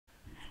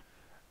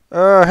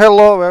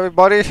Hello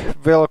everybody,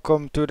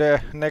 welcome to the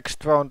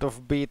next round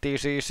of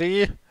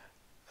BTCC.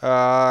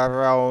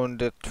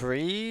 Round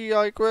 3,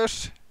 I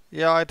guess.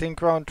 Yeah, I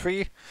think round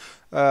 3.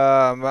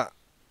 Um,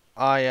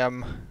 I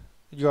am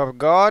your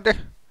god,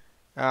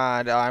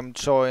 and I'm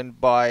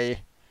joined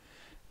by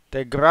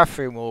the graph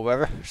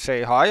remover.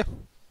 Say hi.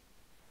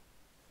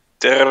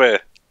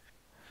 Terve.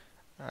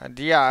 And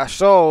yeah,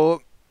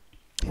 so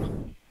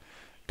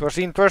it was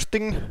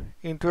interesting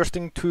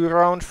 2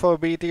 rounds for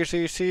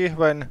BTCC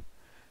when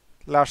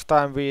last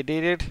time we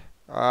did it.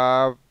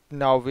 Now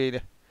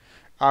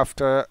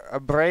after a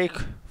break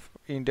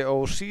in the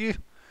OC,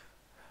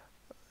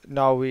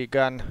 now we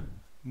can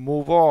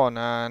move on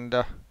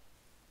and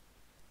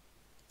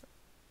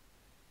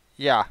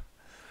yeah,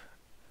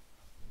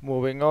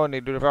 moving on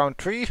into round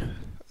 3.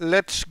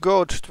 Let's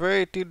go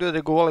straight into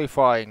the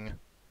qualifying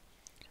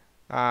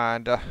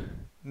and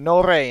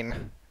no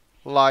rain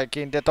like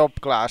in the top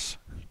class.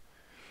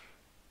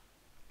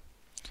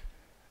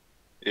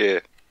 Yeah.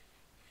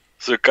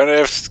 So can I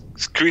have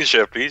screen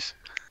share, please?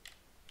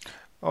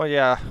 Oh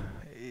yeah,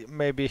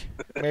 maybe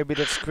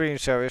that screen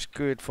share is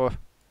good for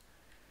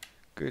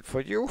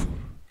you.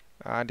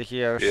 And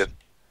Yeah.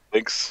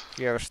 Thanks.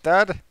 here's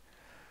that.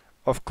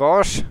 Of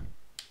course,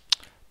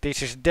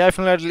 this is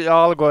definitely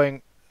all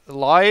going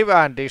live,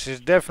 and this is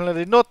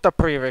definitely not a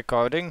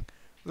pre-recording.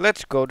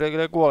 Let's go to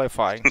the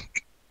qualifying.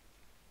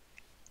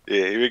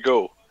 Yeah, here we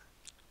go.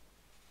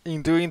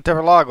 Into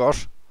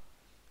Interlagos.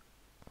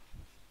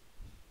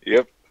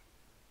 Yep.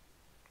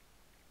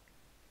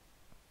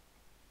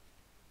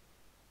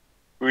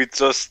 We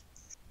just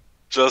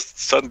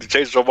suddenly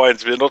changed our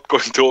minds. We're not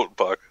going to Oulton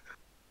Park.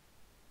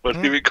 But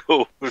here we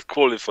go with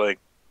qualifying.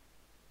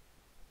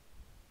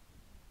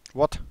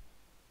 What?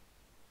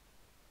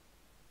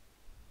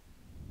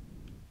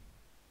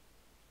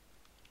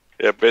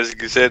 Yeah,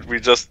 basically said we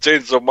just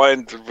changed our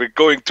mind. We're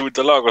going to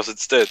Interlagos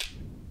instead.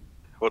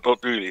 But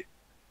not really.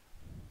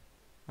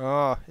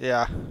 Oh,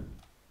 yeah.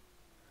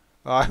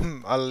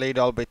 I'm a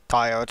little bit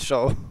tired,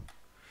 so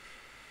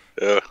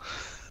Yeah.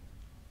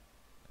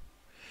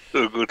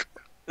 So good.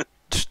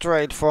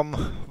 straight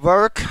from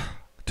work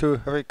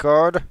to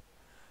record.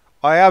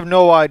 I have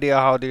no idea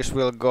how this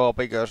will go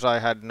because I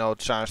had no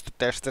chance to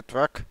test the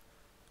track.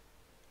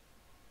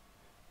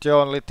 The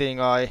only thing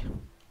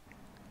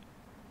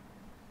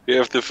We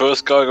have the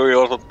first car going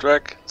out on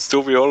track.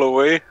 Stubby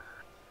Holloway.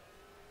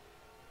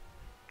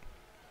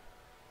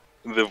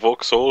 In the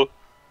Vauxhall.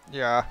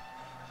 yeah.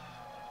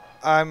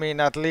 I mean,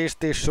 at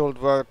least this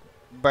should work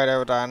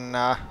better than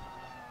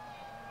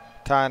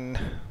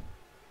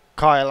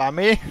Kyle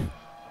Ami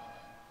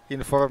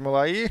in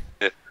Formula E.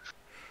 Yeah.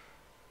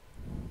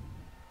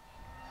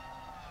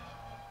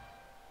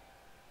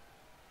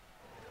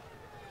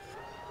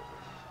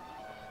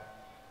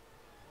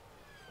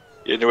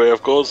 Anyway,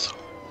 of course,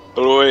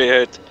 Holloway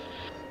had,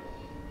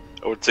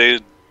 I would say,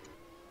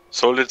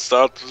 solid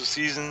start to the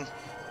season.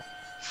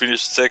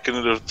 Finished second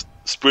in the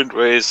sprint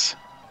race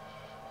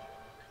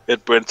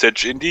at Brands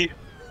Hatch Indy.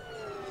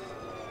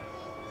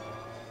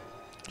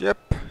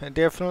 Yep,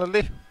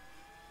 definitely.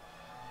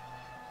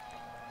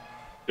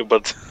 Yeah,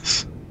 but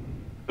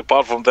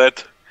apart from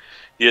that,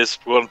 he has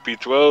one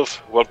P12,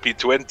 one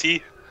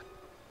P20,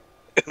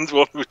 and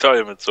one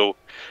retirement. So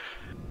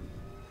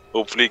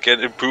hopefully he can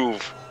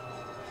improve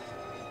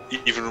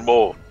even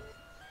more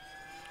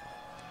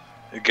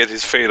and get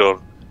his fade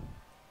on.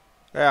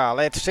 Yeah,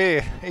 let's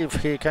see if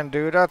he can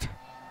do that.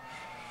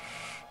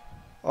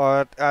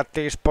 Or at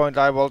this point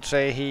I will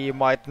say he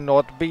might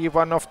not be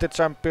one of the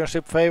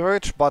championship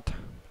favorites, but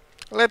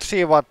let's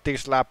see what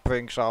this lap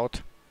brings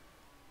out.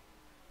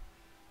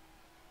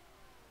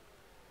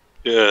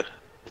 Yeah,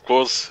 of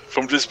course,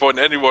 from this point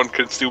anyone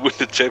can still win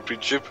the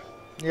championship.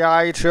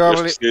 Yeah, it's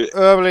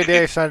early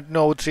days and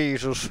no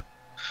Jesus.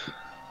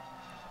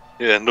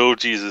 Yeah, no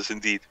Jesus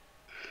indeed.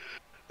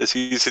 As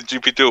he's in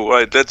GP2.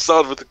 Right, let's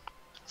start with the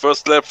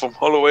first lap from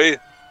Holloway.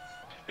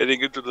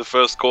 Heading into the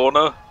first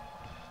corner.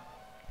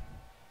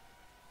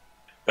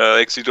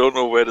 I actually don't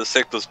know where the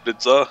sector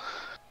splits are.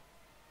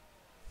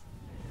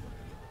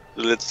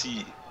 So let's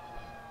see.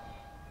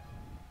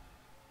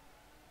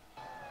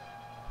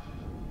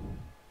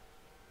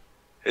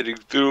 Heading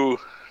through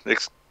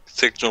next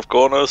section of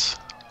corners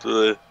to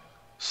the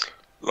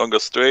longer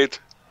straight.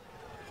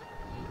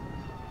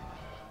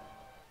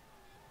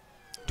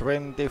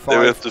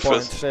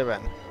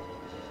 25.7.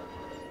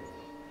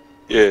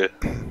 Yeah.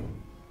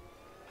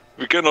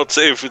 We cannot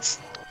say if it's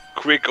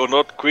quick or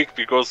not quick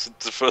because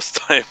it's the first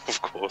time,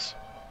 of course.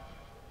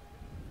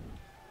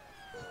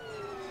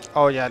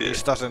 Oh yeah,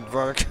 this doesn't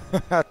work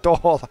at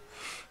all.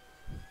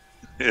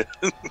 Yeah.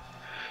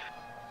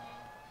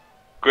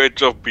 Great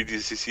job,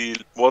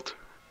 BTCC. What?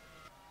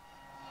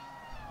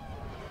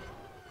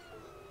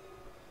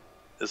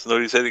 There's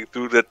no heading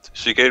through that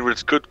chicane,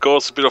 which could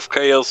cause a bit of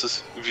chaos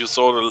if you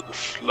saw the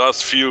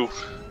last few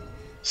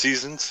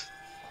seasons.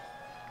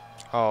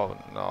 Oh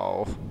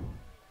no.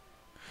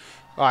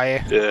 I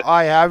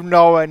have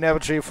no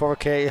energy for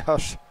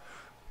chaos.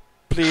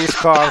 Please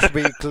cars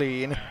be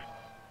clean.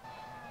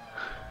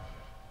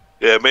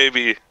 Yeah,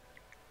 maybe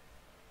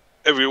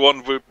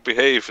everyone will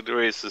behave in the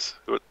races.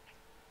 But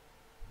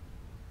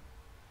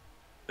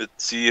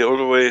let's see, all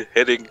the way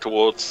heading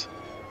towards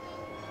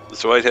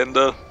this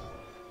right-hander.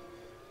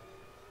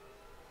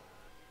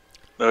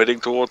 Now heading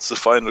towards the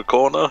final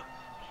corner.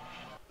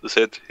 This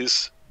had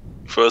his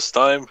first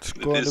time. It's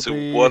It going is to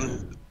be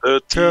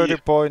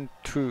 130.3.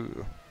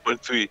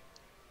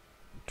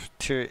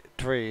 30.2.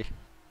 3.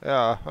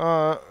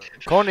 Yeah,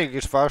 Koenig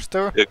is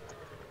faster. Yeah.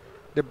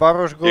 The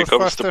Barros Here goes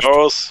comes the fastest.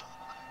 Barros.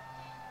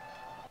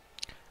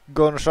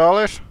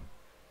 Gonzalez.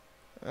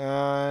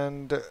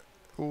 And...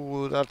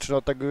 Ooh, that's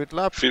not a good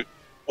lap.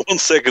 1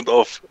 second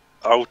off.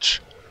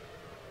 Ouch.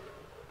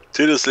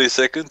 Tillersley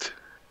second.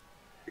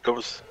 Here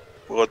comes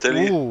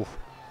Moratelli. Ooh.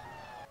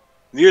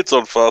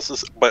 Nilsson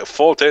fastest by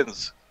 4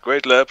 tenths.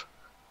 Great lap.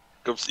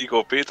 Here comes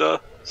Igor Peter,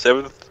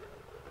 7th.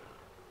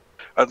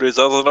 Andrei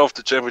Sazonov,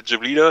 the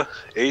championship leader,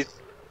 8th.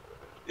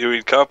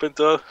 Irene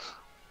Carpenter,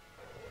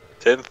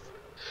 10th.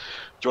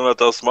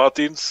 Jonatas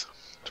Martins,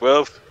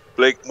 12th.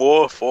 Blake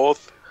Moore,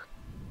 4th.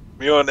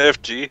 Miron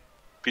FG,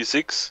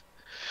 P6.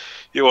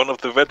 Here one of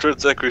the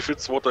veterans, Zachary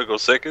Fitzwater,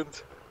 goes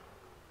 2nd.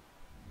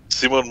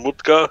 Simon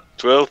Mutka,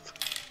 12th.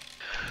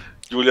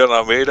 Julian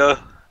Almeida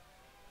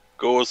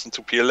goes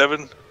into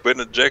P11.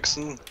 Brendan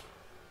Jackson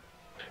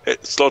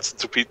slots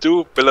into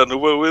P2. Bella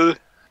Nuberville,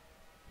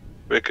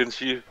 where can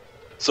she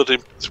slot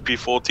into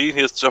P14?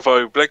 Here's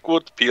Jafari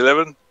Blackwood,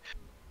 P11.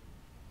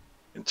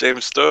 And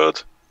James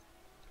Sturt,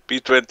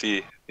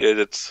 P20. Yeah,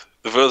 that's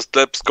the first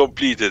lap's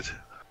completed.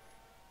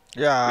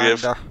 Yeah, We and,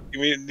 have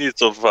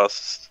Nilsson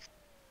fastest.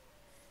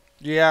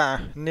 yeah,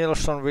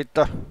 Nilsson with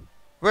a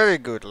very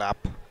good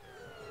lap.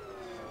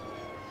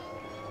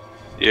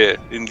 Yeah,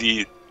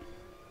 indeed.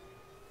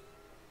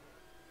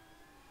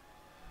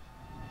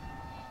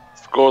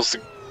 Of course,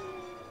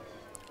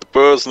 the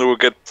person who will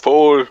get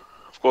pole,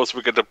 of course,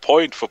 will get a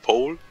point for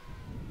pole.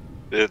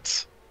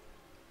 That's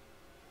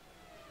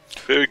a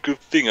very good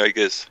thing, I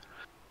guess.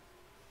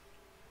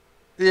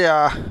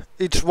 Yeah,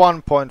 it's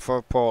 1 point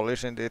for pole,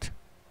 isn't it?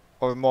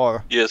 Or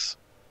more? Yes,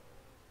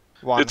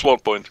 1. it's 1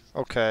 point.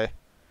 Okay.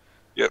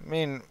 Yep. I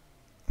mean,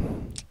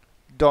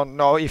 don't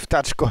know if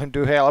that's going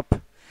to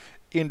help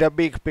in the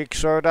big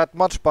picture that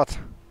much, but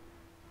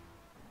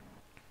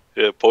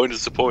Yeah, point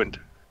is the point.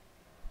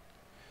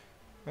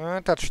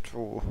 that's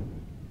true.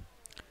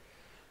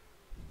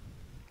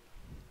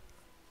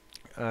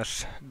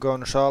 As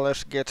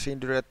Gonzalez gets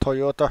into the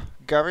Toyota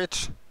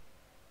garage.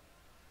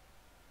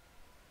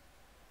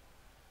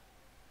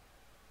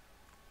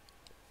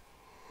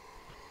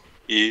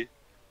 Yeah.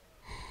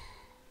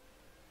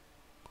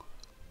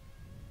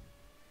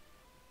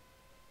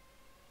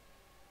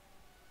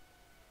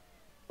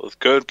 Well,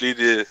 currently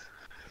the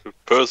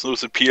person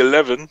who's a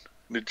P11 in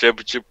the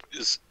championship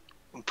is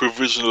on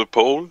provisional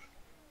pole.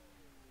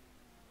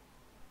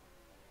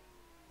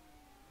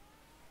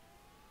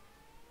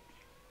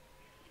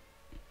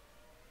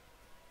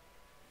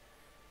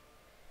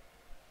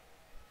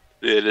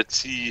 Yeah, let's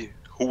see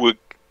who will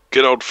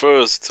get out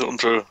first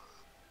onto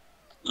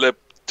lap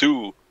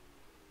 2.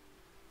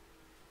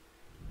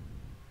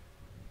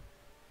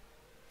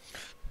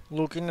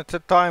 Looking at the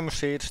time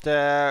sheets,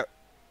 the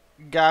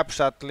gaps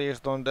at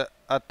least on the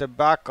at the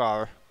back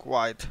are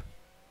quite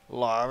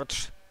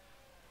large.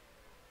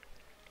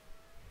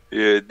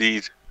 Yeah,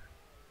 indeed.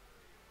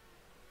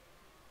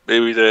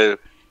 Maybe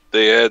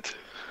they had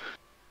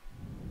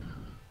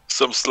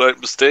some slight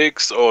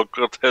mistakes or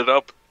got held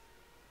up.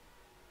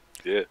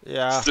 Yeah,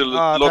 Yeah, still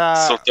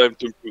lots of time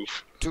to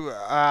improve. to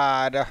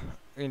add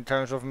in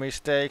terms of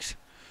mistakes,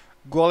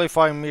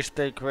 qualifying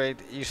mistake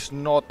rate is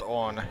not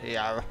on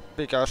here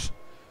because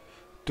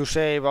to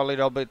save a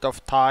little bit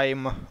of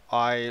time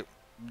I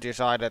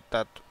decided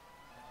that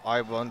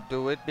I won't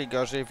do it,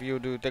 because if you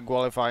do the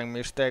qualifying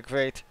mistake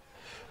rate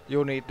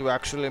you need to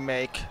actually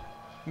make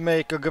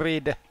a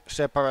grid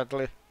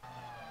separately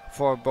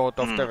for both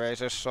of the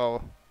races,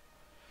 so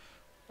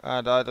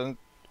and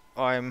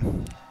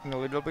I'm in a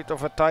little bit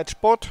of a tight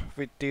spot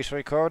with these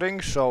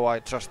recordings, so I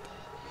just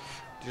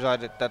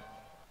decided that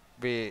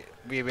we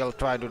will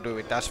try to do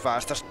it as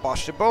fast as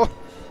possible.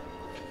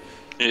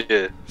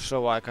 Yeah.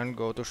 So I can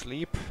go to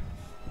sleep.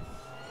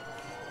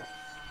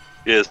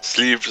 Yes,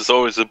 sleep is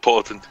always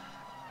important.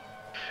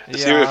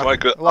 Let's hear if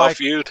Michael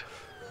Arfield.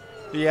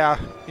 Yeah,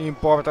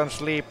 important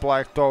sleep,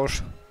 like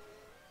those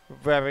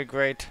very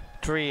great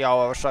 3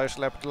 hours I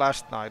slept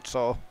last night,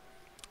 so...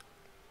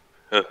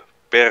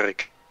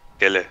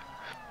 Perkele.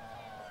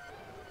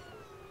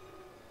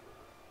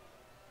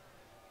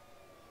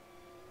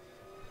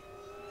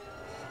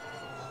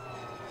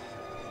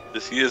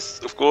 This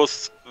is, of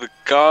course, the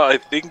car I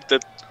think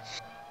that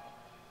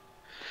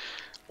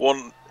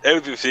won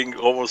everything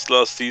almost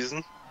last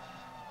season.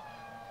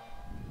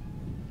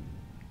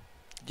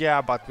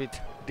 Yeah, but with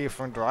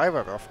different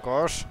driver, of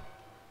course.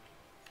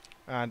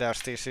 And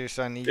as this is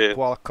an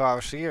equal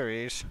car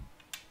series,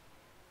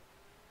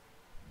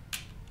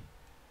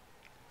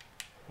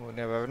 we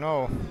never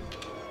know.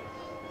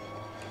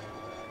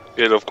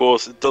 And of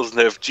course, it doesn't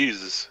have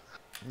Jesus.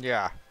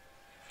 Yeah.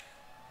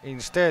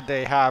 Instead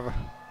they have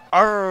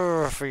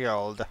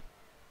Arfield.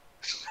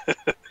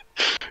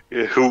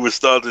 Yeah, who will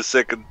start the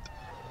second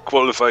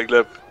qualifying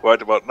lap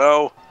right about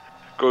now?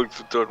 Going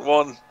to turn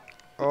 1.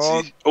 Let's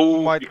Oh, see.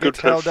 Oh, might you get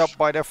could held up have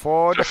by the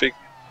Ford. traffic.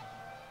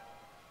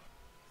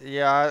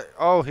 Yeah,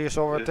 oh, he's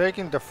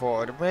overtaking the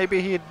Ford.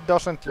 Maybe he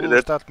doesn't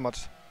lose that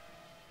much.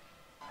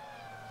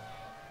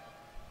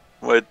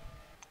 I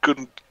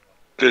couldn't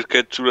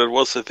get who that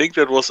was. I think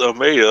that was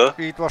Almeida.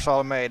 It was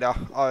Almeida.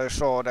 I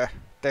saw the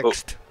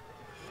text.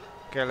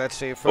 Okay, let's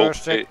see.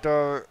 First Okay.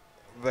 sector,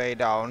 way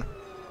down.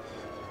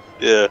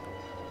 Yeah.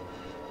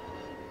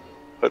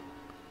 But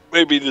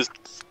maybe the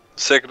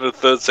second or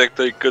third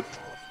sector he could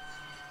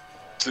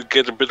to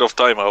get a bit of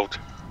time out.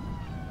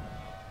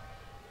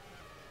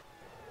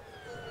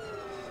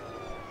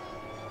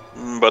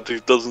 But he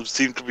doesn't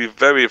seem to be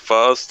very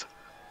fast.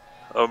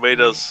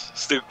 Almeida's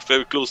still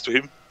very close to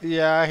him.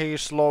 Yeah,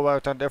 he's slower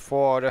than the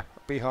Ford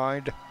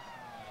behind.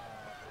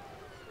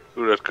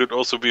 So that could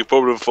also be a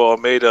problem for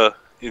Almeida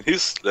in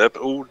his lap.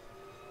 Oh,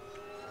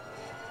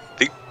 I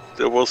think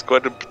there was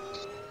quite an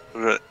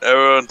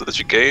error on the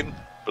chicane,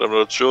 but I'm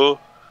not sure.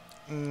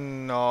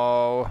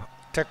 No,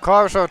 the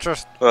cars are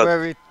just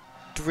very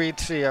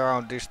twitchy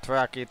around this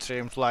track. It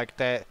seems like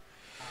their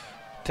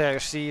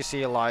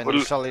CC line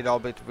is a little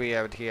bit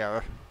weird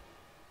here.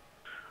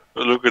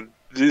 Look at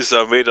these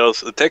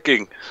Almeida's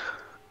attacking.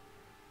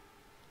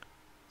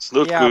 It's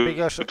not good. Yeah,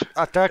 because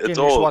attacking is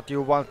what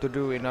you want to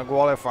do in a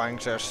qualifying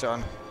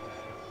session.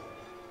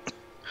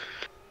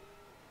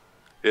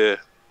 Yeah.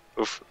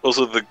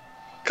 Also, the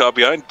car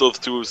behind those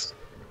two is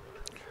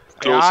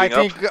closing I up.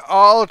 think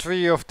all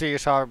three of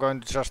these are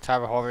going to just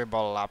have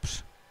horrible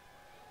laps.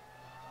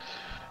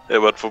 Yeah,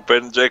 but for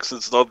Ben Jackson,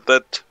 it's not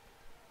that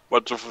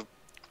much of a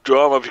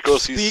drama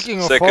because Speaking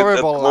he's of second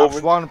horrible at the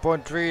laps,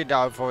 moment. 1.3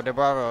 down for the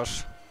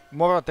Barros.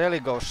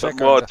 Moratelli goes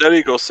second.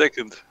 Moratelli goes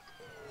second.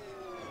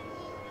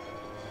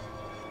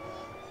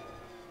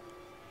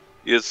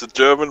 Here's the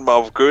German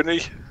Marv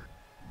König.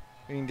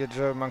 In the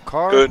German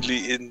car.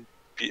 Currently in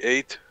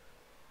P8.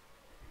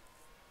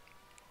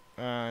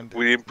 And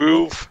will he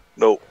improve?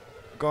 No.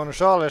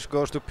 Gonzalez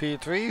goes to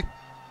P3.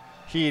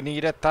 He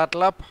needed that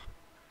lap.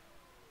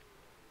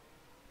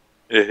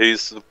 Yeah,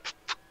 he's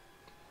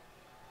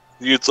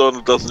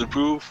Newton doesn't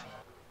improve.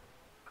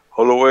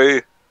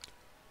 Holloway.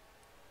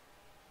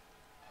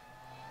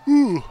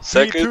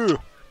 Second.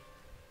 P2.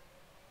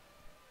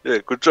 Yeah,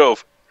 good job.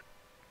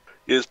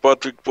 Here's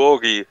Patrick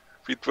Borghi,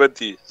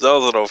 P20.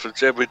 Zazarov, the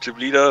championship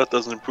leader,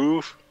 doesn't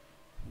improve.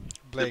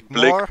 Blake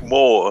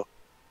Moore.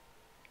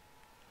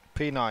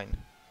 P9.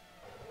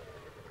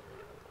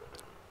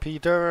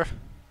 Peter.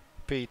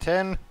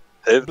 P10.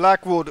 10.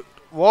 Blackwood.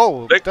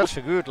 Whoa, that's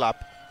a good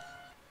lap.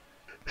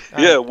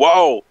 Yeah,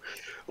 wow.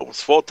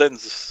 Almost 4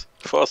 tenths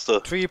faster.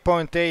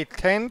 3.8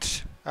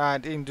 tenths.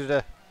 And into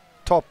the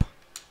top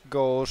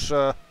goes...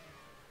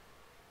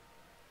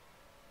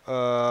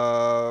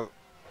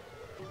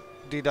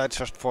 did I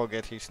just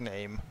forget his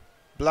name?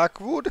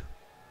 Blackwood?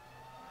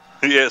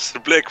 Yes,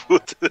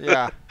 Blackwood.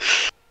 Yeah.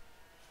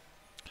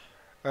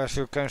 As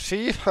you can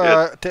see,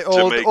 the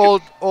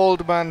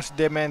old man's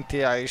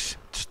dementia is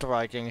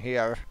striking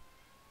here.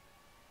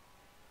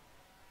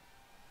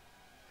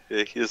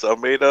 Yeah, here's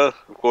Almeida.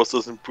 Of course,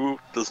 doesn't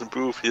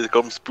improve. Here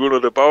comes Bruno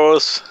de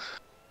Bauers.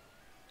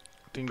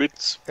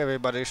 Pits.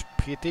 Everybody's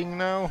pitting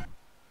now.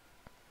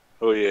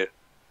 Oh yeah.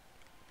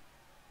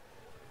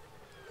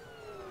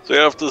 So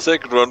after the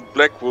second run,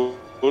 Blackwood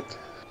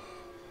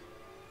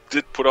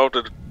did put out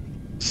a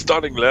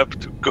stunning lap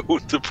to go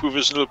to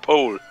provisional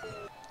pole.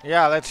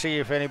 Yeah, let's see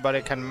if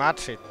anybody can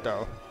match it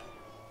though.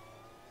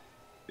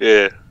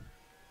 Yeah,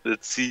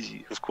 let's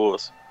see, of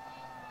course.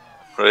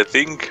 But I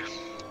think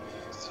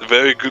it's a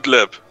very good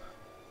lap.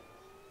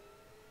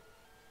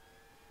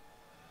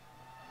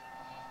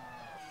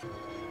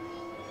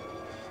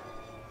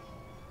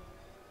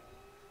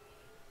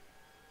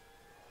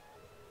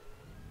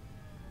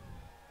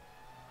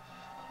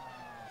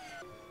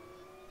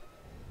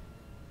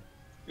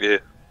 Yeah.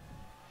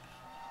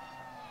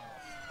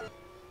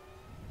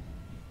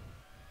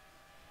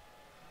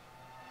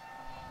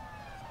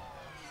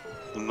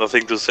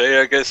 Nothing to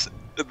say, I guess,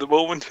 at the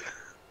moment.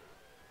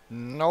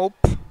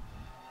 Nope.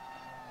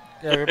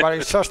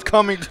 Everybody's just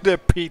coming to the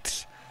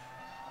pits.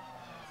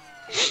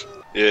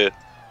 Yeah.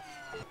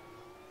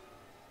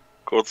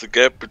 Of course, the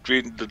gap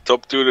between the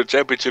top two in the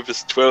championship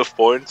is 12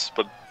 points,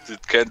 but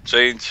it can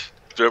change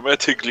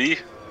dramatically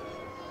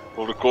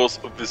over the course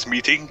of this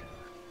meeting.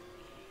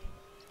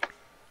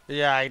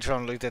 Yeah, it's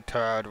only the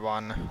third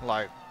one.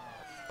 Like,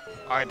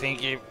 I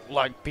think if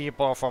like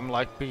people from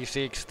like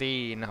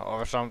P16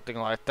 or something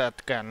like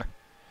that can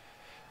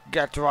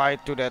get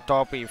right to the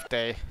top if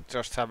they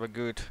just have a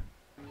good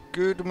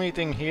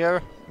meeting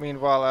here.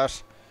 Meanwhile,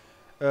 as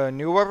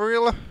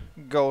Newerville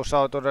goes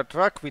out on the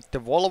track with the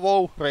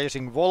Volvo,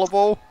 racing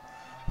Volvo,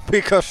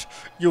 because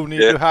you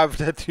need to have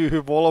the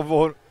two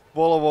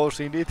Volvos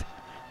in it.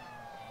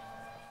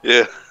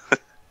 Yeah,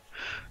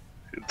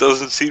 it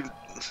doesn't seem,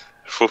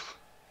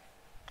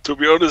 to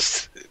be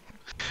honest,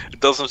 it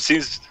doesn't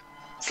seem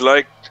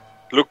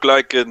look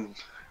like a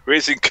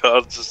racing car.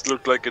 It just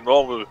look like a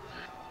normal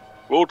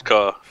road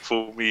car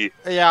for me.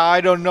 Yeah,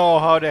 I don't know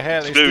how the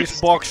hell is Very this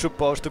box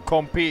supposed to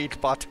compete,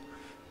 but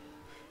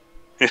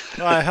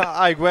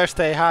I guess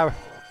they have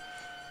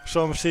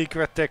some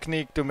secret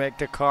technique to make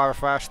the car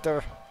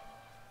faster.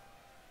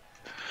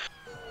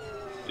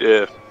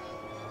 Yeah.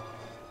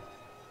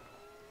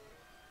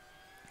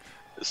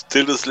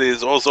 Stillersley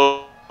is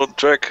also on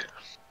track.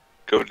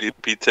 Currently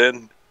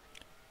P10.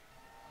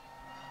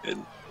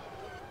 And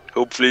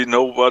hopefully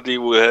nobody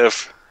will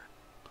have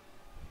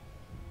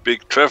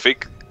big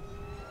traffic.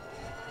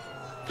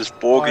 This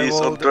Borgie is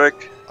on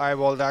track. I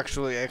would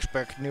actually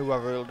expect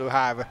Newaville to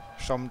have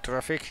some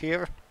traffic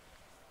here.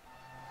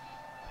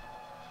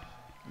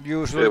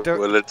 Usually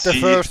the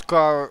first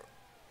car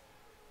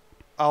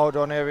out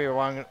on every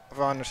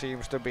run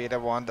seems to be the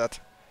one that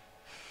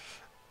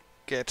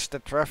gets the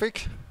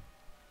traffic.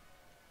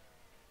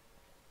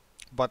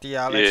 But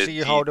yeah, let's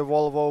see how the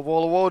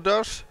Volvo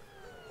does.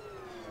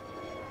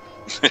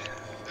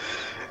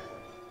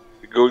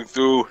 Going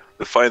through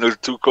the final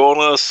 2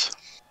 corners,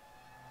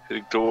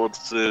 heading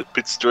towards the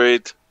pit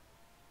straight.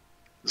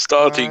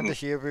 Starting. And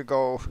here we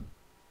go.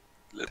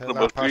 The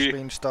Number lap 3 has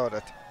been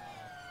started.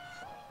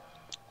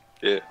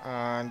 Yeah.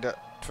 And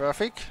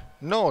traffic?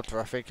 No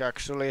traffic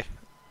actually.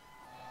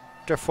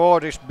 The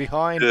Ford is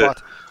behind, yeah.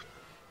 But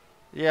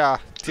yeah,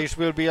 this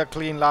will be a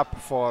clean lap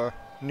for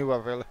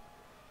Newaville.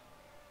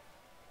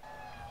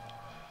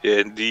 Yeah,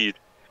 indeed.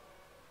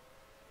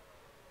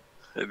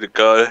 And the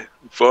guy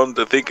in front,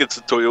 I think it's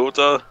a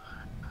Toyota,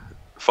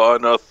 far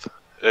enough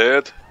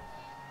ahead.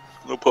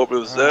 No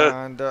problems there.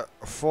 And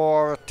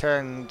 4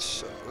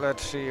 tenths.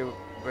 Let's see,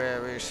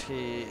 where is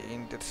he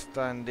in the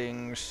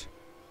standings?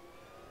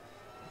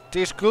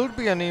 This could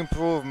be an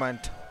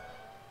improvement.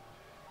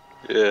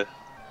 Yeah,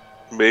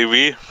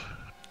 maybe.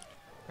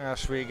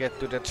 As we get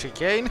to the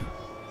chicane.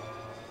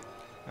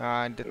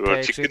 And it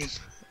takes it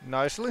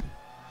nicely.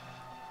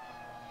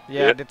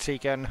 Yeah, the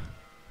chicken.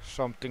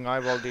 Something I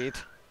will eat.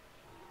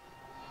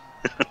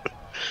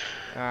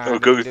 We're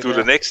going through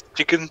the next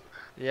chicken.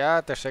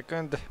 Yeah, the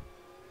second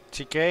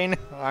chicane.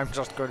 I'm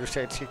just going to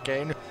say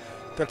chicane.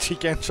 The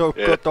chicken so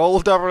got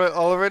old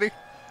already.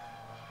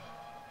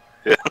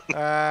 Yeah.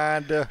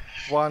 And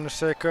 1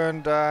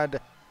 second, and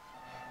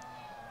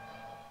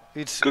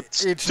could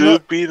it's still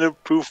be an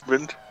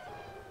improvement.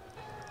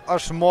 A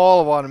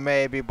small one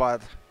maybe,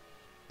 but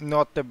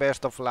not the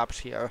best of laps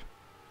here.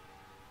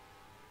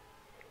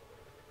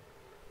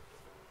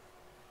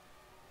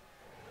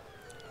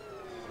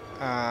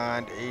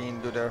 And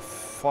into the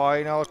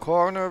final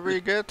corner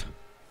we get.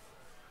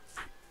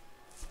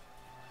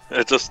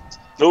 I just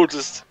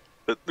noticed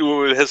that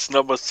Newell has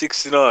number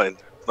 69.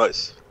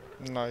 Nice.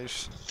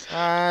 Nice.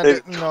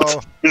 And no,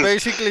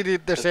 basically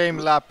did the same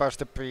lap as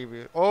the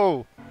previous.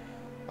 Oh!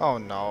 Oh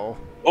no.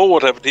 Oh,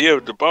 what happened here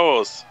with the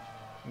Bowers?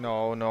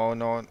 No.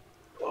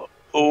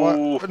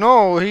 Oh. What?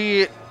 No,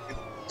 he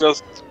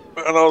just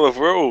ran out of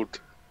road.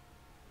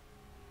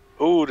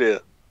 Oh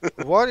dear.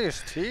 What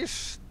is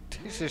this?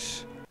 This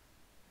is...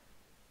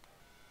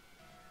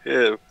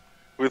 Yeah,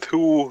 with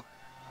who?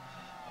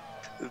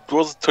 It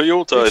was a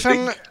Toyota, I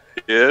think.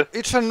 Yeah.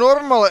 It's a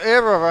normal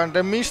error and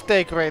the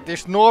mistake rate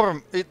is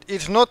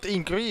it's not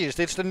increased,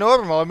 it's the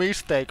normal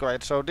mistake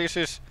rate, so this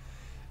is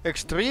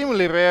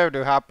extremely rare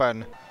to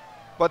happen.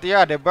 But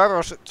yeah, the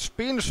Barrow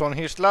spins on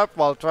his lap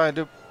while trying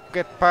to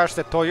get past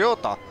the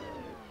Toyota.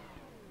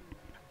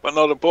 But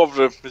not a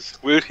problem,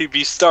 will he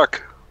be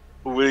stuck?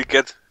 Or will he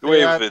get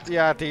away with it?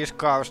 Yeah, these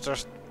cars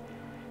just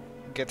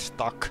get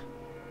stuck.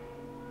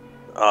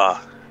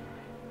 Ah.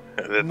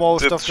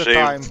 Most of the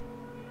time.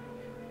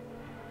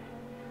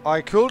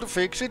 I could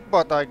fix it,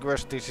 but I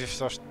guess this is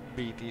just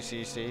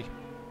BTCC.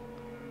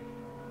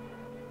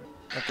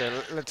 Okay,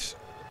 let's...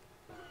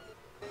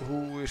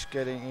 Who is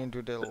getting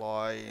into the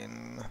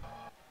line?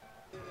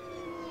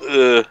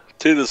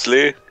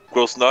 Tillersley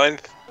goes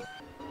 9th.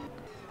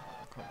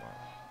 Come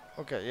on.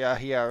 Okay, yeah,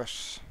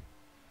 here's...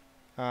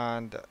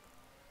 And...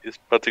 Is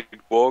Patrick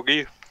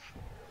Borgie.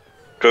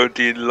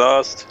 Currently in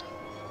last.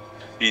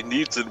 He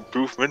needs an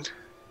improvement.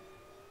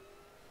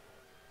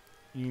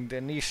 In the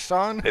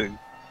Nissan.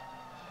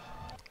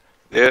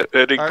 Yeah,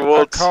 heading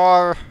towards... A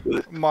car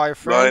my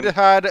friend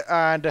had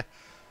and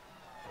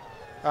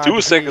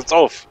 2 seconds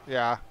off.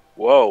 Yeah.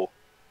 Wow.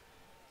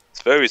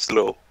 It's very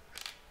slow.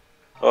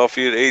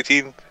 Harfield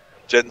 18th.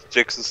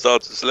 Jackson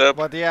starts his lap.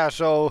 But yeah,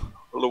 so...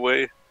 All the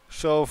way.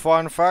 So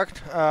fun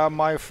fact,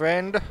 my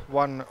friend,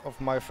 one of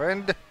my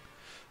friend,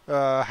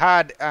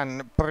 had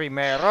an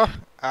Primera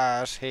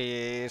as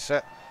his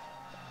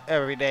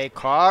everyday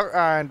car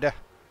and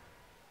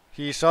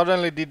he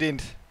suddenly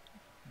didn't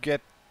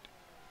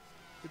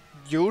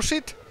use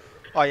it.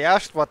 I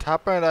asked what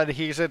happened and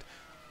he said,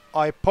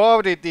 I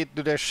poured it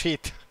into the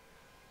shit.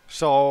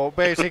 So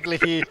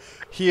basically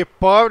he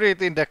poured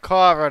it in the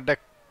car and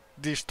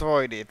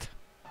destroyed it.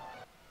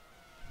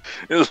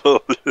 We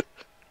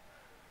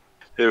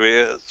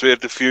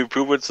had a few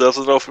improvements.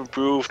 Sazonov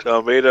improved.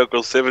 Almeida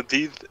got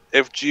 17th.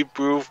 FG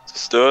improved.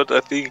 Sturt, I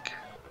think.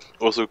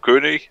 Also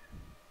Koenig.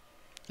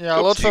 Yeah,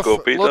 lots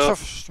of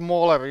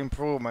smaller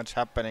improvements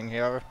happening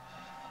here.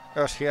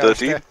 As here is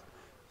 13.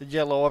 the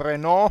yellow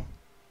Renault.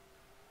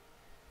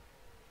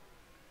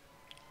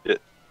 Yeah,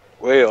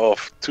 way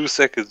off. 2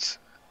 seconds.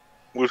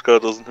 Mulcar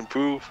doesn't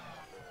improve.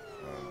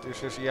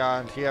 This is, yeah,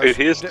 and And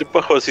here's the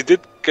Bauhaus. He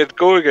did get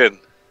go again.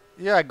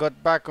 yeah, I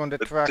got back on the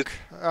But track,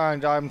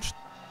 and I'm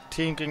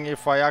thinking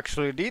if I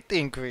actually did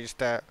increase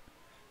the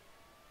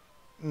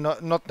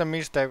not the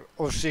mistake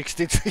of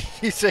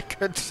 63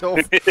 seconds off.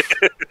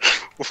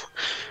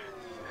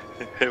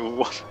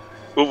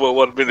 Over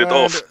 1 minute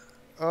off.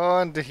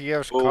 And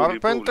here's Holy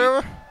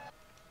Carpenter.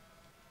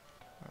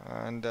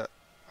 And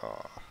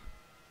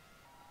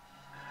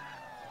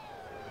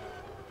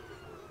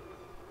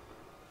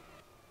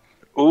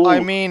Ooh. I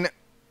mean,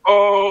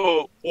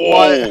 Oh,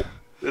 why?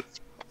 It's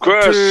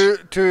crash.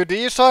 To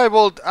this I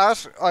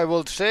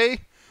would say,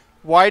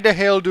 why the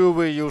hell do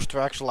we use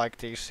tracks like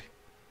this?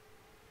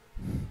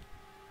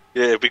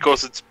 Yeah,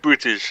 because it's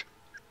British.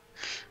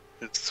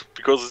 It's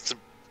because it's a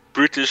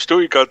British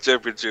Touring Car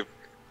Championship.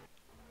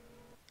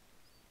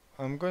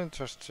 I'm going to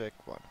just check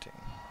one thing.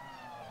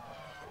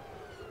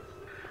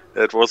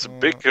 That was a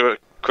big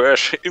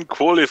crash in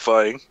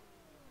qualifying.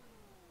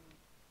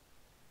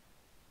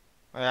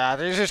 Yeah,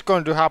 this is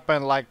going to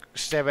happen like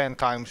 7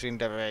 times in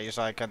the race.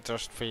 I can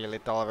just feel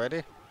it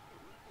already.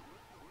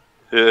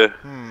 Yeah.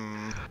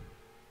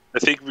 I I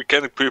think we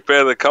can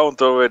prepare the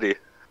count already.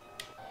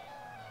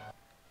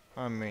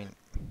 I mean,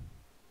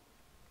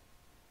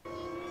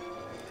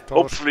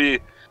 hopefully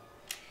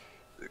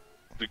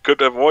we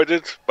could avoid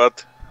it,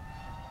 but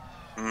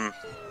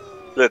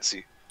let's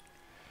see.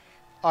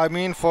 I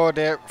mean, for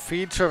the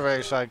feature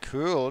race, I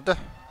could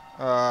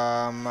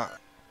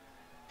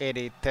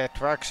edit the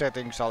track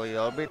settings a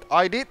little bit.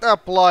 I did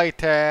apply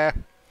the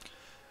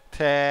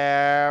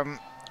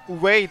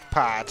weight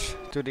patch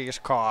to these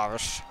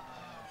cars,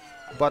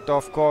 but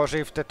of course,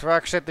 if the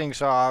track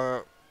settings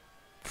are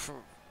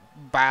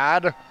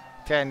bad,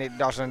 then it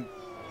doesn't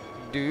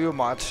do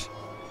much.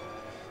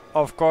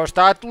 Of course,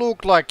 that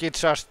looked like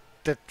it's just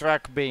the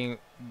track being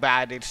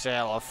bad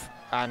itself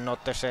and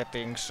not the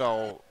settings.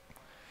 So,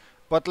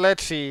 but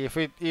let's see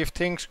if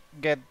things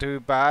get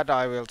too bad.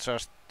 I will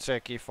just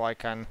check if I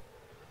can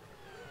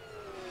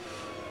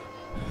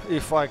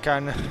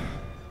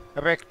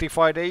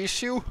rectify the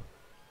issue.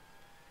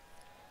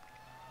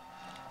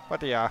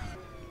 But yeah,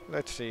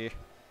 let's see.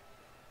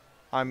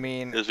 I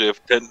mean, Yes, we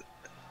have 10.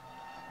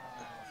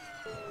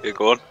 Yeah,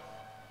 go on.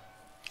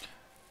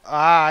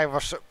 I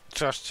was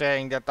just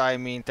saying that I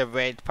mean the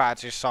weight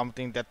patch is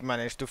something that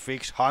managed to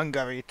fix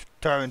Hungary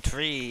turn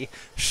 3,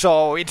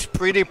 so it's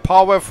pretty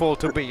powerful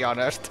to be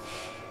honest.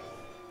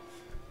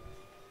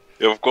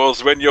 Yeah, of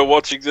course, when you're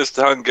watching this,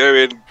 the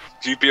Hungarian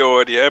GP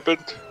already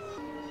happened.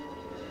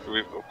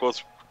 Of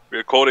course,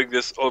 we're calling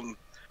this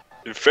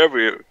in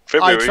February.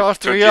 I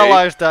just 28th.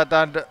 realized that,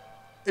 and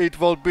it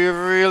will be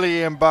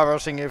really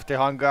embarrassing if the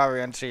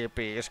Hungarian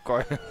GP is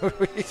going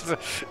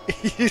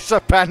is a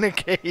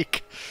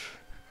pancake.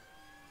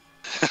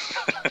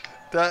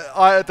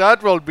 That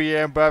will be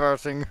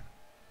embarrassing.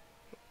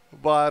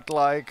 But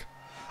like,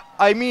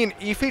 I mean,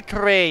 if it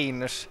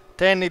rains,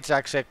 then it's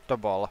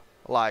acceptable.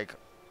 Like,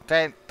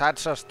 then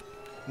that's just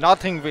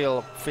nothing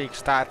will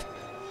fix that.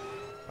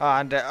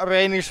 And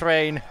rain is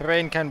rain.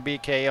 Rain can be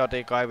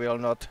chaotic. I will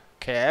not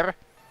care.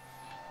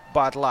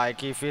 But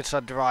like, if it's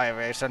a dry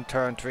race and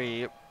turn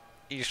 3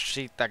 is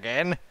shit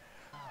again,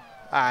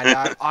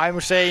 and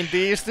I'm saying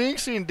these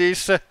things in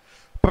this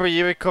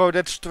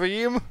pre-recorded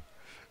stream,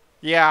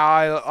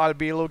 yeah, I'll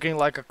be looking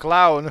like a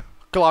clown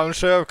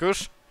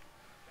circus.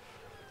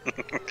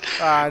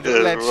 And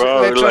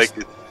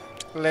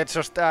let's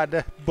just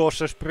add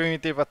Boss's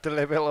primitive at the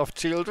level of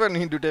children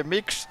into the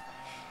mix.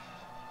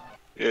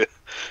 Yeah,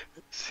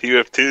 you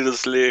have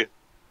Tildesley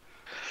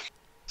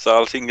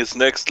salting his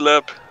next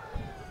lap.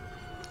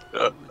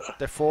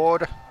 The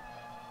Ford.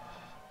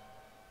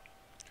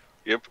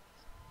 Yep.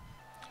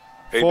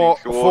 Heading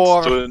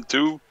towards turn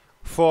 2.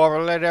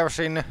 4 letters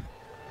in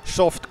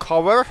soft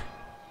cover.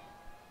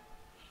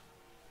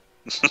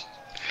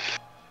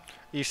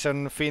 Is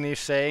a Finnish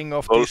saying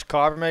of this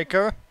car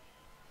maker.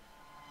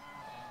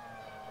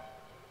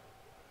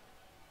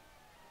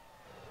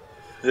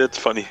 That's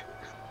funny.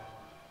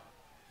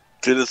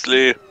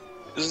 Tildesley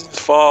isn't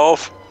far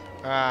off.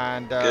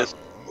 And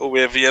we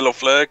have a yellow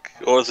flag,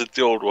 or is it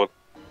the old one?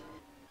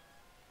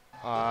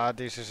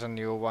 This is a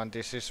new one.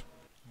 This is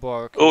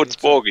Borg. Oh, it's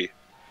Borgy.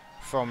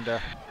 From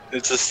the.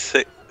 It's the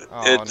same.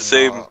 Oh, the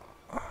same.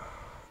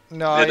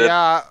 No,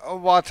 yeah.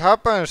 What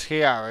happens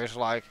here is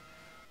like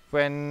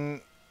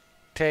when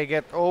they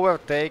get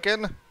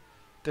overtaken,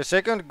 the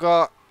second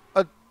guy.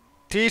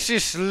 This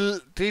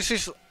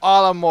is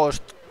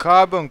almost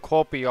carbon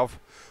copy of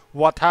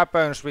what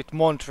happens with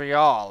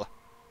Montreal.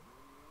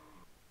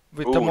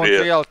 With the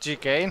Montreal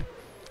chicane,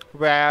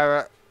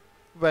 where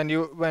when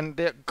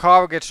the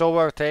car gets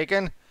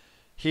overtaken,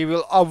 he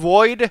will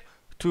avoid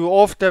to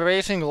off the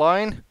racing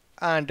line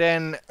and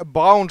then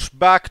bounce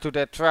back to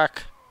the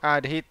track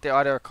and hit the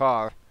other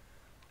car.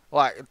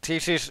 Like,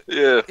 this is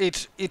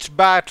it's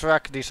bad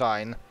track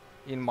design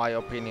in my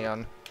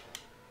opinion.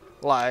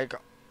 Like,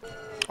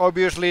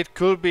 obviously it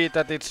could be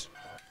that it's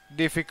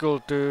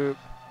difficult to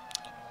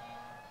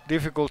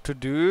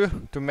do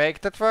to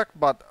make that work,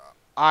 but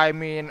I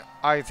mean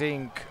I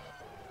think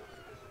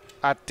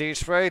at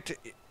this rate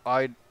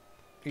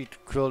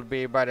it could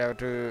be better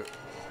to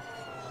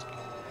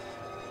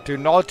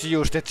not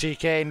use the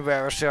chicane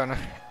version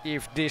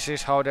if this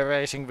is how the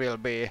racing will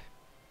be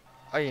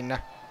in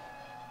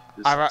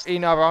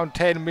in around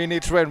 10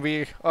 minutes when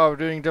we are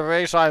doing the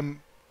race.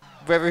 I'm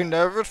very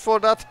nervous for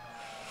that.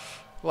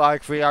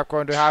 Like we are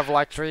going to have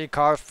like 3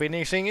 cars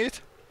finishing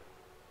it.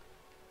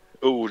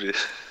 Oh,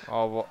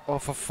 Oh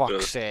for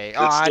fuck's sake.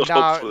 let's not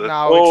hope for that.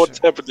 Now Oh, it's...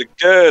 it happened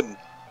again.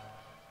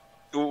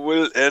 It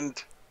will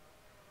end.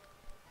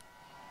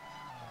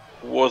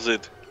 Who was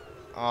it?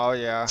 Oh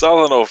yeah.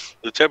 Zalanov,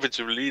 the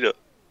championship leader.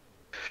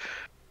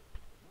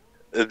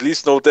 At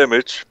least no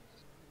damage.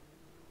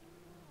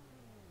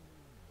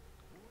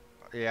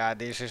 Yeah,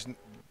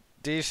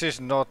 this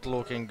is not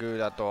looking good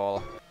at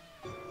all.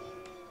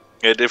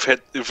 And if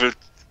it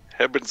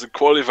happens in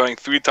qualifying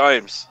 3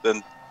 times,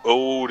 then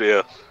oh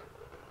dear.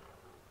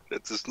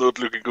 That is not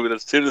looking good.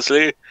 That's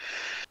seriously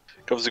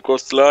comes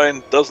across the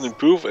line, doesn't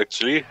improve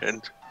actually,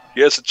 and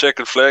he has a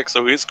checkered flag,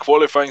 so his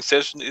qualifying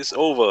session is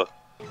over.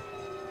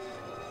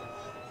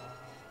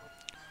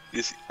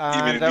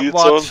 And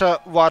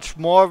what's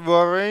more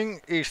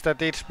worrying is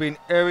that it's been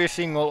every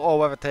single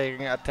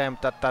overtaking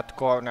attempt at that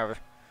corner,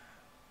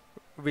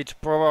 which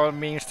probably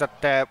means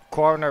that the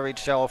corner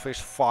itself is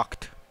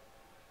fucked.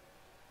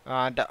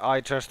 And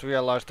I just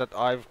realized that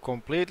I've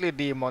completely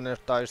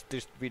demonetized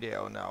this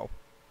video now.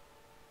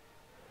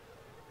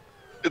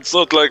 It's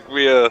not like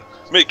we are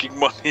making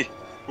money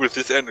with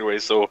this anyway,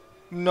 so...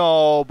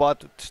 No,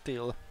 but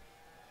still.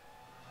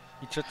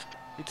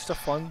 It's a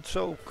fun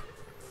joke.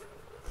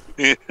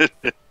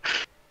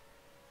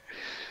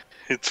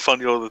 It's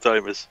funny all the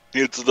time. As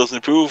Nielsen doesn't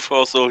improve,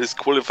 also his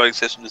qualifying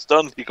session is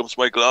done. Here comes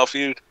Michael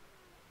Arfield,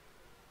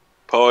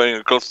 powering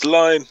across the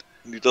line,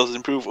 and he doesn't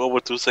improve, over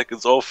 2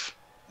 seconds off.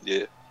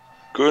 Yeah.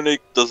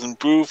 Koenig doesn't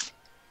improve.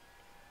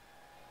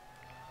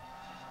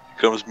 Here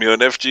comes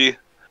Mion FG,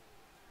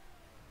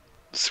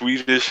 the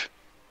Swedish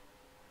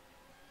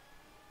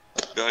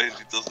guy,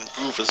 he doesn't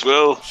improve as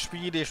well.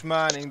 Swedish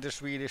man in the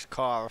Swedish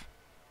car.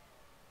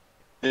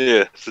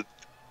 Yeah,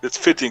 it's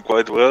fitting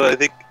quite well, I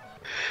think.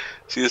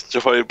 See, it's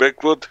Jafari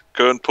backward,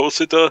 current pole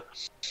sitter.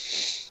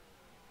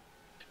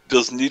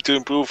 Doesn't need to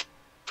improve.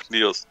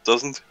 Neos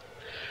doesn't.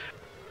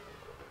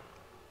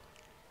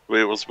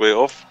 Way was way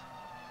off.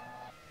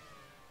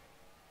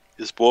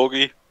 Is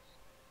Borgi.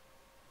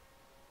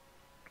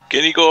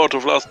 Can he go out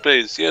of last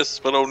place? Yes,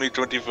 but only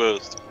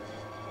 21st.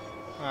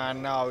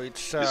 And now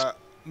it's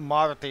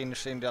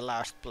Martins in the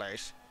last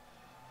place.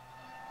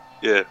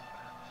 Yeah.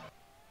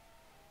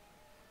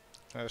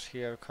 As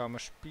here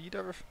comes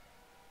Peter.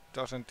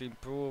 Doesn't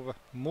improve.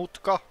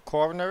 Mutka,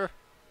 corner.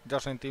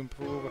 Doesn't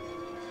improve.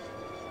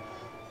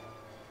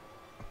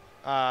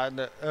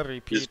 And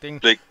repeating.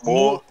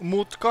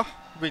 Mutka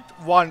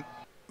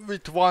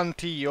with one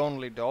T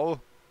only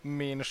though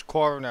means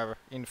corner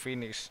in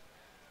Finnish.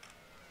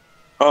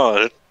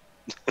 Oh.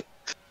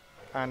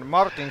 And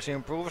Martins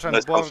improves and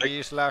Borgi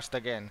is last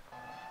again.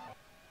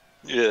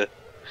 Yeah.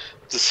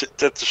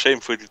 That's a shame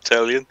for the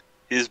Italian.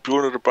 Here's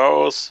Bruno de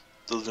Bauers.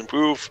 Doesn't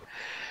improve.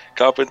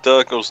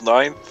 Carpenter goes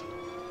 9th.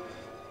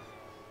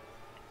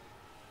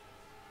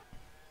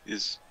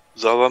 Is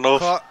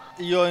Zalanov.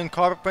 Join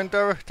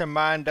Carpenter, the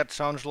man that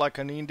sounds like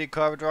an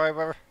IndyCar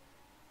driver.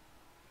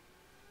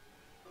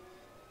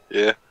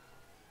 Yeah.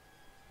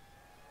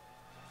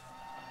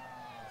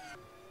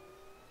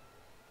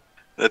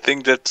 I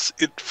think that's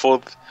it for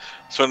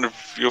some of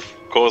you.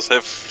 Of course,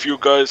 have few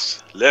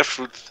guys left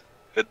with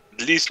at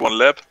least 1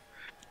 lap.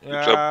 Yeah,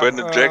 which are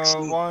Brandon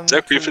Jackson,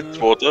 Zachary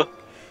Fitzwater,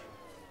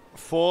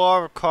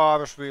 4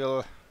 cars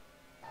will.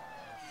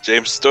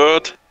 James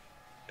Stewart,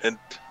 and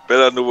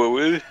Bella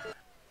Will.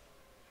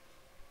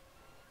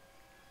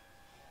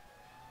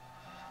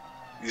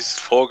 These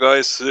 4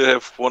 guys still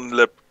have 1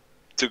 lap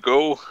to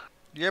go.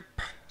 Yep.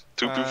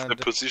 To move the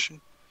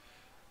position.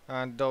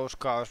 And those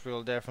cars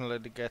will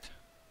definitely get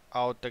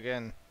out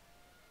again.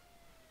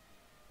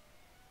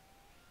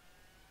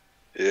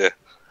 Yeah.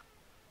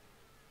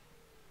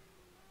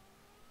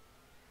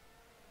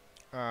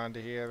 And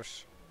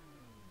here's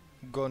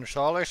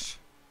Gonzalez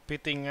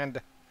pitting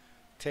and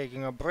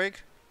taking a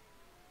break.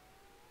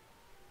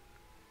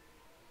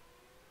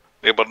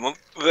 Yeah, but not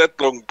that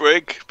long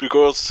break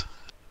because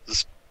the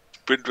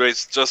sprint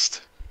race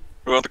just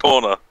around the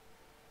corner.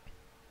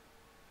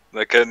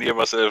 And I can hear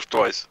myself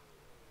twice.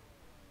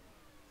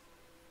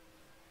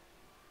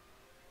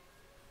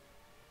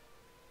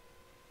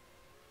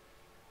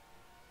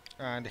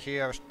 And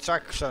here's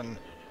Jackson.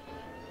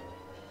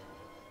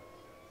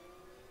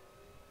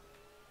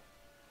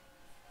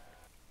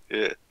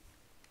 Yeah.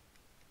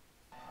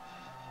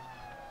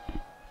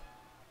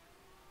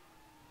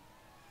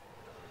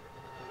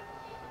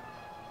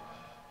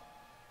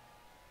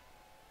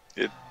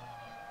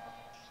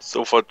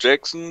 So far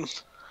Jackson.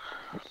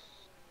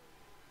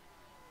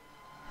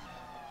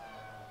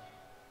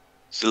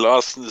 The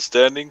last in the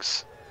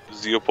standings.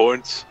 0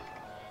 points.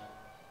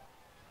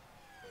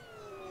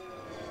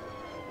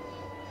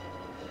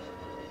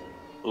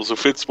 Also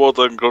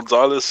Fitzwater and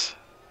Gonzalez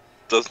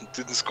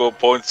didn't score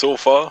points so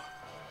far.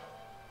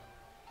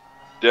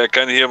 Yeah, I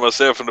can hear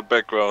myself in the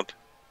background.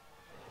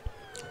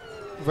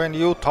 When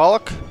you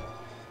talk?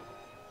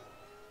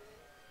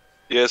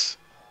 Yes.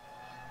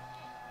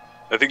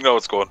 I think now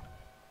it's gone.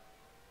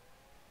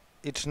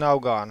 It's now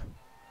gone.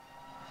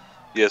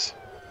 Yes.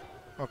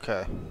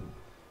 Okay.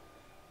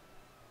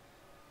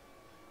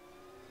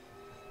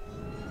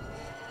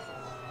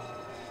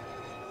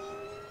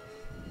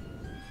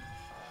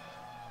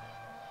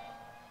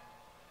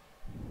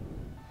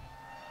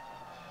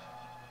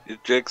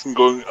 Jackson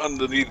going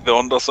underneath the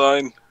Honda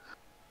sign.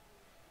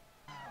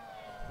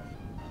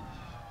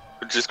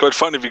 Which is quite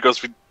funny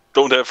because we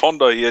don't have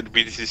Honda here at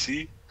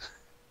BTCC.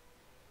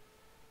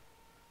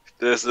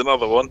 There's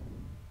another one.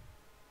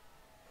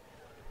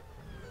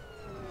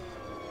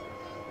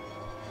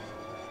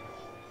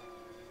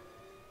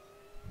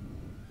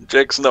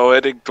 Jackson now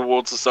heading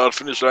towards the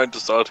start-finish line to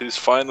start his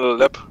final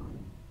lap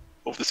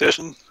of the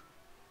session.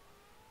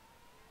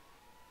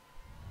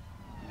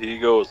 Here he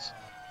goes.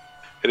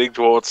 Heading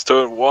towards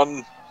turn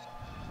 1.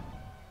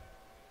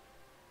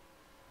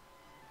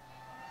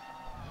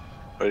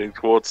 Heading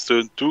towards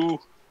turn 2.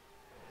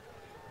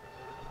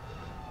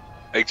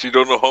 Actually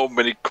don't know how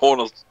many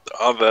corners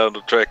are there on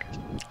the track.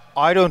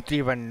 I don't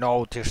even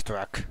know this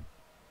track.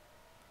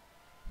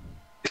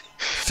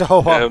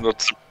 So Yeah, I'm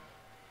not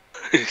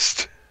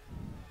surprised,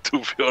 to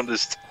be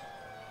honest.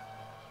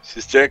 This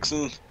is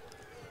Jackson.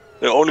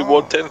 They're only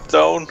 1/10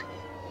 down.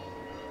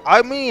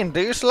 I mean,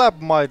 this lap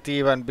might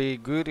even be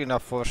good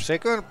enough for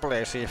second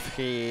place if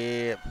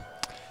he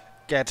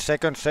gets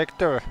second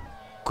sector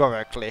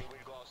correctly.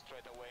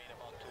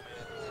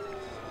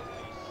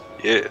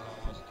 Yeah.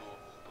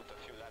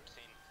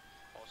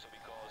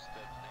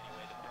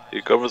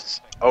 He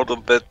comes out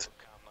of that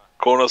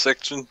corner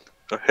section,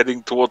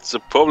 heading towards the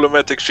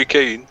problematic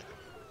chicane.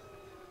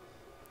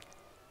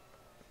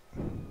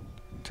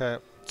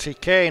 The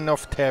chicane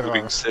of terror.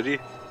 Moving steady.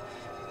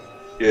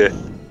 Yeah.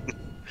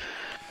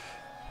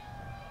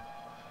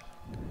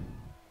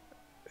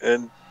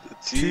 And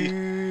let's see.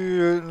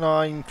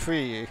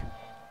 293.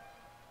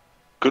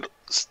 Could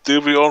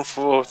still be on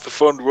for the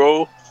front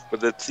row,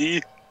 but let's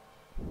see.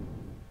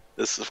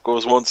 There's of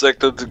course one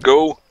sector to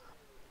go.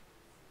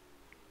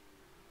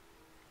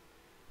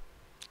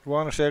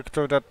 One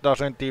sector that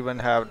doesn't even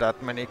have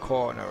that many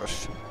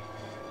corners.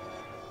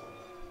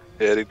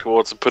 Heading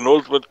towards the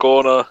penultimate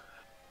corner.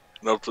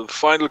 Now to the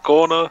final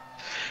corner.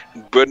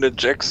 And Brendan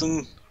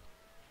Jackson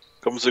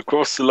comes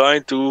across the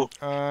line to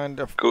And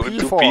go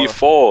into P4.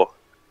 P4.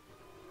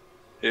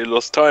 He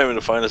lost time in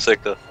the final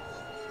sector.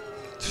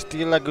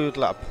 Still a good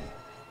lap.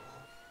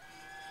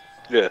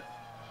 Yeah.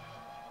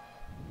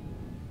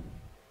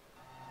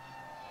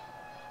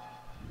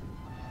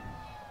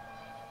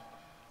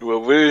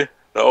 We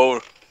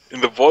now in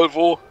the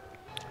Volvo.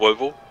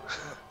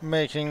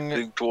 Making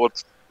Heading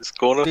towards this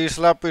corner. this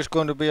lap is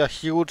going to be a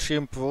huge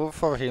improve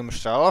for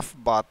himself,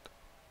 but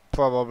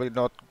probably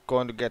not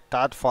going to get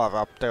that far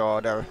up the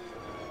order.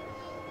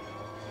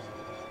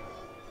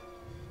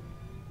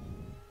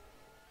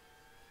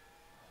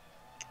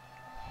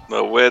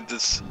 Now where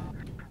this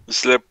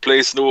lap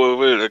plays no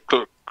will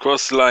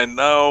cross the line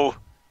now.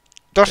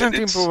 Doesn't And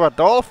it's- improve at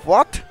all?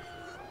 What?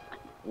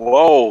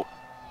 Wow.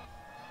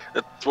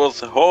 It was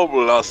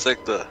horrible last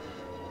sector.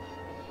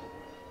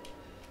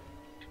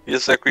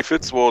 Here's Zachary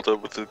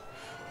Fitzwater with the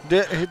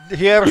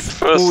Here's Good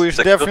first who is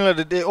sector.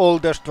 definitely the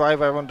oldest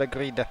driver on the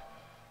grid.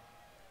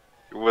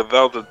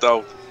 without a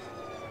doubt.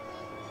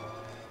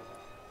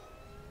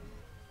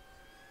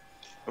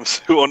 I'm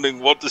still wondering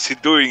what is he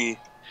doing.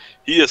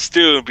 He is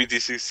still in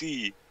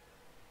BTCC.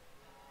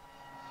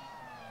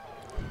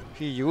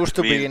 He used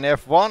to be mean- in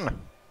F1.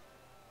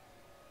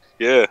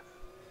 Yeah.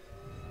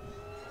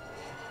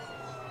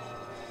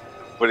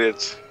 But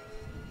it's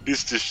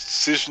his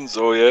decisions,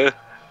 oh yeah.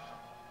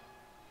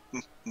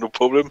 No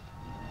problem.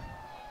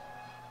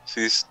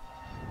 She's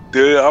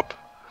still up.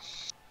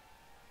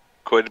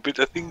 Quite a bit,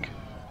 I think.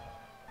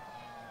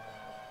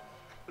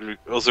 We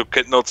also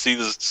cannot see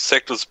the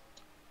sector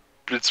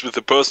splits with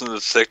the personal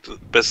sector,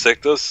 best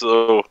sectors,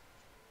 so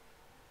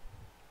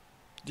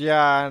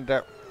Yeah,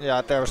 and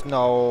yeah, there's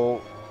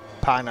no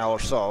panel,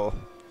 so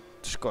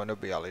it's going to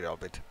be a little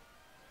bit.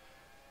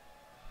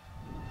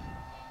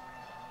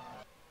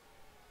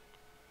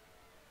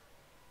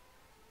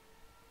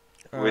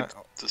 wait,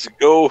 does he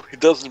go? He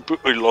doesn't.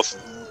 He lost.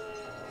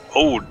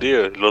 Oh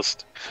dear, he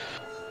lost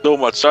so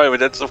much time,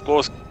 and that's of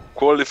course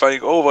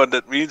qualifying over, and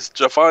that means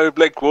Jafari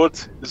Blackwood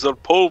is on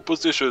pole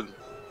position.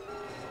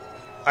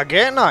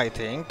 Again, I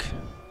think.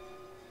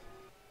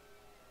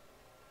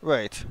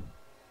 Wait.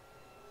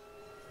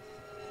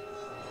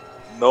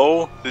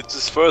 No, it's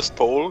his first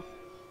pole.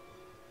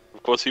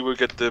 Of course, he will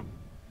get the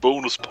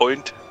bonus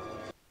point.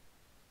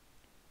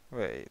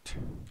 Wait.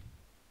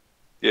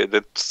 Yeah,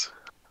 that's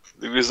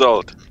the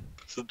result.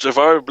 So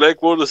Jafari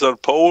Blackwood is on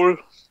pole.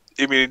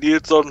 Emil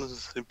Nilsson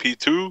is in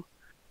P2.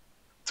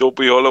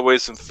 Toby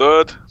Holloway's in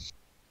third.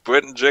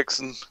 Brenton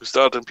Jackson, who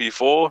started in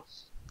P4.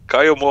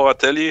 Caio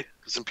Moratelli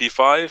is in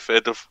P5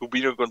 ahead of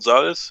Rubino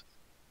Gonzalez.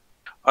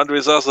 Andrei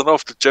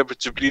Sazonov, the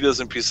championship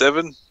leaders in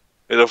P7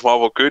 ahead of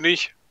Marvo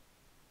König.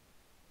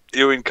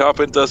 Ewan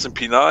Carpenter's in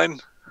P9.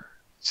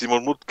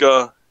 Simon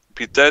Mutka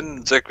P10.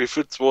 And Zachary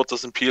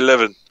Fitzwaters in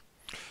P11.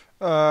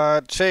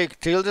 Jake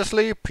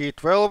Tildesley,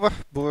 P12,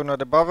 Bruno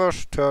de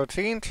Barros,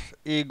 13th,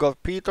 Igor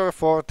Peter,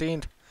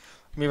 14th,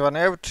 Miran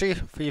Evci,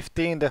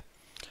 15th,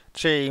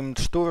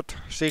 James Sturt,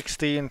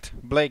 16th,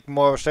 Blake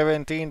Moore,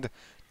 17th,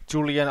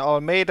 Julian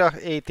Almeida,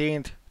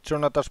 18th,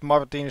 Jonathan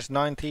Martins,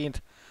 19th,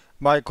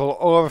 Michael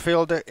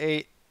Orfield,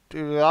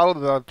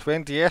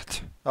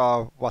 20th,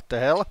 what the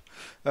hell,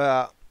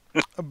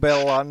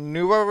 Bella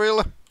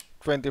Newerville,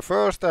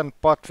 21st,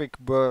 and Patrick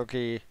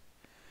Berkey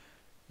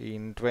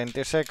in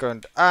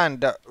 22nd.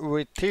 And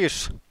with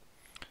this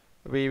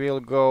we will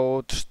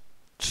go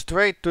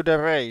straight to the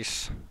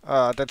race,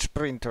 that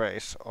sprint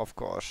race, of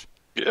course.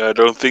 Yeah, I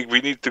don't think we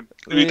need to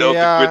read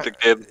out the grid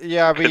again.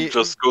 Yeah, we can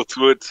just go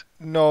through it.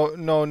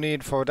 No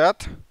need for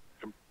that.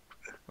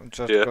 I'm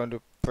just going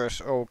to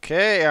press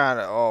OK, and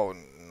oh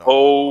no.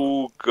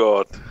 Oh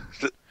god.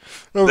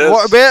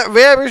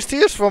 Where is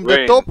this from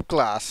the top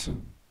class?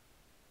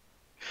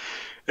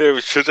 Yeah,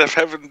 we should have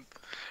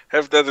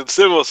that in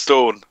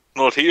Silverstone.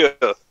 Not here.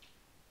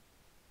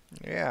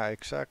 Yeah,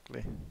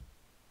 exactly.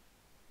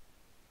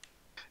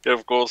 Yeah,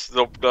 of course,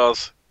 top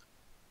class.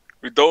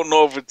 We don't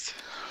know if it's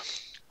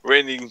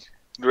raining in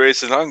the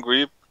race in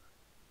Hungary.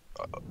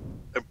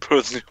 I'm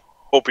personally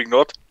hoping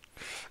not.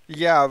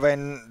 Yeah,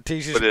 when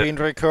this is being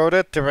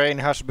recorded, the rain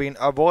has been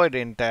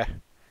avoiding the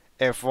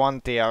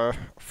F1 tier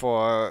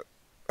for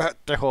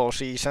the whole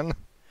season.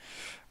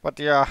 But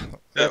yeah,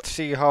 let's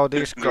see how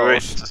this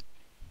goes.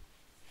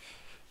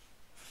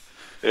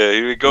 Yeah,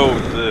 here we go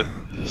with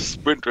the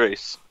sprint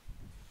race.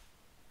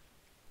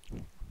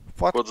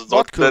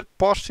 What could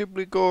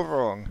possibly go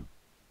wrong?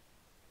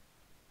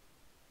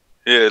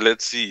 Yeah,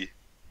 let's see.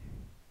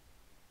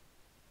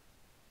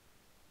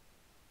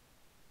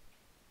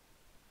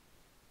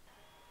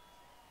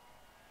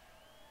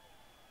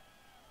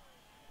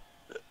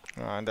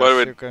 By the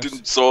way,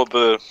 didn't saw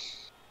the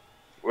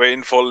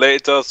rainfall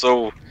later,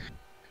 so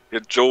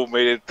Joe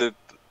made it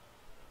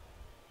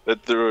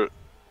that the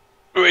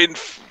rain,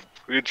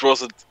 which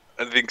was at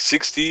I think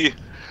 60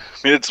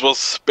 minutes, was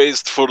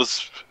spaced for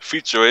this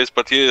feature race,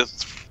 but here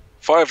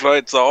 5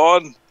 lights are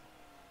on.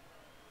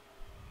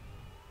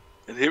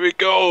 And here we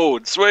go,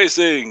 it's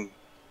racing!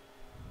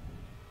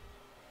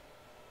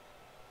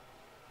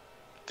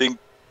 I think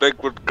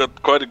Blackwood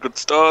got quite a good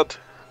start.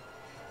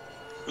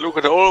 Look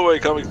at Holloway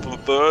coming from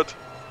third.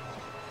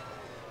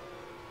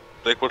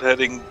 Blackwood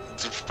heading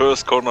to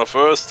first corner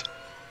first.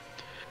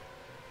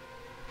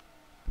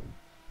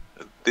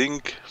 I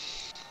think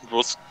it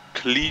was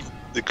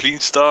the clean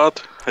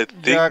start, I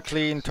think. Yeah,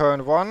 clean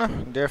turn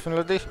 1,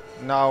 definitely.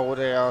 Now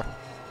they are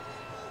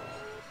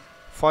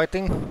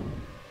fighting.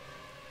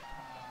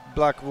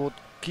 Blackwood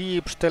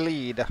keeps the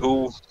lead.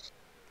 Ooh.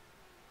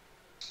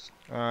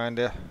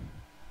 And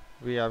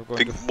we are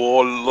going to...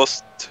 Moore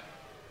lost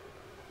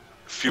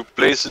a few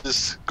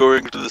places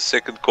going to the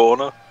second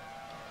corner.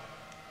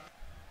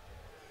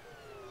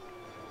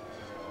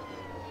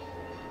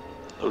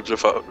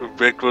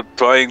 Blackwood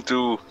trying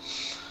to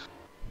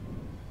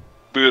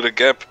build a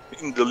gap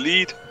in the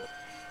lead.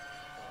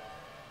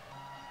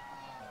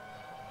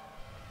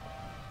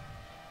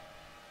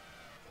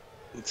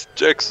 It's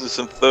Jackson's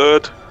in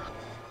third.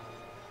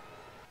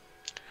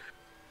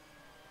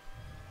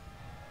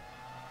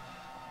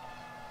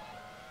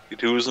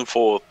 Who's in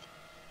fourth?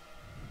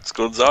 It's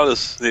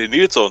Gonzalez. Nee,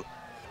 Nilsson.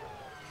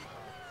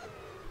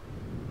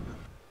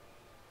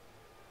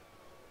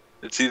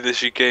 Let's see the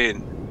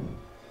chicane.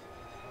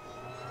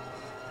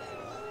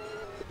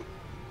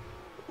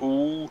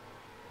 Ooh.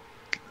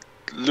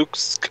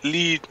 Looks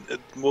clean at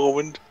the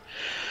moment.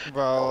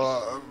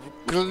 Well,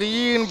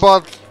 clean,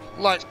 but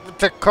like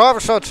the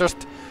cars are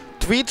just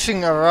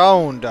twitching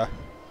around.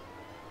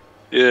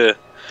 Yeah.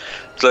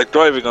 It's like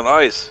driving on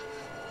ice.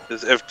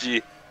 This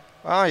FG.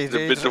 Ah,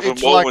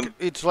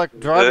 it's like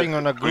driving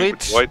on a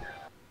glitch.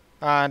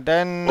 And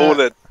then... Oh,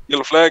 that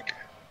yellow flag.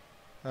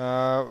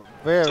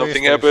 Where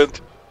Something happened.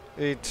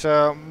 It's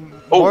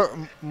Moratelli.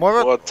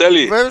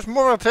 Where's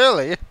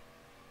Moratelli?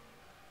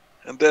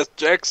 And there's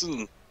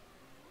Jackson.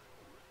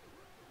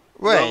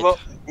 Wait. No,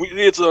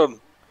 Nilsson.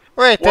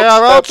 Wait, they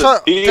are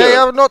outside. They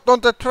are not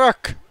on the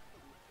track.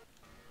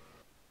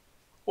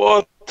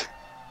 What?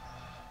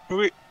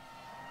 We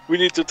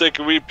need to take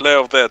a replay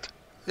of that.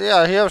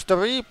 Yeah, here's the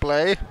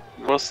replay.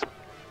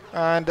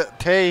 And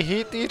they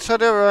hit each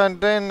other and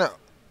then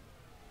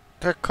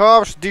the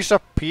cars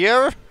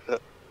disappear.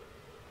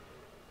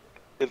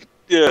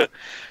 Yeah.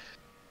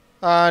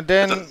 And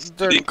then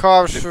the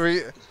cars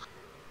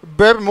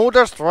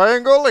Bermuda's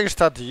Triangle, is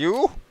that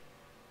you?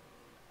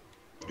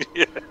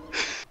 Yeah.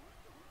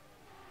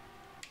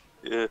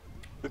 Yeah.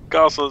 The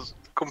cars are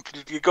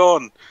completely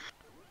gone.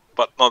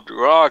 But not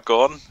raw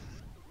gone.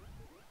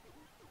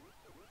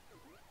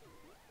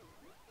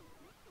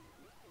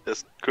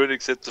 as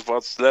König set the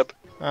fast lap.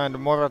 And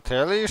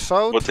Moratelli is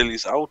out.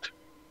 Mortelli's out.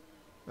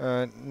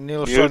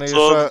 Nilsson is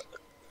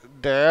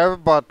there,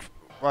 but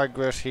I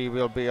guess he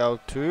will be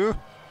out too.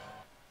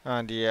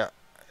 And yeah,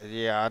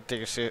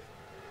 this is.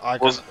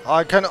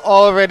 I can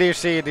already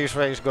see this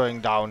race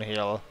going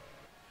downhill.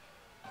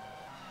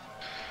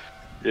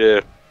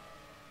 Yeah.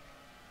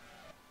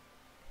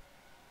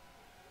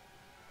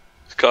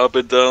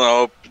 Carpenter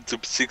now up to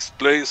 6th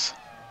place.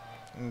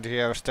 And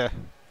here's the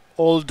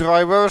old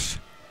drivers.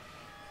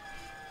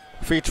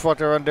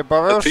 Fitzwater and the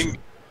Burrows. I think.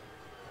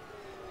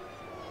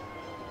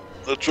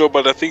 Not sure,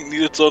 but I think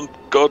Nilsson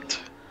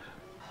got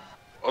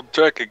on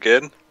track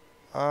again.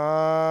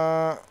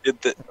 Kind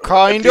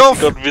of. of.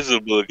 He got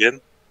visible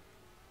again.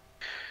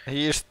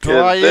 He is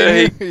trying.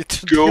 Yeah,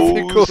 it's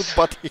difficult,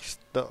 but he's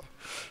no.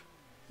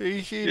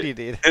 He did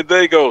it. And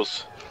there he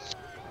goes.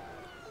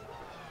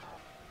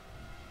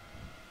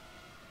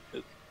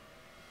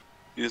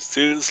 He's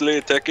seriously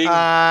attacking.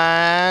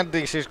 And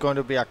this is going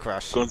to be a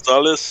crash.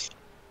 Gonzalez.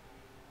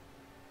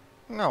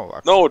 No.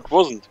 No, it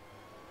wasn't.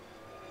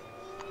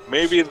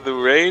 Maybe in the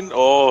rain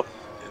or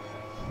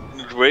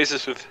in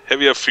races with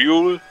heavier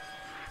fuel.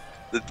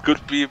 That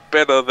could be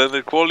better than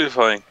the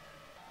qualifying.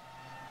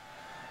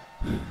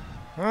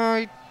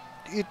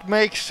 It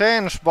makes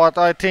sense, but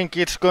I think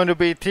it's going to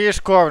be this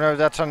corner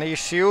that's an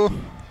issue.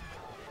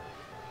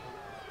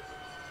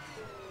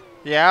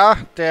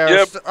 Yeah,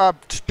 there's a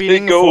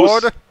spinning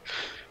forward.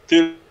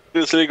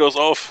 Seriously goes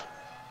off.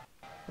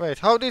 Wait,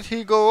 how did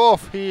he go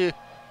off? He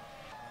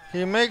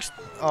makes.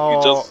 Oh,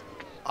 he just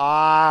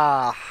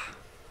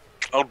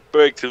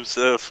outbraked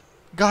himself.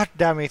 God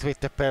damn it with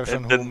the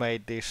person who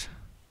made this.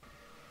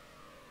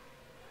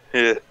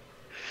 Yeah.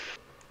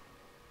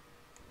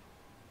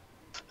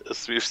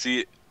 As we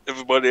see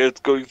everybody else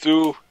going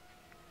through.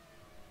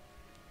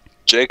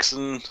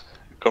 Jackson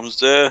comes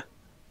there.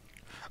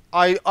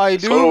 I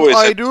do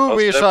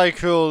wish I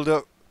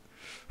could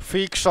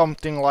fix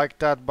something like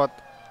that, but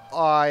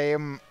I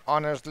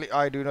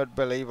do not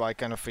believe I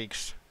can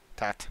fix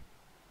that.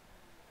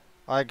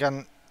 I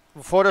can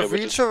for the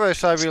future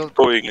race I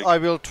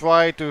will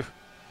try to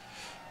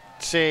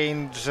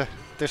change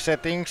the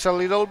settings a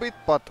little bit,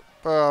 but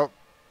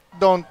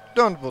don't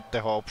put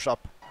the hopes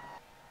up.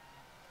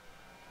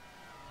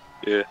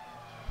 Yeah.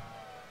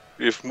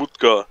 We have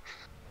Mutka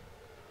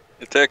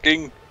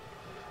attacking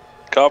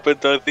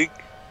Carpenter, I think.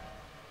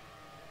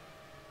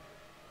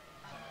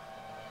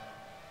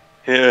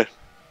 Yeah.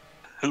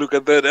 Look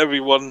at that,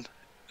 everyone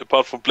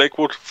apart from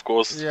Blackwood, of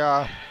course.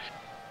 Yeah.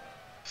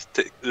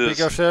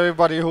 Because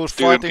everybody who's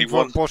fighting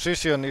for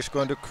position is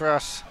going to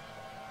crash.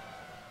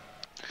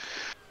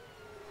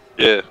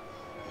 Yeah.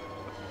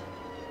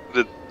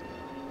 That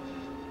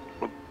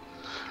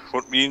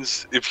what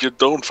means if you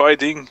don't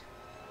fighting,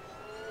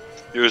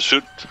 you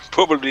should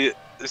probably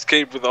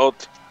escape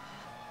without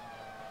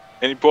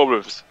any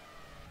problems.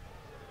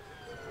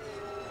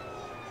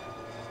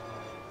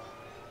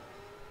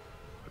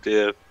 But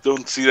yeah,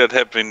 don't see that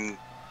happen.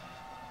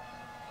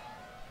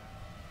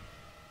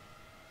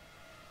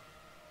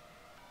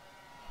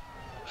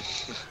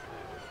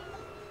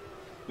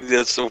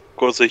 There's of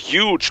course a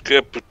huge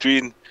gap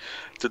between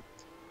the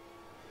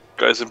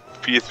guys in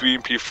P3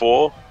 and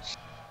P4.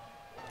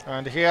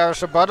 And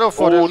here's a battle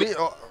for the lead.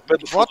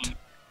 What?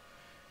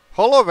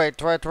 Holloway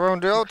tried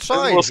around the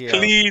outside. It was here.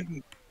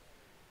 clean.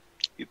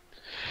 It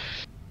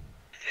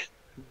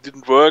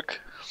didn't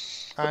work.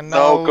 And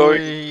now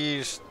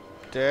he's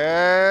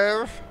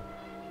there.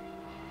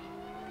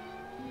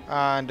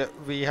 And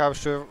we have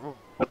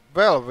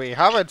we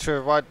haven't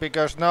survived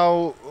because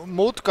now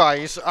Mutka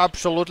is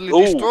absolutely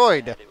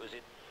destroyed.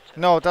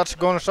 No, that's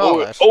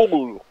Gonzalez.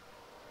 Oh,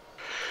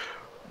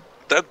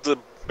 that's a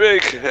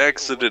big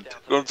accident.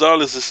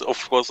 Gonzalez is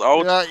of course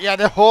out. Yeah,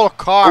 the whole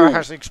car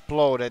has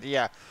exploded.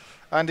 Yeah,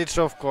 and it's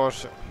of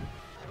course.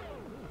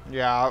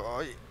 Yeah.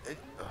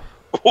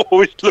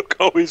 Oh, look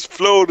how he's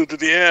flown into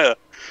the air.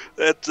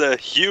 That's a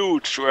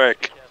huge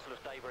wreck.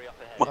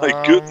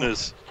 My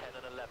goodness.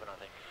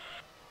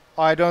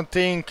 I don't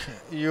think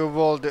you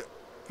would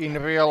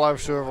in real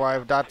life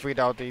survive that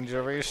without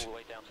injuries.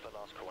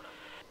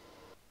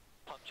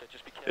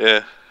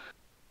 Yeah.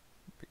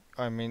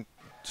 I mean,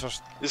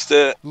 just is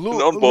there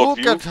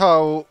look at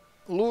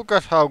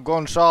how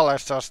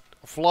Gonzalez just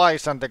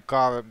flies and the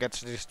car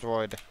gets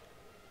destroyed.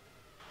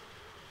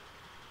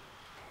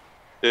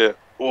 Yeah.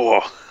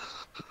 Oh.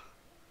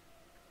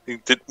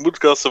 Did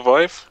Mutka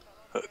survive?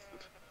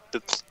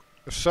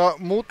 So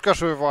Mutka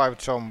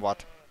survived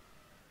somewhat.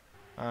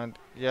 And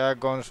yeah,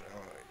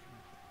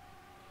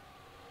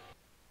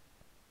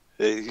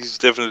 he's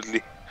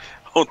definitely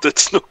oh,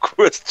 that's no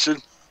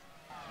question.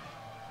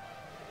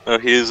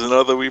 Here's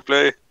another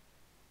replay.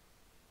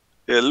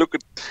 Yeah, look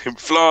at him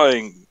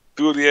flying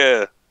through the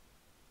air.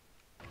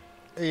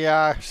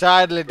 Yeah,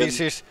 sadly this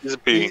is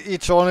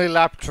it's only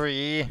lap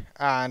 3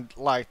 and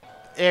like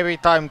every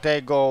time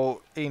they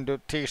go into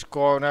this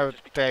corner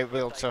they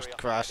will just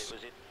crash.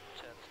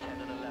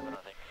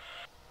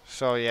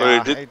 So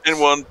yeah. Did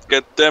anyone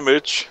get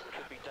damage?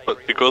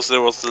 But because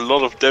there was a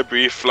lot of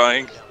debris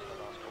flying.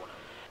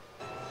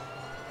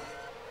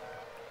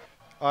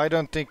 I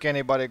don't think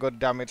anybody got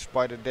damaged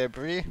by the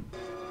debris.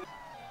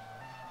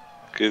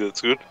 Okay,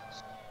 that's good.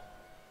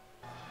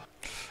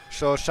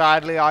 So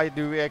sadly I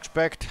do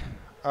expect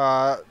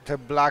the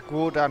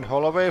Blackwood and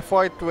Holloway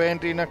fight to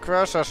end in a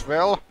crash as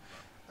well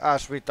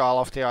as with all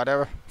of the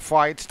other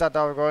fights that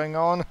are going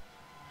on.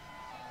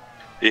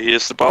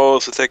 Here's the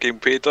Powers attacking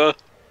Peter.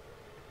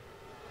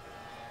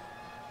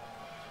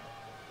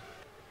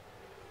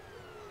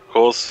 Of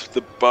course,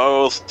 the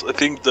Powers, I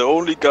think the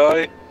only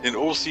guy in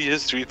OC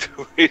history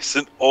to race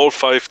in all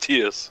 5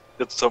 tiers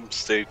at some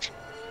stage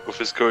of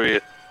his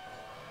career.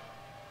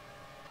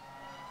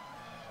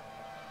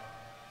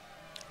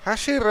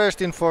 Has he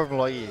raced in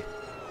Formula E?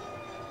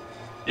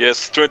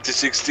 Yes,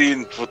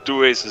 2016 for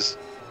 2 races.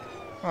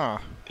 Ah,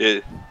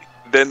 Yeah.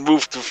 Then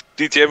moved to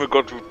DTM and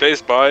got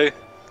replaced by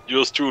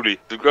yours truly,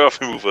 the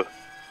graph remover.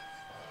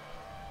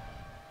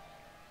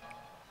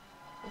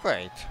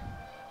 wait.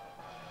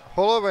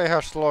 Holloway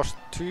has lost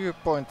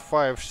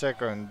 2.5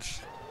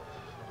 seconds.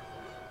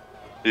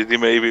 Did he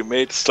maybe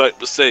made a slight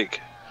mistake?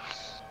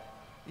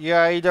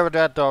 Yeah, either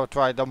that or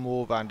tried to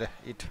move and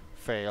it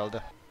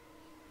failed.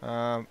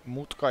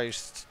 Mutka is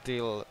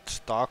still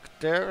stuck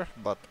there,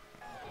 but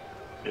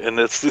And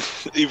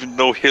that's even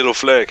no yellow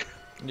flag.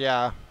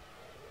 yeah.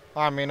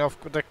 I mean,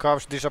 the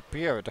cars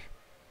disappeared.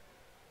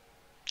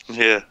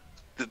 Yeah,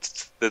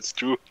 that's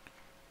true.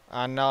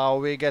 And now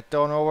we get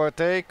on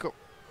overtake.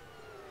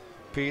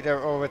 Peter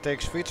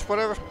overtakes Fitz,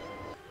 whatever.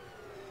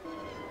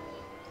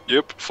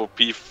 Yep, for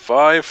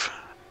P5.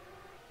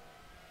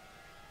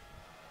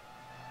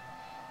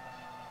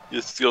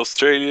 It's the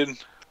Australian.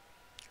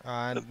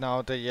 And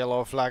now the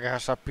yellow flag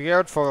has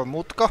appeared for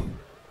Mutka.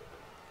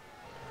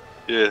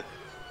 Yeah,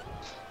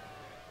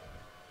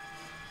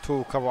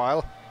 Took a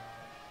while.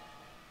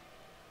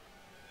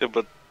 yeah,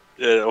 but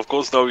yeah, of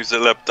course now he's a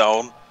lap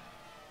down.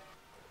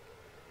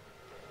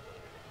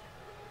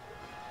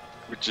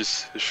 Which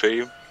is a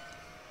shame.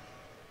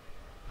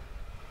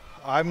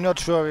 I'm not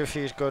sure if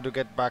he's going to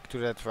get back to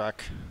the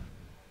track.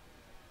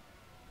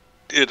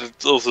 Yeah,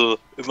 that's also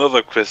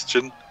another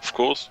question, of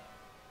course.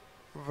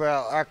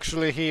 Well,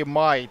 actually he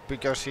might,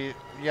 because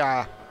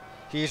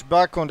he's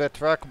back on the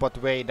track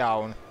but way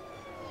down.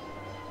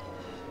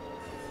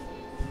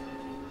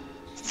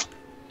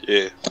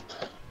 Yeah.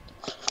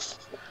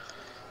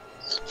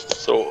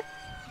 So,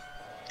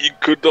 you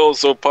could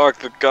also park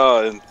the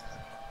car and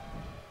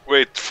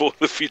wait for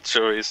the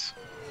feature race.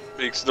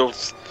 Makes no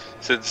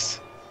sense.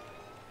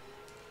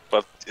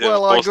 But yeah,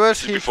 Well, of I course,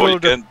 guess he before you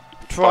could can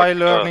try park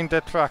the car. learning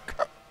the track.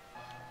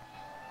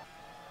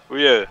 Oh,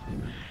 yeah.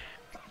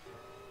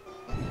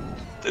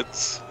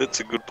 That's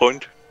a good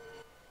point.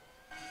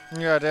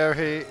 Yeah, there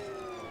he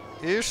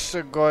is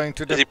going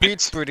to the He pit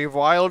pits. pretty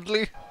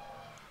wildly.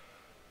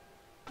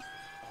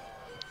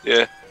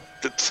 Yeah,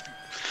 that's.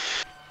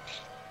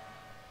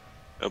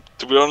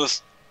 To be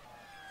honest,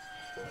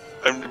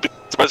 I'm a bit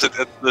surprised that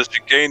at the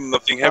chicane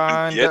nothing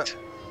happened And, yet.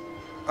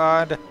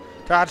 And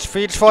that's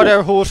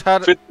Fitzwater who's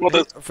had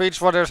Fitzwater-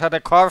 Fitzwater's had a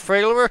car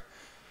failure.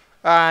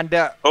 And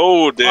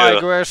Oh dear. I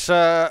guess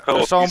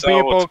some he's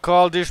people out.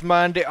 call this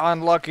man the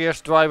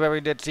unluckiest driver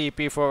in the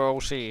GP4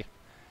 OC.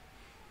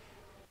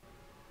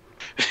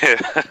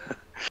 Yeah.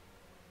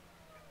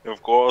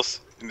 Of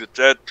course, in the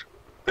chat,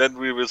 then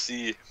we will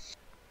see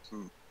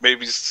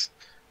maybe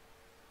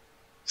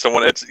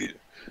someone else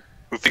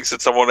who thinks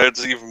that someone else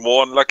is even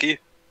more unlucky.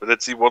 But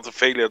let's see what the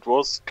failure it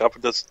was.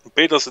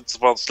 Peters in the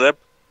first lap.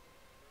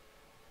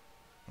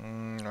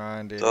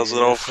 And it Doesn't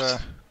is, know.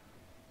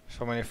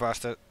 so many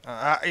faster.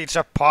 It's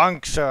a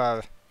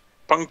puncture.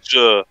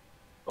 Puncture.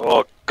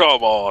 Oh,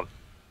 come on.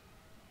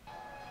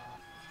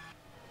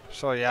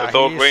 So yeah, I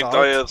thought he's rain out.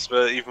 tires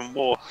were even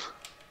more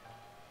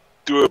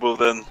doable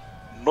than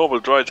normal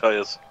dry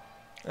tires.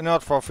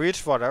 Not for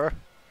Fitzwater.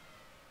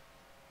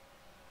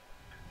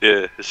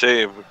 Yeah, a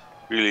shame,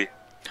 really.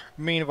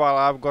 Meanwhile,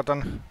 I've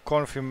gotten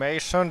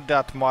confirmation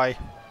that my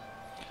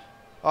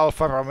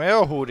Alfa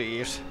Romeo hoodie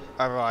is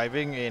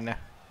arriving in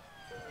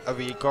a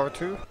week or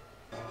two.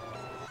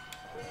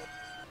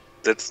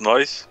 That's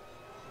nice.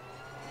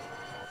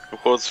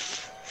 Of course,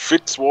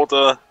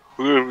 Fitzwater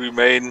will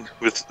remain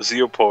with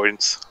 0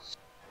 points.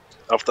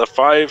 After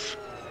 5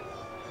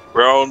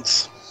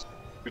 rounds,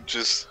 which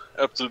is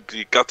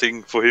absolutely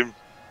gutting for him.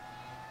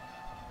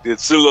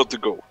 There's still a lot to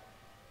go.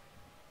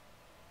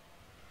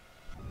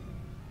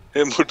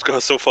 And Mutka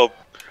so far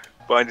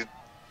behind it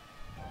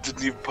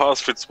didn't even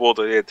pass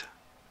Fitzwater yet.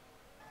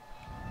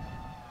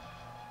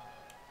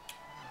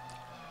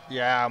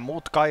 Yeah,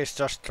 Mutka is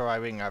just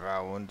driving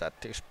around at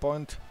this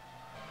point.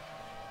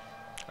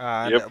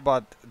 And, Yep.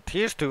 But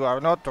these two are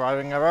not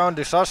driving around.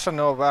 The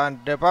Sassanov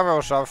and the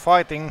Barrows are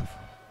fighting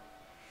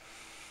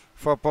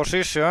for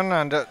position.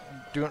 And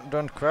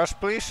don't crash,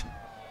 please.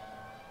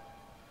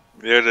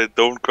 Yeah, they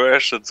don't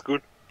crash, that's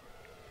good.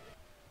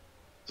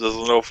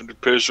 Doesn't often the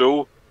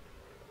Peugeot.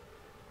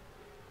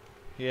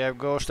 Here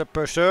goes the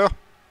Peugeot.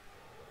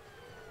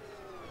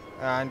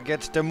 And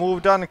gets the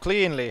move done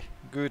cleanly.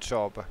 Good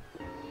job.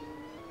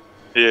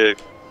 Yeah.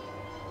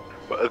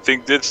 But I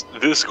think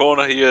this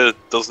corner here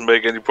doesn't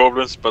make any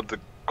problems, but the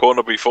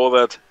corner before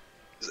that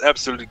is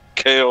absolutely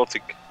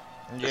chaotic,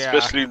 Yeah.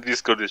 especially in these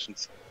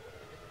conditions.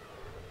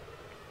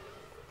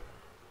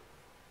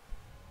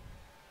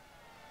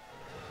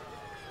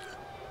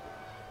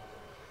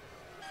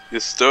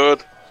 He's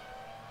third.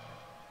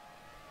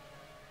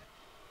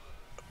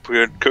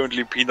 We're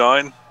currently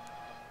P9.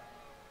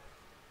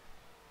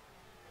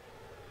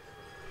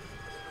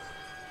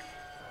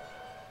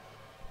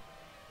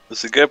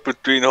 There's a gap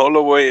between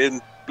Holloway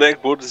and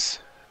Blackwood is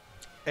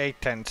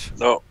 8/10.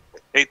 no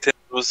 8 tenths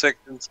of a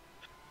second.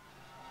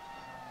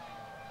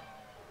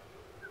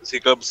 As he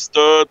comes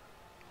third.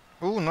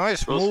 Ooh,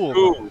 nice Goes move.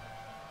 through.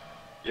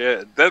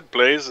 Yeah, that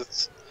place,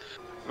 it's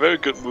a very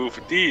good move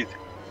indeed.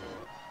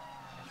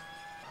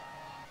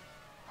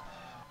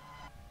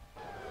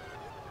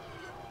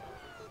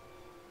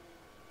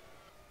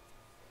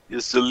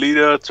 He's the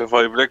leader,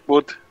 Trevor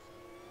Blackwood.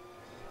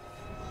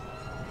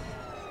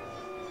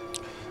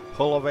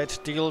 Holloway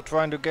still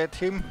trying to get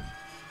him.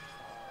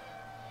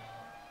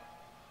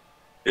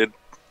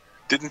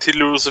 Didn't he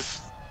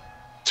lose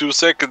 2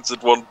 seconds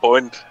at one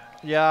point?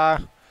 Yeah,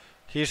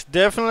 he's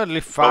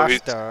definitely Oh,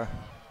 he's- faster.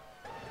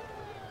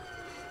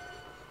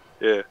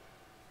 Yeah.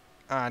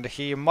 And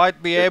he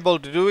might be able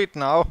to do it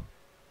now.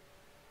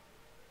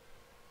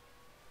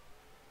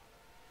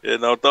 Yeah,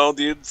 now down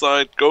the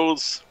inside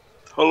goes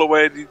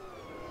Holloway.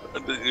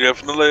 And then you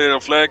have another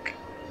flag.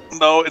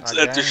 Now it's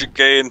at the Again.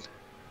 chicane.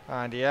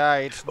 And yeah,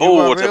 it's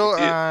Oh, what Duvaril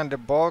happened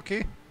and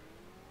Borky.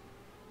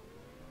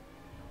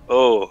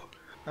 Oh,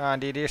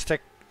 And it is the...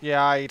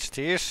 Yeah, it's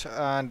this.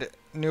 And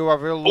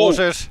Duvaril Oh.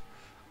 loses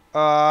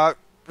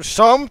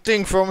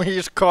something from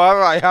his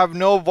car. I have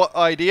no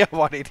idea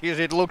what it is.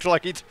 It looks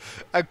like it's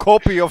a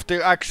copy of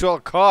the actual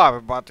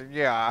car. But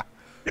yeah,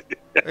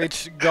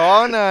 it's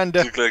gone. And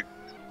looks like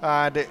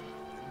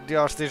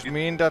does this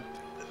mean that...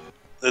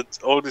 it's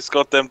all these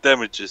goddamn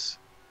damages.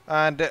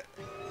 And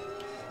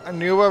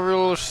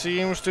Duvaril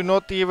seems to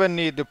not even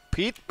need to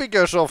pit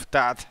because of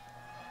that.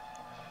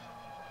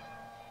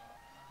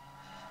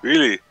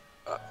 Really?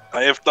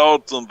 I have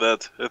doubts on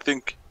that. I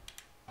think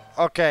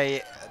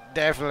Okay,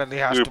 definitely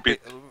has Will to be-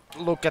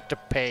 look at the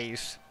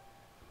pace.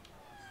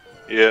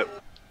 yeah.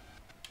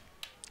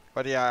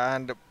 But yeah,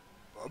 and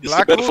Is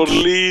the battle for the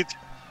lead?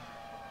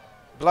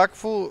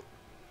 Blackfoot.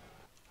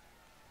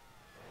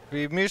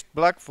 We missed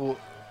Blackfoot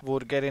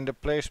would get in the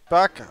place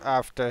back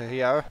after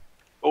here.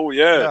 Oh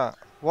yeah. Yeah.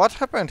 What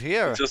happened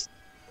here?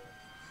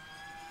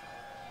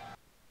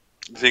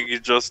 I think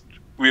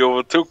we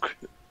overtook.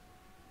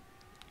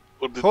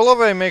 What did-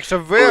 Holloway makes a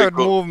weird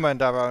cool.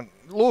 movement around.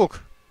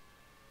 Look,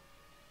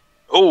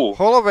 Oh,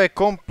 Holloway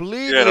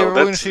completely Yeah, no,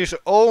 ruins that's- his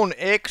own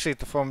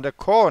exit from the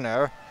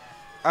corner,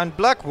 and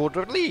Blackwood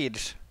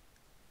leads.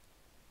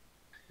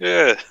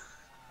 yeah.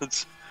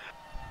 It's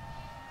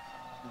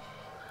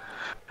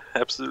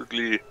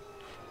absolutely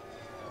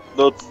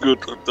not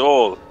good at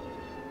all.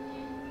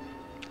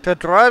 The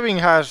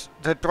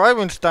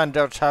driving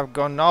standards have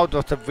gone out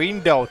of the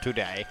window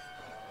today.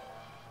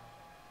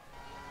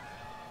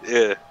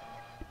 Yeah.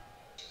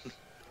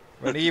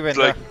 When even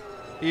like-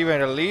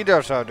 even the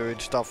leaders are doing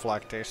stuff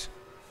like this.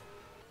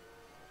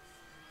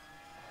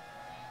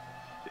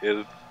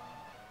 It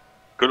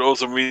could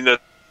also mean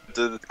that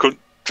the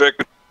track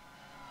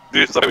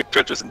these are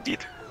stretches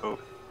indeed.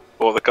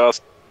 Or the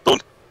cars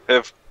don't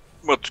have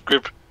much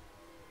grip.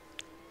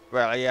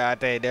 Well, yeah,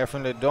 they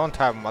definitely don't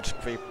have much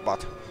grip,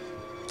 but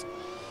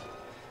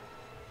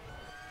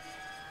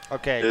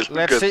okay, Yes,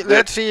 let's because see. that-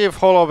 Let's see if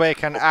Holloway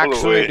can actually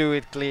Holloway. do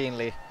it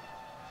cleanly,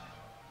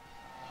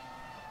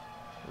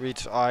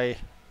 which I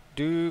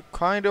do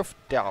kind of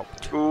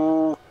doubt.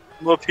 Oh,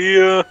 not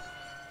here.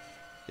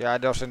 Yeah,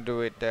 it doesn't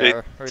do it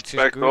there, which is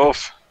Back good.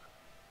 off.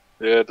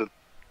 Yeah,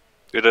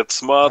 that's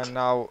smart.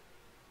 And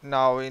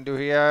now into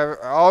here.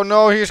 Oh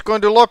no, he's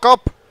going to lock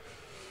up.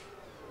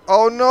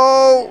 Oh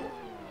no,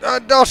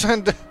 that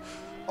doesn't.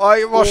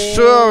 I was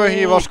sure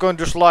he was going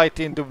to slide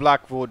into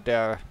Blackwood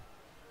there.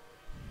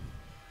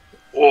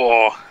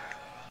 Oh,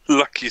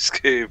 lucky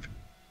escape.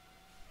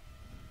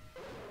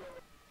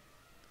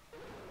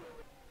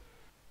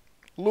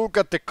 Look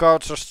at the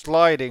cars just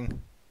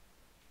sliding.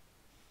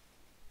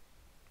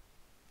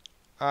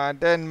 And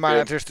then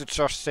manages to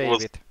just save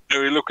Was- it.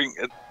 Are we looking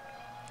at? Look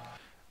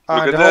And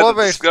at that, at the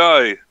Holloway's,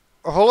 sky.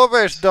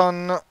 Holloway's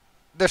done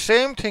the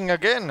same thing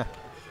again.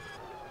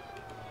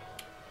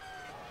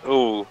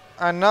 Oh,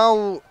 And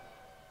now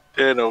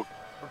yeah, no,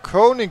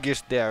 Koenig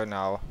is there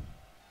now.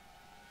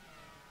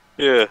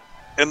 yeah.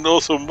 And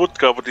also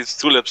Mutka, but it's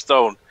 2 laps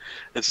down.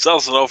 It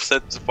doesn't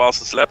offset the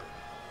fastest lap.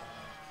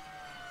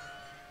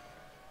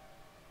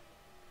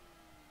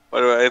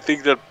 By the way, I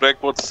think that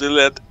Blackwood still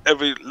had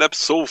every lap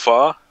so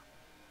far.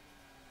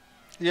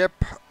 Yep,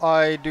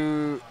 I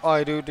do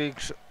think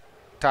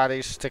that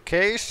is the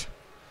case,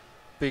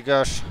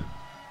 because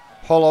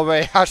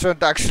Holloway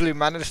hasn't actually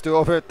managed to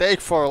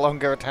overtake for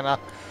longer than a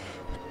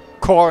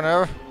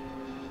corner.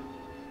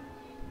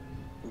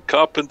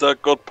 Carpenter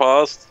got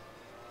past.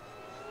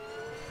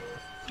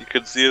 You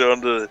can see it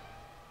on the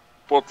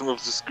bottom of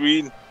the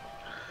screen.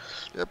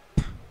 Yep.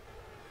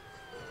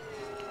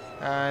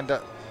 And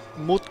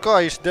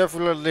Mutka is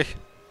definitely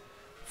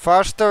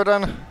faster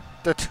than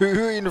the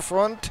two in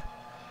front.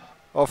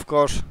 Of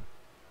course,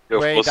 Yeah,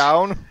 of way course.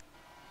 down.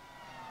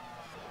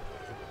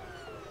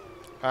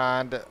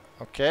 And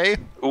okay,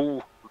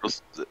 Ooh,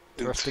 was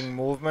interesting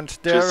movements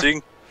there.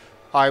 interesting.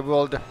 I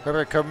would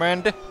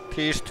recommend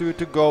these two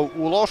to go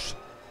Ulos.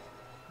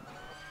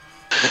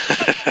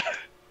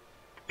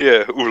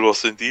 Yeah,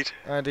 Ulos indeed.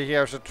 And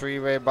here's a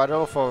three-way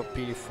battle for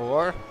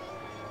P4.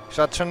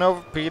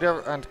 Sachanov, Peter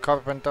and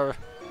Carpenter.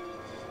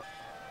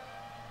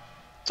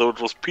 So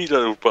it was Peter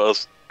who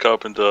passed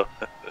Carpenter,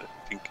 I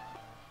think.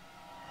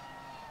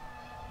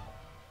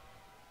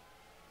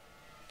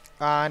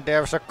 And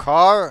there's a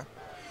car.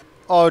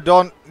 Oh,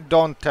 don't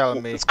tell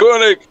me. It's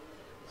Koenig!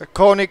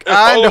 Koenig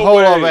and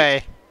Holloway.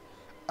 Holloway.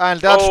 And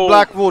that's Oh,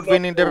 Blackwood no.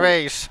 winning the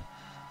race.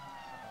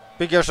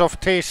 Because of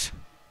this.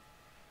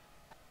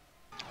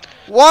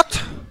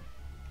 What?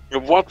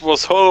 What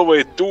was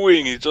Holloway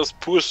doing? He just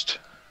pushed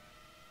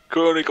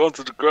Koenig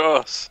onto the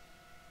grass.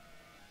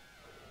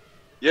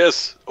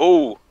 Yes.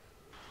 Oh.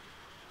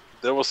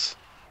 There was...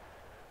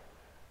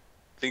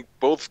 I think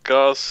both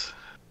cars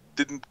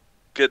didn't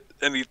get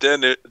any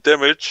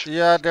damage.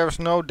 Yeah, there's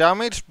no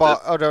damage,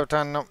 but other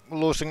than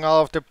losing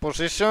all of the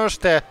positions,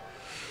 the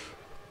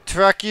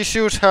track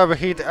issues have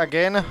hit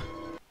again.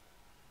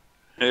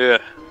 Yeah.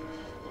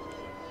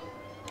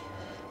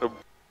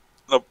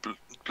 No,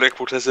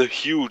 Blackwood has a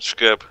huge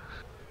gap.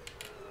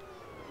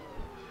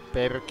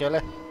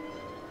 Perkele.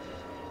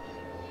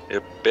 Yeah,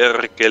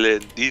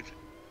 perkele indeed.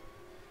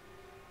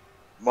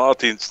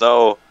 Martins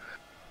now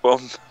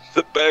from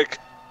the back.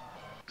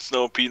 It's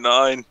now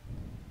P9.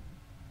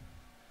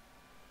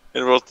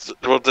 And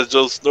what I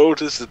just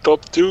noticed, the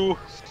top two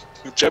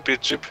in the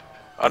championship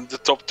and the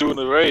top two in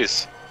the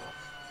race.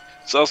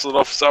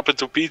 Sazonov is up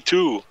into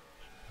P2.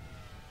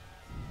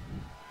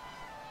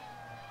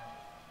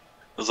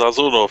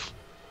 Sazonov.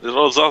 It's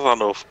not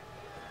Sazonov.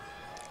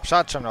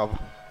 Sachanov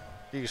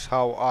is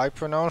how I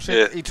pronounce it.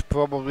 Yeah. It's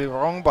probably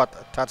wrong,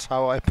 but that's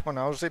how I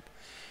pronounce it.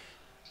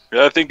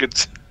 Yeah, I think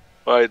it's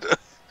right.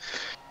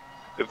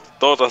 I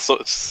thought I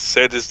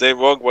said his name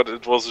wrong, but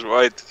it was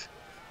right.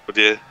 But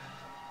yeah,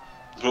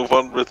 move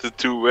on with the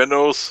two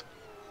Renaults.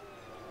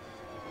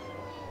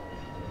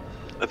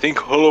 I think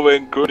Holloway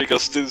and Koenig are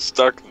still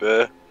stuck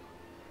there.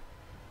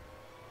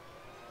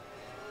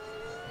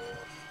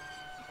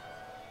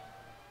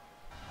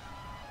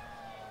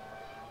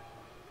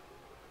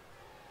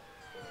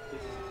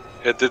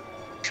 At the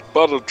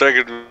bottom track,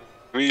 it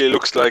really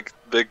looks like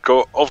they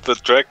go off the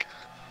track.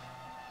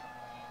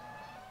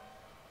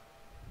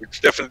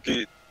 Which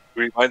definitely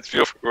reminds me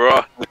of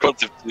Ra, the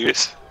concept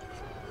series.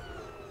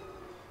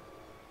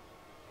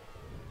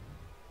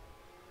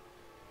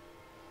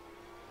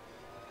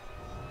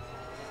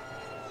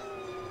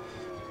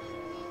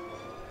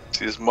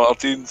 Here's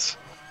Martins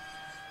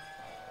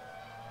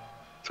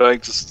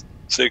trying to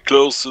stay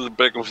close to the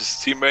back of his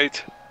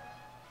teammate.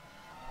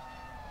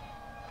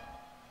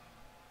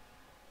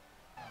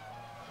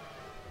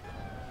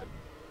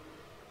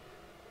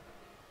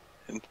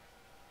 And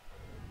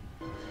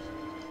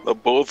now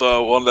both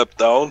are one lap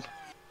down.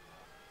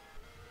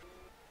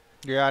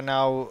 Yeah,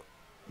 now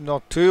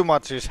not too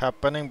much is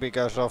happening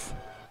because of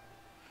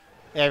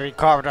every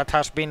car that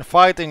has been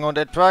fighting on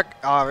the track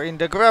are in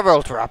the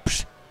gravel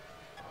traps.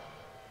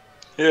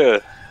 Yeah.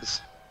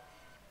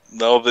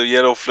 Now the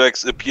yellow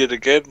flags appeared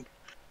again.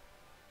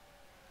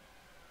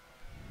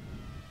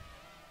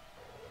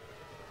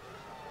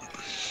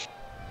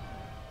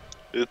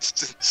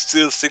 It's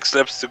still 6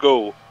 laps to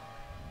go.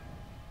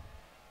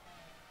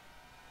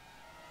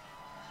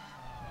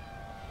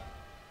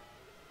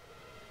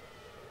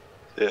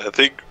 Yeah, I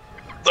think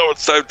now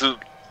it's time to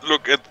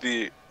look at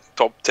the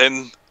top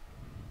 10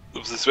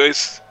 of this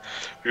race,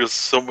 because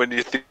so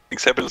many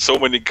things happen, so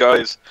many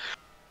guys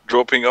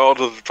dropping out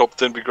of the top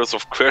 10 because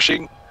of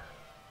crashing.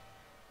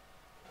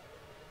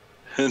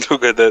 And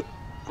look at that,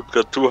 we've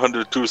got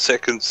 202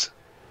 seconds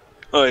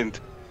behind.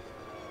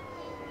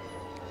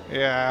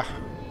 Yeah.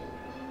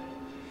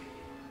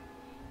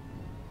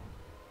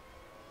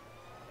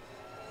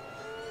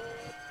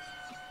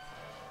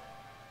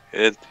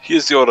 And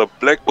here's the order.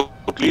 Blackwood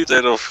leads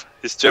ahead of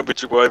his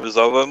championship rival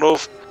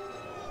Sazonov.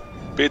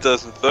 Peter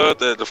is in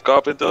third ahead of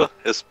Carpenter,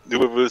 as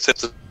Newell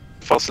sets the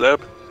fast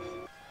lap.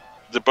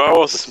 The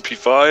Bowers is in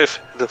P5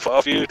 in the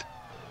far field.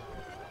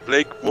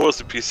 Blake Moore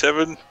is in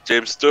P7,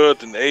 James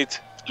third in 8,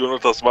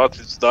 Jonatas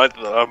Martins 9th,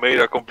 and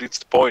Almeida completes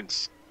the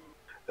points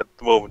at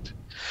the moment.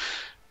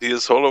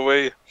 Here's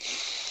Holloway.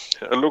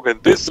 And look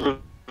at this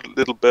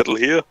little battle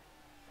here.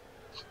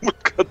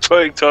 Mutka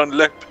trying to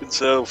unlap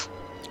himself.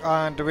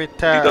 And with He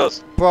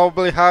does.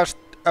 probably has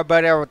a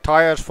better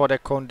tires for the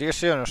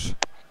conditions.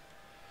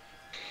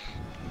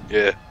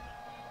 Yeah.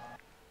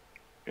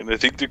 And I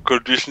think the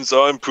conditions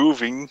are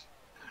improving,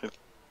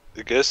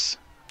 I guess.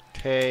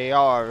 They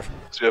are.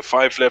 So we have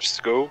 5 laps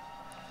to go.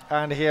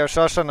 And here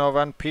Sassanov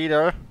and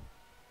Peter.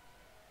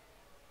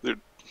 The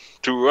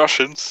 2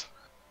 Russians.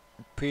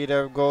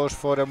 Peter goes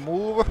for the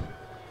move.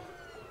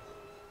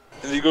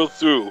 And he goes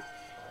through.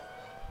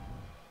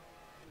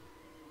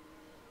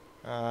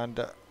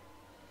 And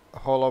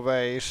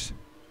Holloway is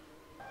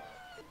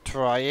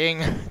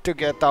trying to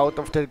get out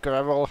of the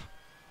gravel.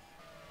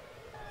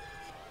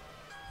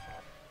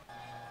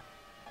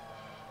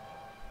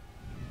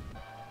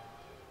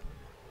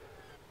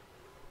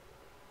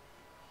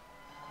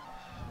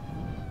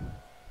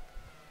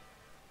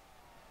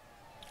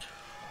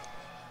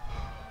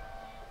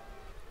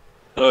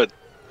 Oh,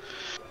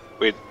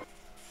 wait.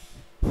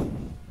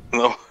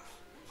 No.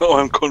 No,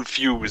 I'm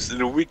confused. In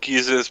the wiki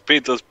it says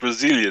Peter's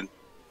Brazilian.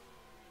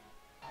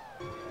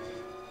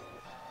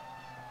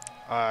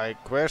 I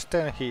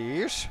question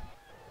he is.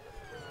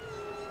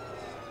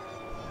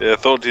 Yeah, I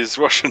thought he's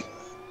Russian.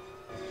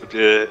 But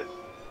yeah.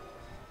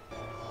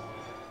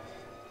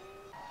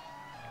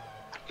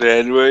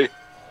 Anyway.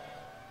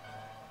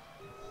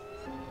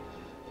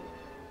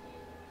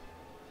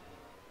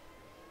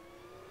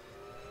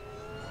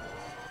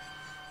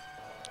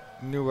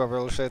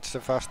 Newell sets the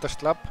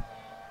fastest lap.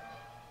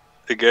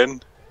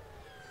 Again.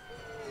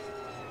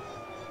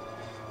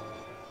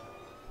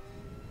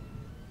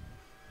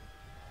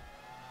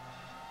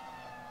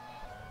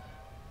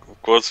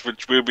 Of course,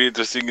 which will be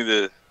interesting in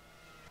the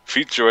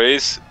feature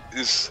race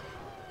is,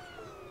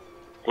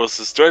 of course,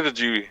 the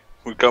strategy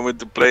will come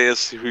into play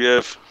as we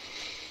have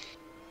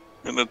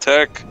an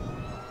attack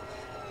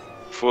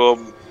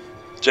from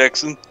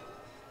Jackson.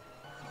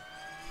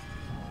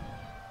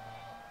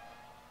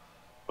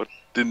 But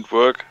didn't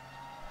work.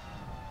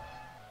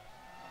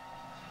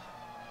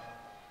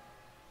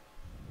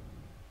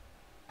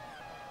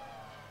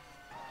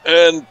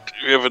 And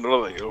we have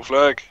another yellow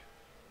flag.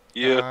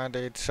 Yeah. And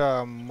it's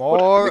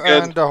Moore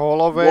again? and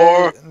Holloway.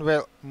 Moore.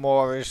 Well,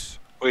 Moore is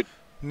Wait.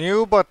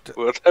 new, but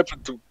What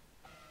happened to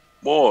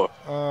Moore?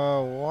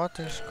 what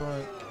is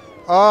going?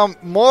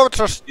 Moore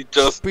just He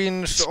just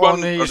spins spun on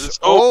on his his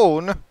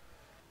own, and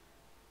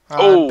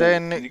Oh,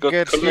 then he got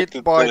gets hit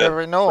collected by the there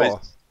Renault.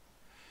 by-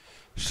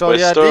 So by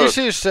yeah, Sturrock.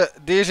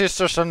 this is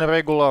just a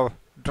regular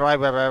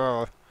driver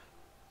error.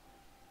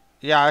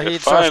 Yeah, Yeah, he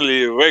just,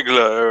 finally a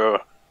regular error.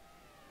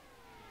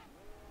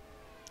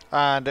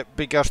 and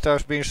because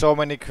there's been so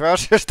many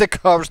crashes, the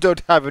cars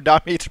don't have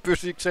damage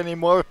physics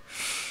anymore.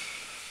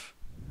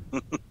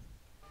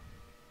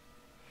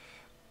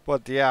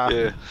 But yeah,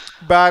 Yeah.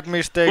 bad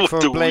mistake What for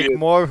the Blake weird-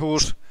 Moore,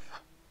 who's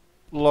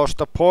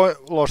lost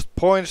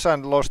points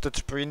and lost the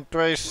sprint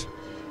race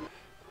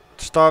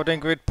starting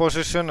grid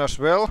position as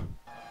well.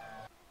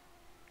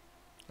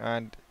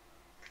 And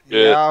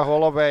Yeah. yeah,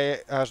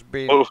 Holloway has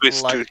been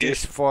Always like do, yeah.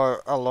 this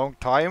for a long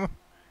time.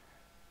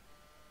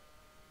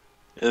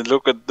 And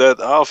look at that,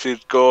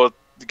 Arfield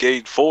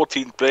gained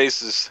 14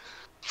 places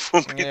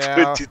from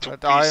Yeah, P20 to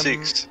but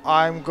P6.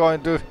 I'm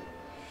going to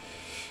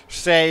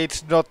say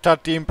it's not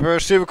that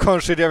impressive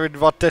considering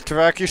what the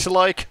track is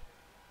like.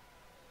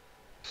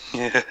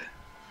 Yeah.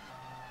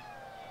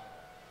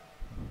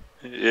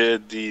 Yeah,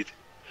 indeed.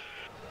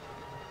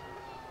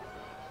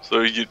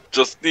 So you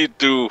just need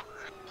to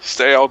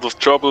stay out of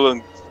trouble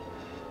and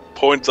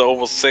points are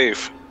almost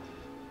safe.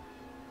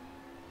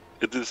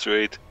 At this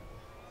rate.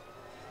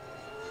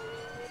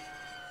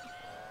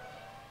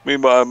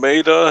 Meanwhile,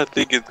 Almeida, I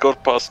think it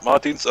got past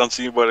Martins,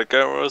 unseen by the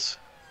cameras.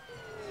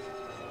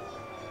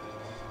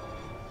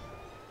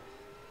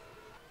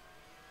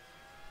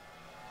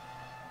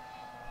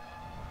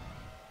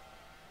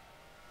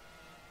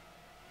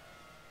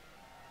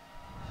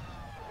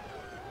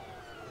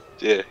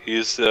 Yeah,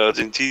 he's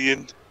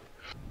Argentinian.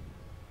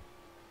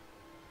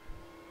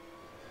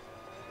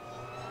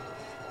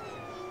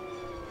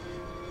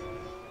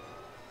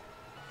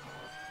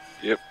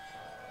 Yep.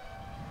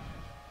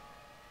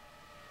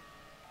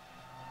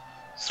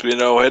 So we're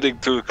now heading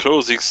to the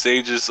closing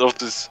stages of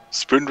this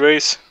sprint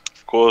race,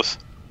 of course,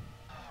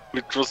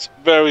 which was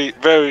very,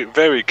 very,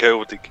 very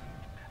chaotic,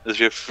 as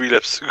we have 3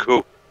 laps to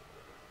go,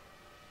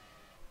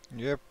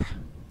 Yep.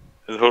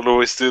 and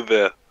Holloway is still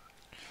there.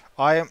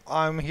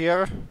 I'm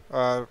here.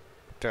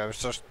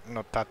 There's just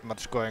not that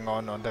much going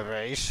on the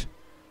race.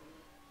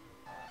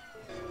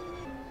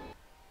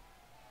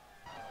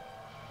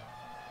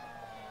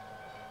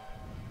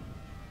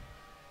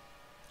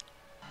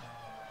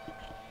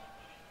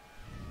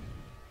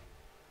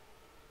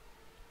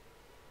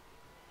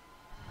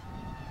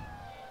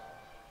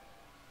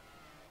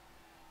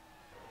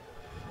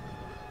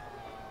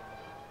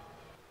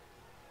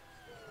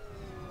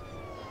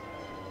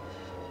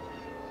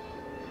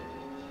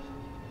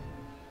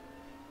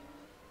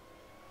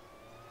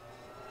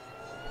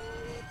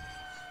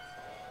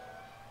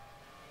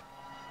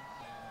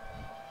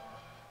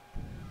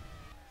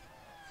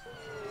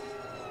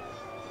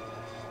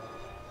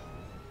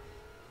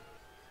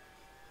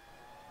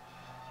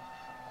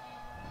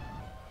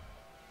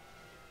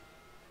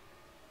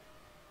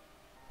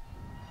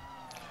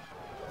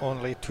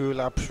 Only 2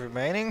 laps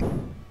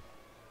remaining.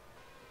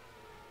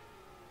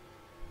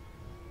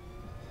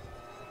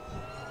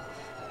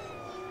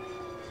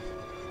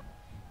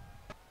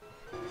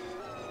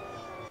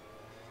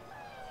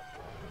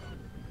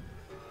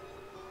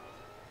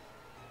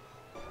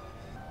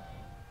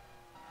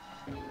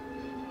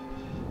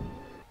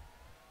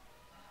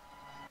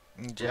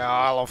 Yeah,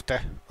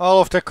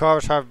 all of the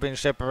cars have been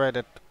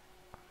separated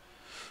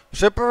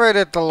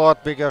a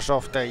lot because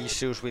of the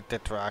issues with the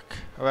track.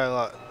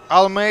 Well,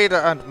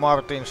 Almeida and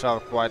Martins are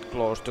quite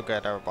close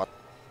together, but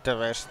the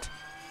rest.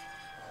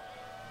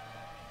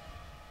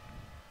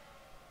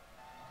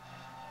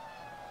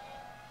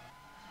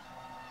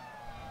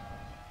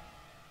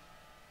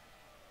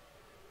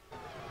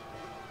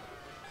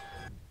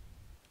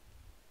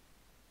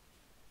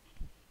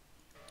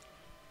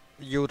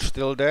 You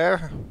still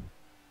there?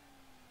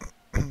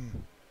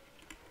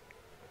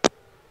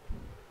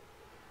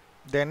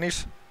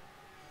 Dennis?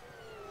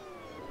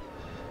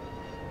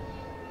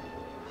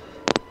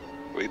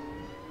 Wait.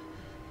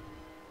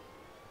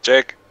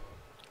 Check.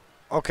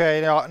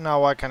 Okay,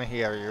 now I can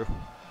hear you.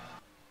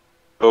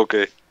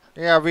 Okay.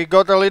 Yeah, we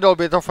got a little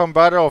bit of a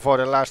battle for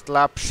the last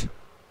laps.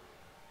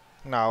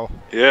 Now.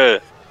 Yeah.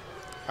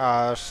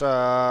 As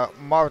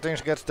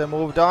Martins gets the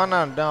move done,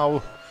 and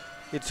now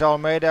it's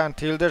Almeida and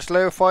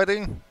Tilderslev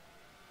fighting.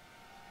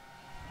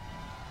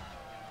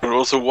 And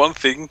also one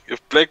thing,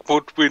 if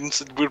Blackwood wins,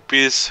 it would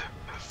be his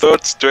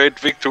third straight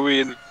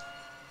victory in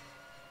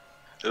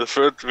the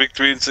third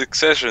victory in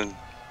succession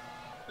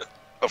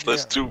after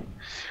his 2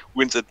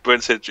 wins at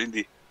Brands Hatch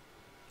Indy.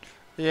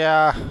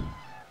 Yeah.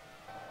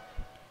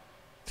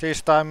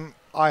 This time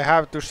I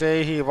have to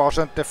say he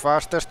wasn't the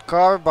fastest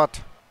car,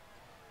 but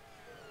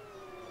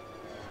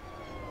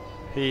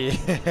he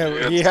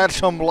he had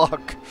some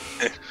luck.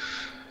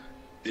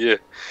 Yeah.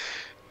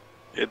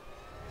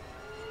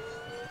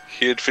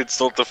 Here it fits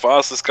not the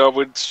fastest car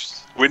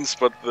wins,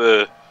 but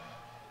the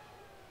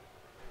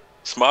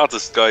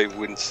smartest guy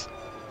wins.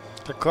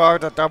 The car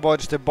that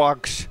avoids the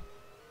bugs.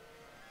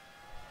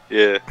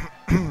 Yeah,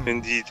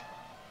 indeed.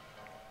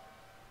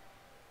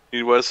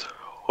 He was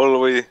all the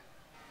way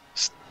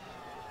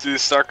still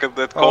stuck at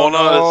that corner.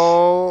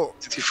 Oh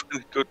Did he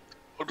finally got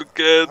out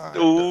again?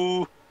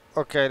 Oh.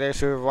 Okay, they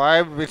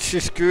survived, which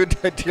is good.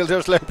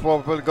 Tilderslev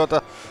probably got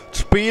a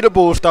speed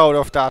boost out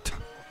of that.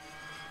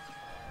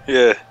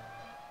 Yeah.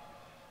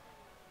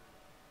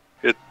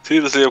 Yeah,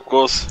 Tilderslev, of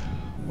course,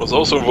 was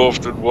also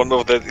involved in one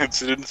of that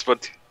incidents,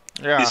 but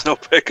he's now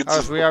back in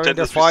as we are in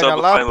the final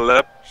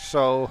lap.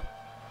 So,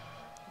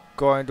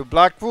 going to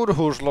Blackwood,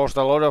 who's lost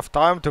a lot of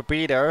time to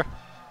Peter.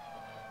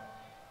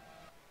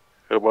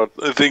 Yeah, but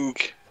I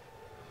think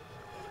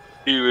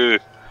he will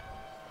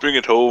bring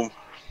it home.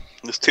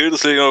 This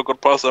Tilderslev now got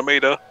past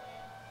Almeida.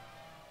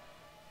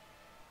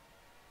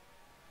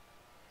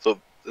 So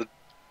it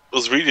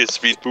was really a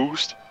speed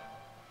boost.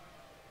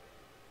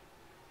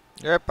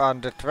 Yep,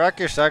 and the track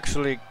is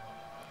actually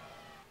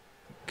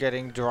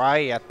getting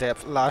dry at the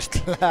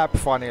last lap,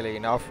 funnily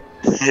enough.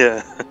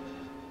 Yeah.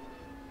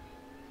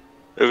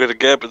 Look at the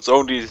gap, it's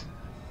only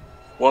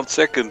 1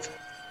 second.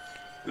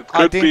 It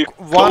could be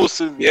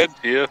close in the end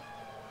here.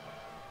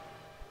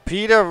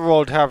 Peter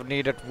would have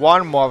needed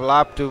one more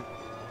lap to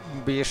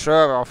be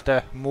sure of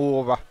the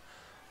move.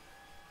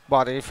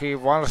 But if he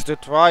wants to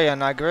try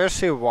an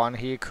aggressive one,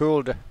 he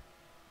could.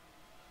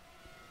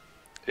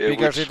 Yeah,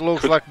 because it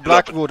looks like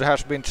Blackwood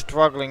has been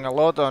struggling a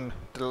lot on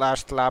the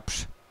last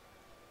laps.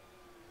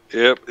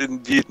 Yep,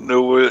 indeed.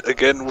 No,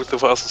 again with the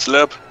fastest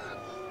lap.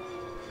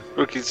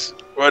 Look, he's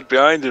right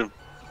behind him.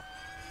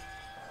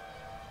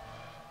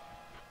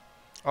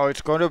 Oh,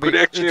 it's going to be... Could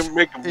actually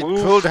make a move.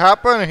 It could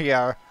happen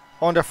here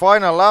on the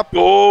final lap.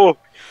 Oh!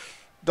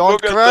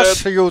 Don't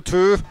crash, you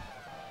two.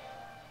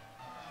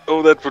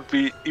 Oh, that would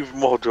be even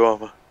more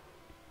drama.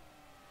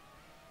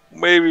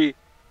 Maybe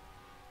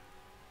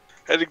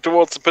heading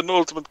towards the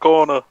penultimate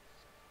corner.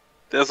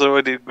 There's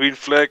already a green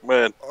flag,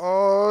 man.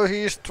 Oh,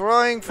 he's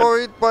trying for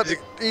it, but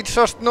it's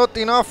just not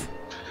enough.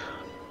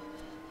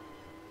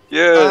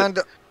 Yeah. And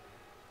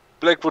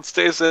Blackwood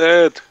stays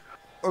ahead.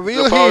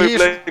 Will he?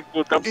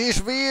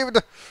 He's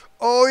weaved.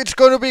 Oh, it's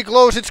gonna be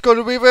close. It's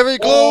gonna be very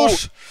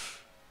close. Oh.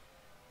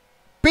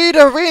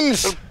 Peter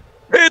wins.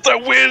 Peter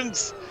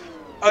wins.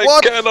 I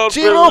cannot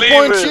believe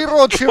it.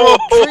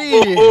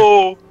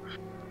 0.003.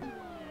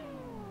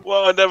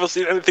 Well, I've never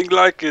seen anything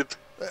like it.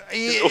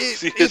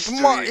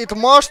 It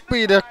must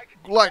be the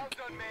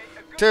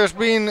there's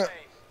been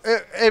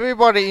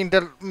everybody in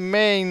the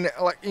main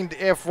in the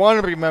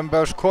F1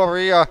 remembers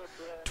Korea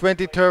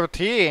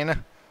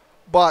 2013,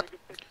 but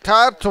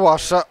that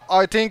was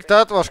I think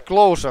that was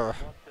closer.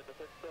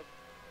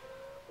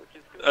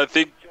 I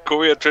think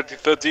Korea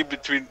 2013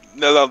 between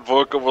Nella and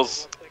Volker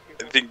was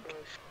I think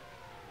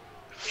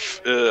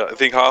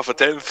half a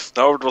tenth.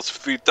 Now it was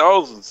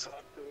 3,000.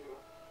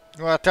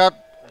 Well,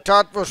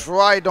 that was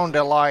right on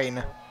the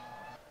line.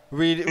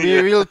 We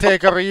will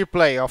take a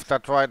replay of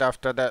that right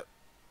after the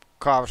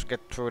cars get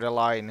through the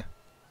line.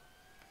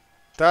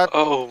 That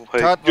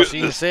was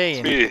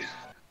insane. Me.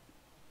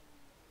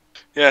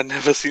 Yeah, I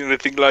never seen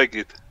anything like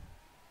it.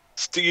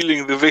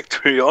 Stealing the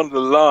victory on the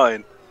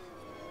line.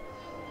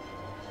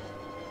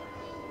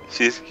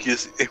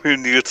 He's Emil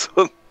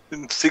Nilsson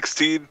in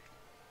 16,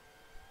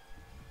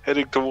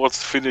 heading towards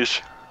the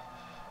finish.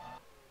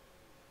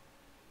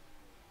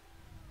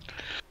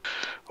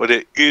 What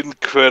an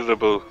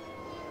incredible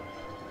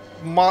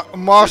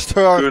Master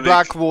König.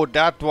 Blackwood,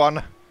 that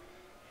one.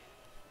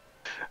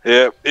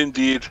 Yeah,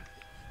 indeed.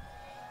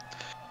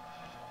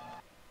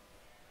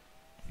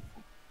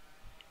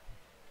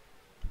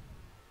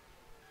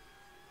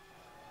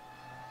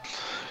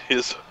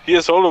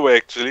 Here's Holloway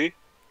actually.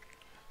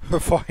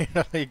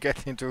 Finally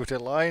getting to the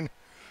line.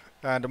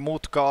 And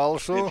Mutka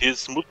also. And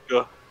here's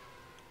Mutka.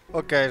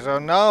 Okay, so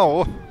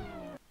now...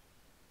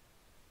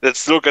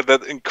 Let's look at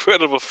that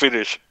incredible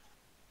finish.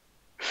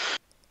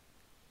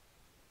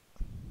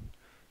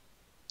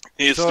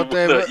 Here's So the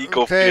winner,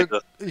 Igor Peter.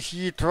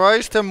 he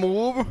tries to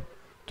move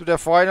to the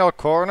final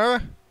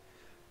corner.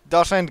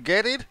 Doesn't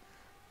get it.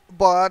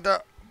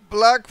 But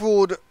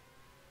Blackwood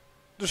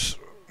just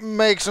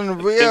makes a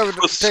weird,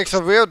 takes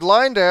a weird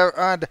line there,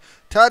 and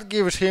that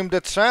gives him the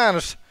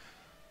chance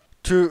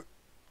to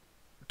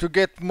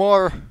get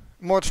more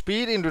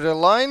speed into the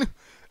line.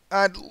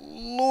 And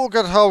look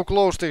at how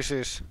close this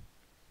is.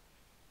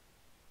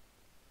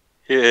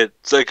 Yeah,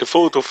 it's like a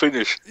photo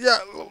finish. Yeah,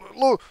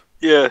 look.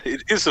 Yeah,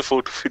 it is a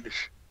photo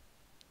finish.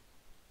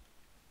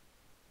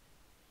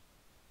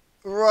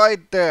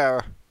 Right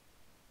there.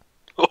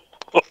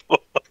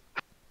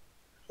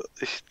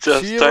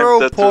 Just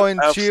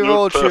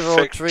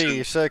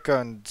 0.003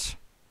 seconds.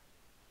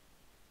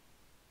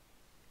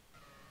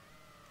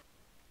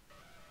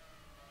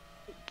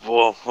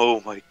 Whoa,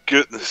 oh my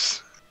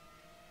goodness.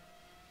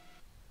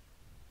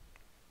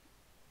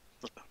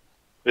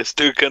 I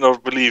still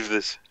cannot believe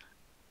this.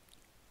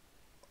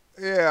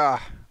 Yeah,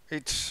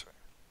 it's...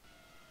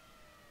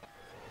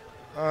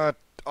 I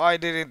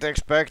didn't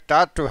expect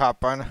that to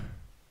happen.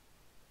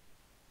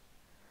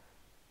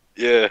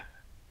 Yeah.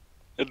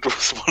 It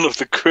was one of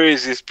the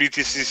craziest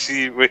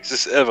BTCC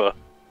races ever.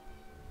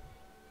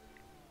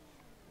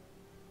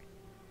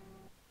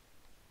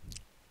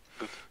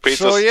 Peter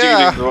So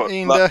yeah,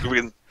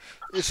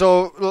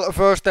 so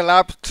first the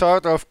lap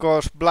start, of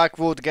course,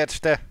 Blackwood gets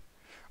the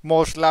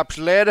most laps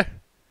led.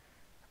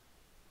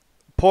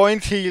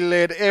 Point, he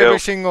led every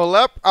single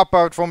lap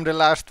apart from the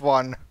last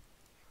one.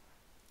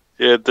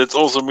 Yeah, that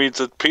also means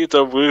that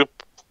Peter will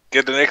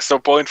get an extra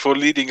point for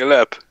leading a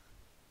lap.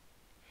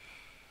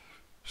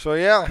 So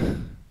yeah.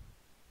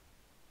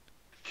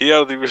 Here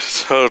are the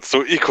results.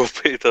 So Igor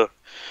Peter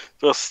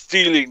just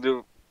stealing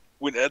the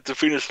win at the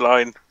finish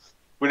line,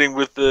 winning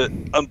with the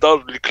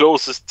undoubtedly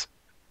closest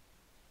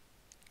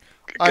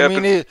gap. I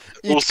mean, it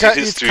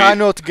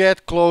cannot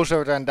get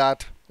closer than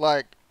that.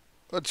 Like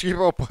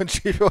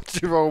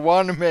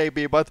 0.001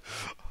 maybe, but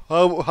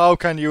how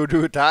can you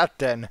do that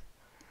then?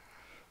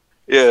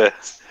 Yeah,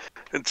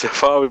 and so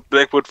far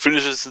Blackwood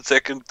finishes in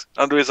second.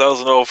 Andrei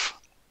Sazonov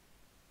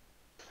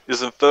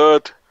is in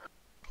third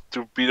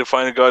to be the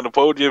final guy on the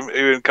podium.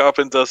 Aaron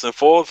Carpenter's in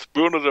fourth.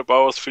 Bruno de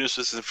Bowers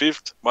finishes in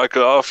fifth.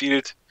 Michael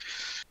Arfield,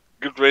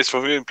 good race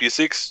from him in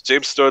P6.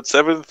 James Stewart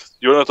seventh.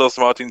 Jonatas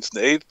Martins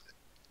in eighth.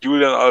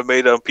 Julian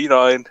Almeida in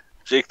P9.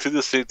 Jake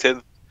Tiddesley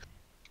 10th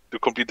to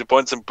complete the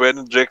points, and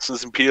Brandon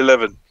Jackson's in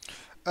P11.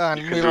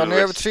 And Miran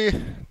Evci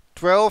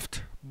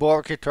 12th.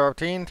 Borki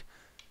 13th.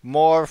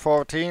 Moore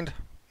 14th.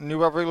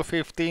 Newaville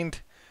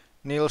 15th.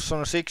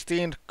 Nilsson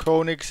 16th.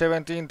 Koenig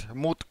 17th.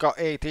 Mutka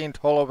 18th.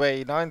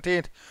 Holloway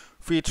 19th.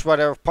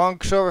 Fitzwater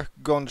puncture.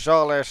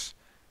 Gonzalez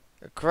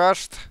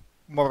crashed.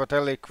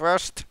 Moratelli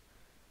crashed.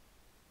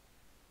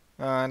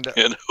 And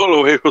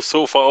Holloway was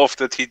so far off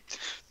that he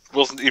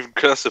wasn't even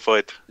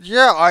classified.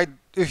 Yeah,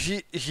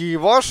 he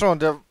was on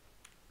the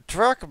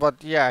track,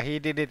 but yeah, he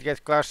didn't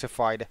get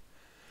classified.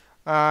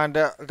 And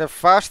the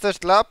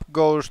fastest lap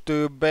goes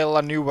to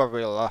Bella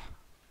Newaville.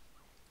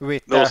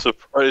 With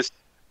surprise.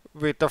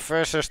 With the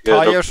freshest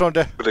tires on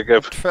the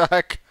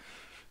track.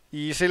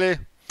 Easily.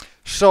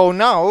 So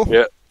now,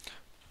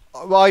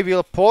 I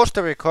will pause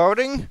the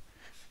recording,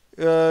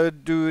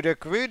 do the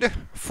grid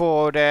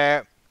for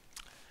the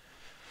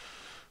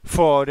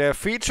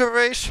feature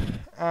race,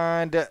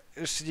 and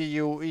see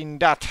you in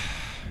that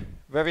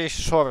very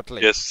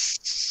shortly.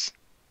 Yes.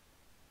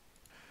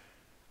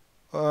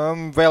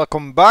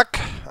 Welcome back.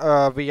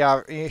 We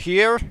are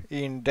here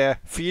in the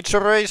feature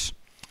race.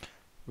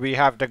 We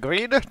have the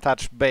grid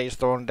that's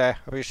based on the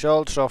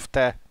results of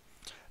the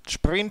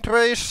sprint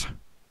race.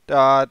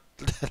 The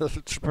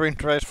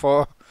sprint race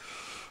for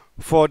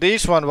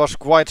this one was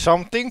quite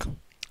something.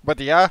 But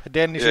yeah,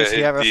 Dennis is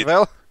here as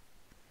well.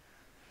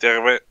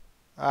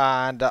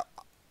 And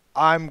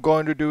I'm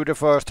going to do the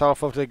first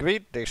half of the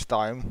grid this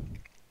time.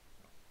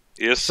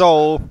 Yes.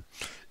 So,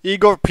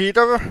 Igor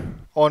Peter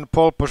on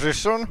pole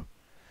position.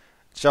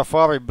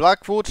 Jafari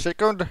Blackwood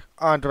second.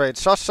 Andrei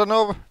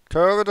Sassanov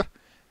third.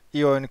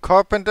 Ewan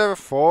Carpenter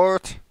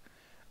fourth.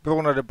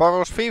 Bruno de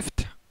Barros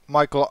fifth.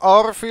 Michael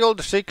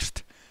Arfield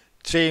sixth.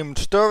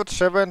 James Stewart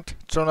seventh.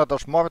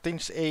 Jonatas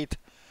Martins eighth.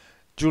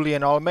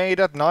 Julian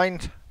Almeida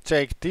ninth.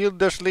 Jake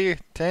Tildesley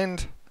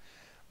 10th.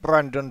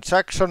 Brandon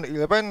Jackson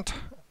 11th.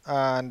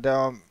 And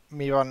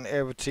Miran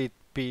Evci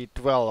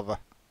P12.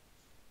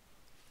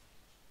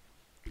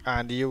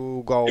 And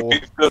you go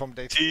from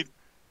the team.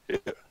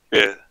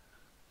 Yeah.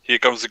 Here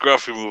comes the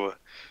graph remover.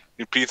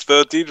 In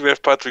P13 we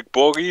have Patrick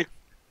Borghi,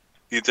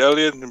 the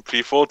Italian. In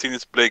P14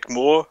 is Blake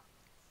Moore.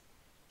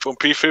 from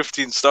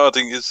P15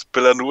 starting is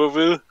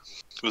Villeneuve,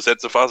 who set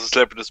the fastest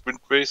lap in the sprint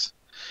race.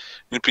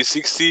 In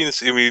P16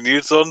 is Emil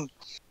Nilsson,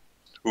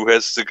 who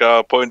has the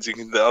car pointing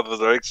in the other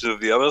direction of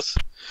the others.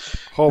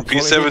 Hopefully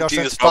he P17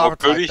 doesn't is Barbara start like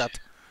Purdy. that.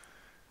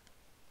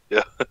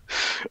 Yeah,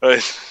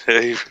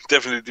 he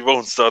definitely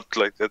won't start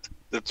like that.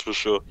 That's for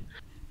sure.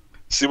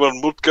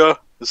 Simon Mutka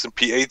is in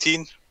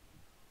P18.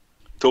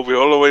 Toby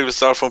Holloway will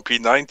start from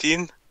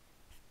P19.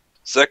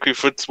 Zachary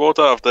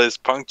Fitzwater, after his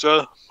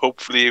puncture,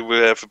 hopefully he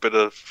will have a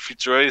better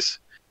feature race.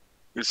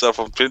 We'll start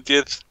from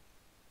 20th.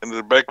 And in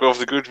the back of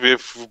the grid we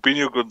have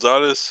Rubinho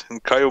Gonzalez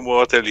and Caio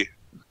Moratelli.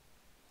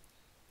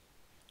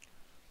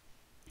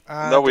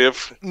 And Now we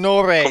have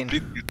no rain.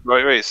 completely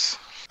dry race.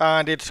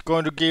 And it's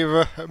going to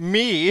give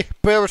me,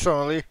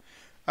 personally,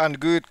 and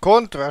good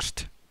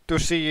contrast to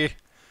see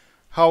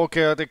how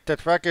chaotic the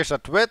track is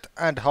at wet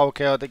and how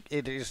chaotic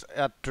it is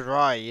at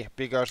dry.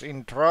 Because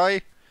in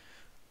dry,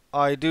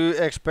 I do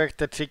expect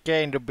the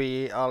chicane to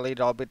be a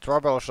little bit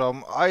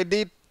troublesome. I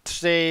did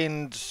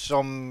change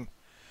some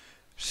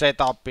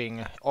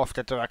setuping of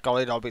the track a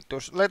little bit.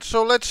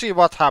 So let's see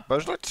what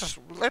happens.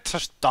 Let's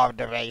just start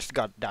the race.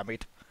 God damn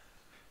it!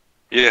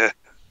 Yeah,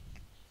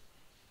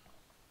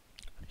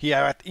 Here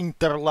at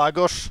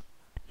Interlagos.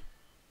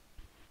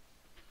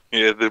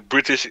 yeah, the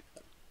British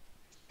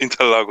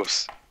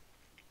Interlagos.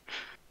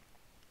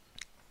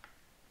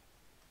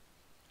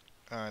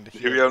 And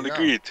Here we are on the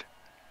grid.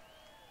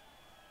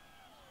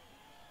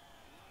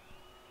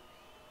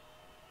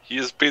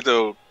 Here's Peter,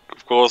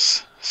 of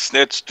course,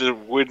 snatched the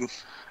win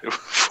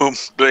from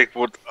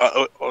Blackwood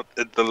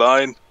at the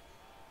line.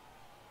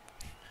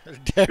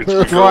 They Which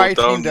were we go right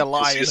down in the to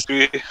line.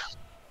 history.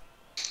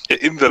 Yeah,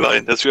 in the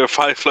line, as we have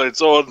 5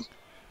 lights on.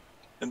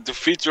 And the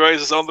feature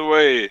race is on the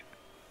way.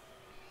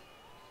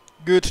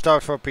 Good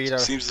start for Peter.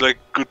 Seems like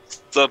good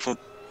start from...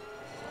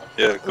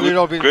 Yeah, A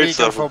little bit great weaker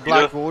start for Peter.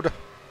 Blackwood.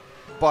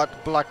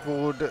 But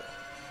Blackwood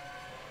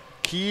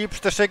keeps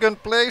the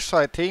second place,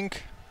 I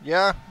think.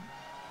 Yeah,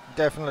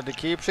 definitely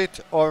keeps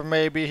it. Or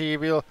maybe he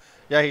will...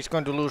 Yeah, he's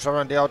going to lose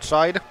around the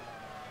outside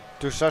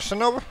to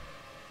Sassanov.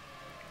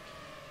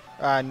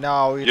 And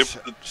now it's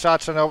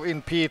Sassanov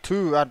in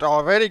P2 and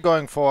already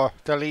going for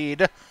the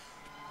lead.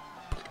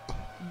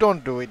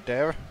 Don't do it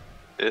there.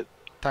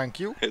 Thank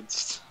you.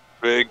 It's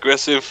very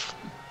aggressive.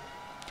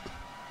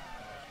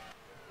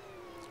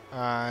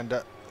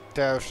 And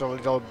there's a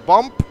little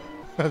bump.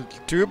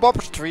 2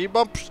 bumps, 3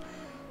 bumps.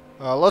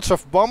 Lots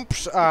of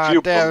bumps.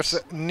 And there's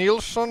bumps.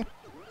 Nilsson.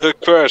 A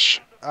crash.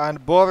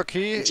 And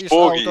Borghi is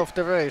Borghi. out of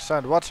the race.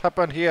 And what's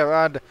happened here?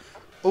 And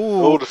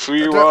Oh, the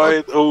free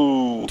ride.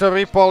 Oh.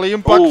 Triple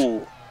impact.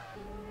 Oh.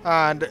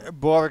 And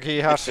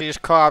Borghi has his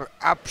car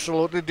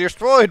absolutely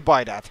destroyed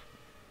by that.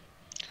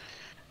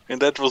 And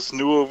that was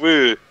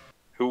Nuove,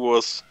 who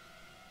was...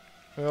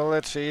 Well,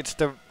 let's see. It's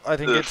the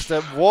it's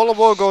the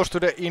Volvo goes to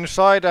the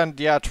inside, and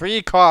yeah,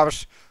 3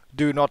 cars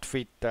do not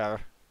fit there.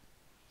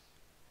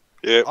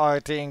 Yeah. I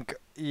think,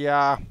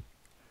 yeah,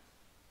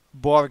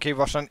 Borghi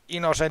was an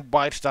innocent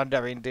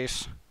bystander in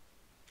this.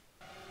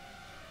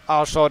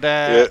 Also,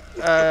 the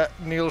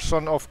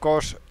Nilsson, of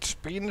course,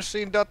 spins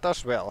in that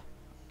as well.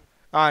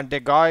 And the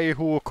guy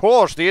who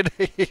caused it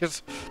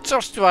is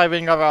just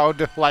driving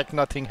around like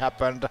nothing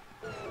happened.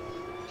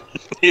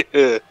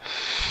 Yeah.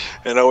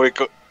 And now we're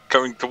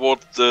coming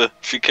towards the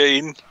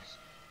chicane.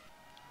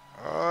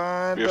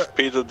 And We have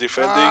Peter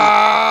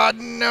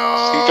defending.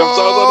 No! He comes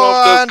out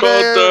of the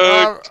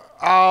contact.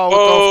 Out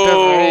of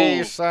the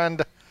race,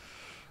 and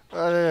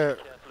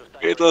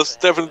Peter's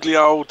definitely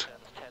out.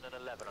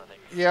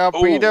 yeah,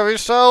 Peter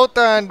is out,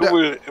 and Who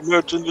will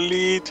emerge in the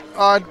lead?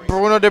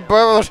 Bruno de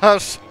Burgos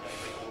has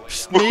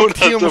sneaked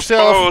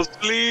himself.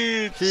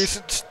 Lead.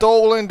 He's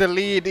stolen the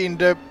lead in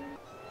the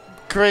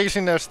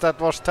craziness that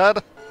was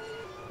that,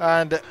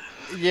 and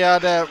yeah,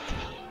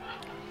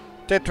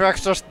 the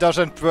track just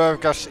doesn't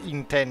work as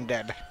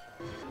intended.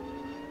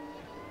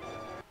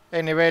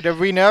 Anyway, the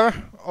winner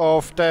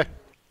of the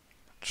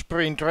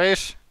sprint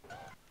race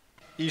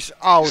is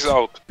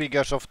out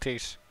because of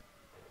this.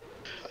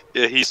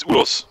 Yeah, he's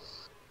Ulos.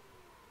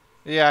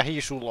 Yeah,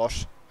 he's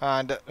Ulos.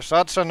 And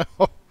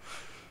Satsanov...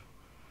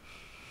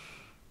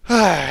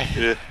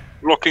 Yeah,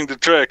 blocking the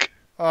track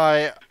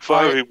for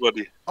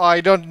everybody.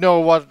 I don't know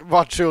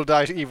what should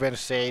I even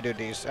say to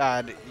this.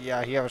 And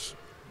yeah, here's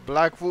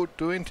Blackwood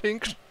doing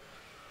things.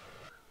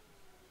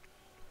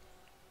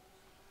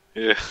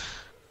 Yeah.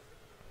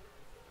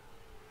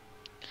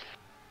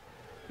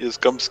 Here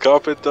comes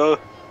Carpenter.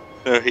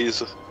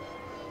 Is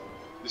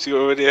he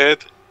already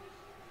ahead?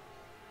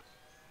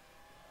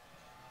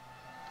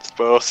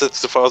 Sparrow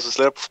sets the fastest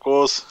lap, of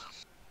course.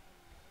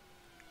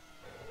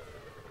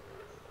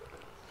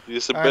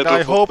 Here's a And battle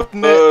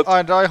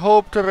I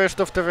hope the rest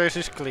of the race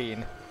is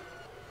clean.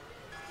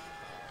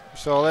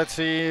 So let's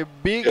see.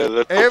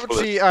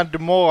 FG and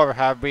Moore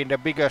have been the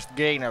biggest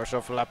gainers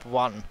of lap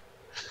 1.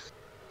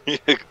 Yeah,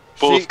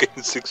 both gained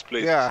 6th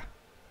place. Yeah.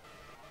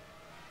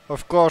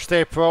 Of course,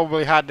 they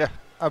probably had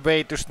a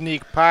way to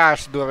sneak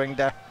past during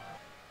the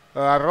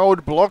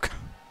roadblock.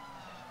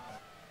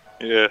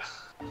 Yeah.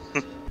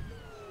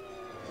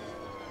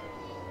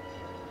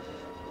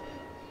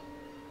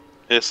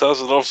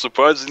 Sazonov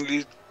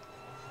surprisingly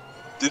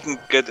didn't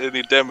get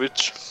any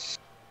damage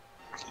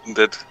in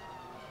that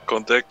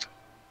contact.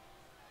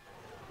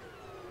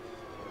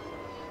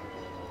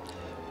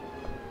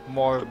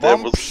 More But there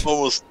was bumps.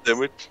 almost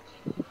damage.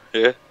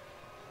 Yeah.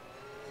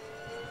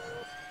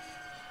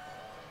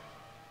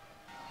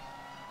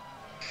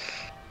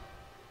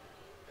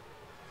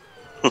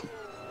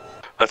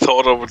 I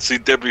thought I would see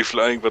debris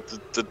flying, but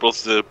that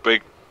was the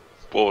big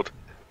board.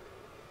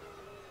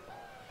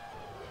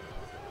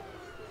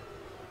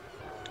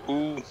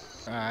 Ooh.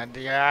 And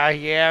yeah,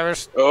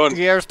 here's Oh,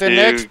 the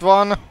next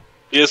one.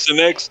 Here's the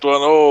next one.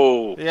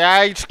 Oh.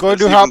 Yeah, it's going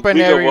There's to happen even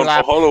bigger every one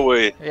lap. for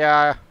Holloway.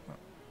 Yeah,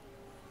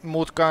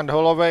 Mutka and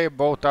Holloway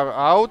both are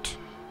out.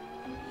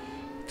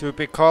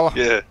 Typical.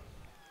 Yeah.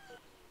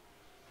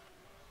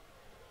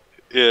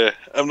 Yeah,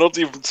 I'm not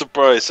even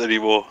surprised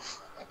anymore.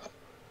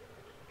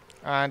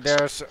 And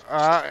there's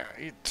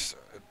it's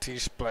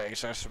this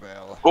place as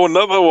well. Oh,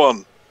 another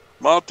one.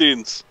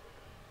 Martins.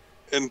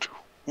 And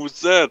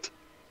who's that?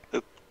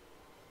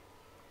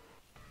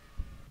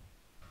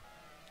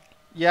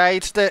 Yeah,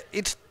 it's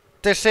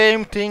the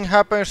same thing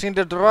happens in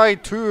the dry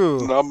too.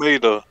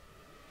 Nameda.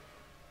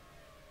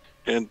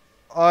 And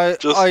I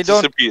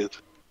disappeared.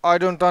 I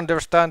don't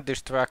understand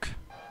this track.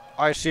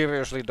 I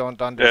seriously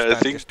don't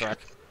understand this track.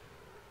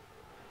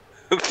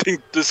 I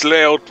think this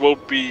layout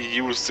won't be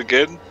used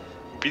again.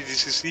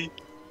 BTCC.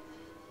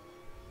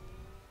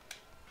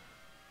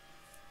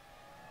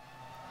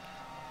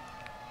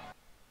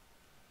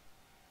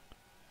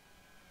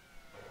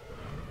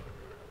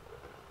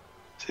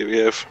 Here we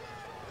have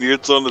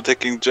Oulton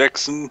attacking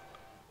Jackson.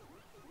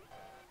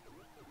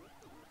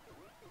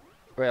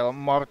 Well,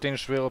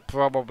 Martins will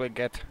probably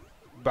get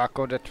back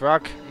on the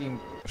track in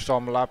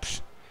some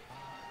laps.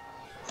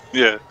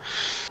 Yeah,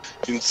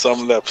 in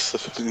some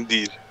laps,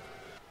 indeed.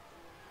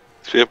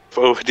 We have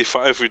already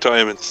 5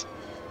 retirements.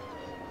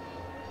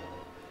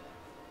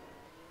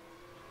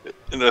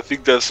 And I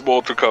think there's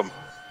more to come,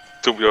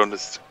 to be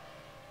honest.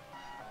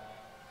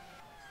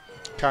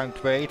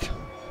 Can't wait.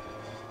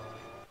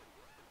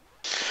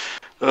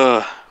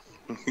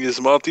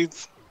 Here's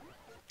Martins.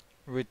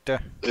 With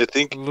the I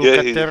think, look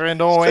at the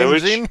Renault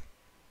sandwich. engine.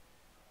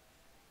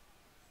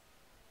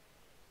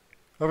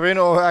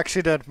 Renault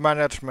accident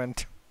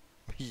management.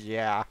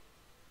 Yeah.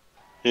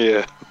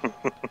 Yeah.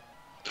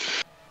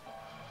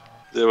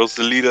 There was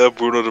the leader,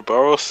 Bruno de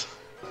Barros.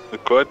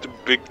 Quite a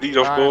big lead,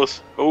 of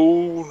course.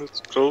 Oh, that's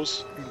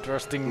close.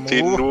 Interesting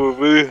move.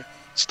 Will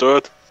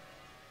start.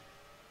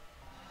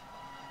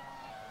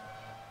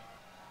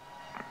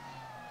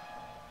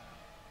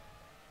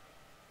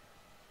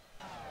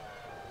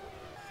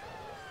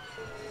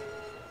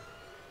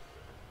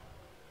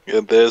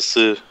 And there's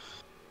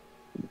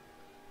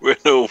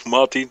Renault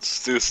Martins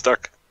still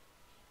stuck.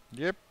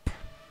 Yep.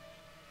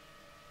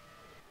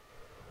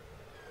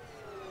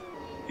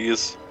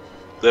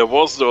 There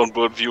was the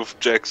onboard view of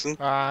Jackson.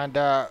 And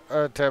the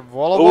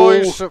Volvo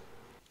is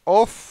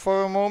off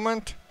for a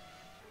moment.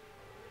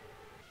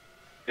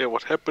 Yeah,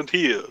 what happened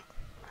here?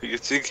 You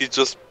think he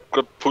just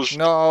got pushed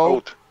No.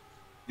 out?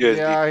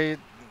 Yeah,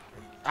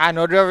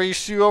 another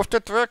issue of the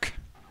track.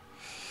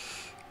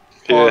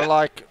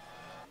 Yeah.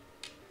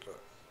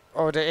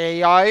 Or the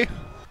AI.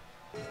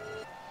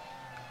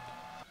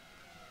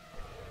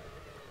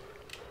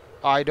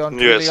 I don't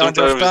really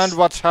understand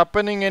what's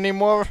happening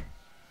anymore.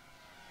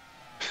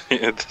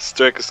 Yeah, this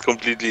track is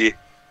completely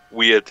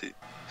weird.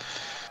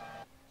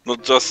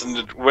 Not just in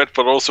the wet,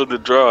 but also in the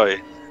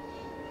dry.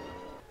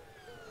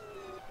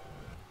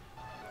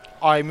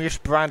 I miss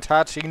Brandt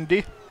Hatch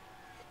Indy.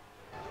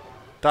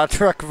 That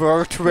track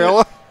worked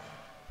well.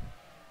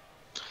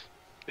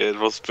 Yeah, it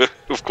was,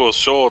 of course,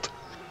 short.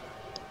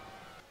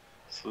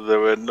 So there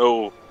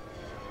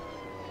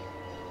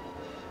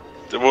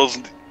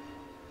wasn't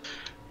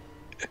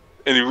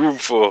any room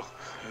for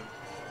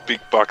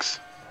big bucks,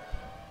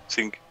 I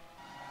think.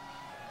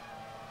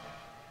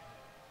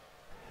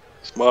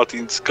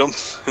 Martins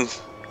comes and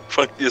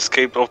finally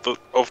escaped off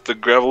the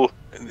gravel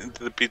and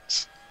into the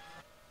pits.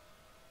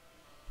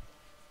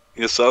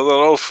 Here's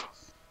Sazonov,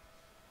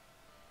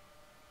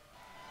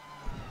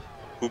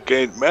 who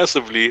gained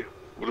massively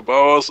with the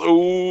powers.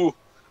 Oh!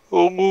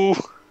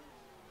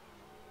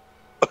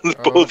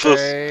 Both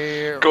us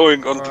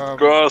going onto the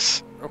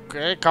grass.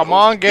 Okay, come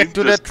on, get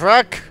to the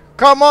track.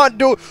 Come on,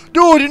 dude,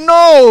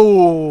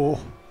 no!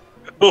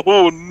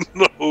 Oh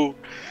no!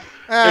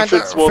 And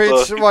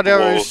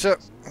Fitzwater is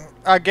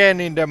again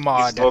in the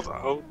mud. He's not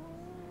out.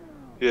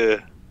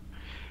 Yeah.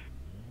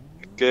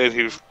 Again,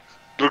 he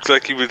looks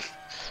like he will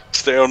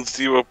stay on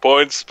 0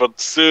 points, but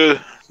still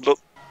not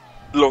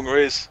long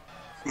race.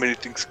 Many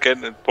things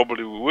can and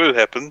probably will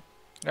happen.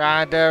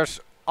 And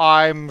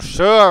I'm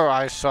sure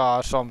I saw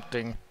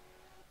something.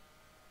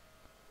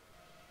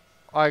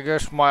 I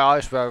guess my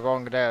eyes were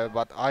wrong there,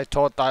 but I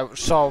thought I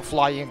saw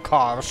flying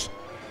cars.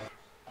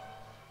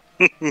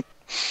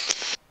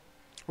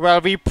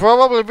 Well, we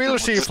probably will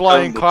see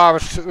flying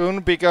cars soon,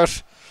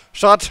 because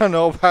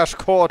Sazonov has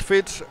caught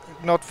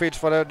not Fitz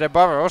for the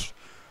Barros.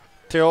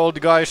 The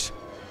old guys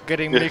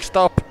getting mixed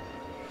up.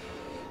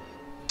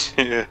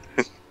 Yeah.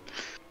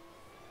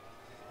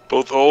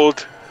 Both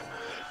old.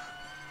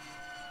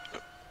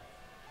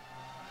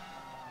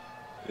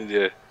 And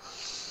yeah.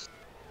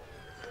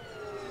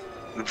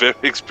 And very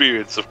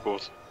experienced, of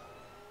course.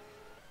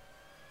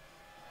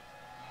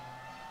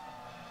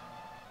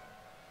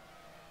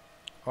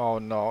 Oh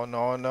no,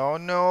 no, no,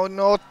 no,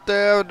 not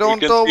there. We Don't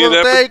can see it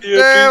happen overtake here,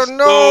 there. please.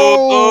 No,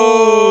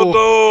 no, No!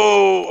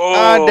 no!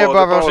 And the Oh, the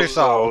Barros Barros is is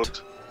out.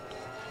 out.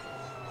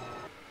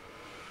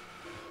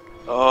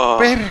 Oh,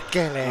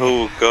 Perkele.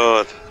 oh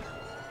God.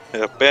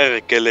 Yeah,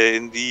 Perkele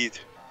indeed.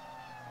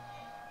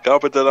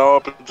 Carpenter now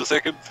up into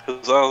second,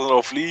 Hazard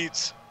off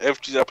leads,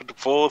 FG up into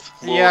fourth,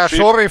 Yeah, fifth.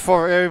 sorry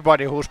for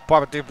everybody who's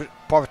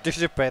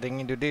participating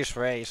into this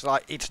race.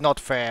 Like, it's not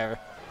fair.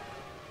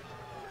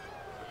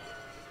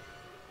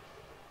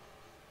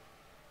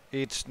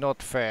 It's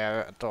not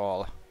fair at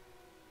all.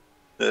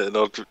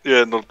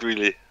 Not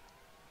really.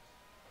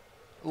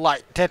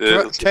 Like,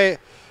 Yeah,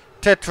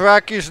 the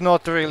track is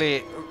not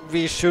really...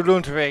 We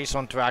shouldn't race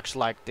on tracks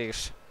like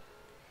this.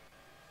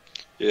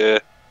 yeah.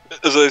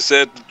 As I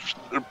said,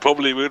 it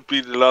probably will be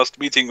the last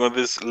meeting on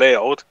this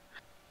layout.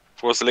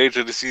 Of course,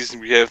 later this season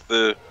we have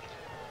the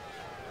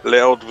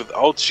layout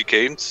without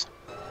chicanes,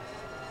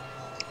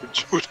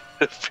 which would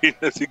have been,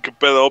 I think, a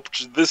better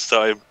option this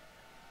time.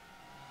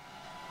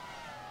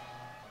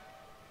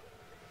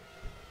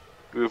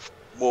 With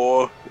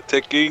more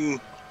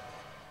attacking.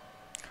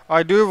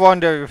 I do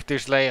wonder if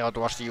this layout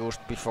was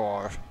used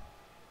before.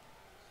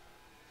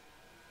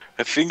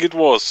 I think it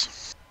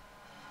was.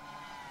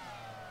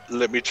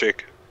 Let me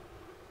check.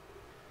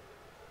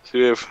 So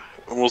we have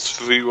almost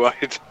 3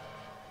 wide.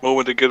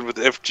 Moment again with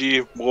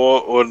FG,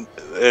 Moore on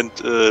and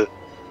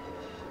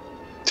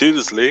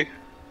Tildesley.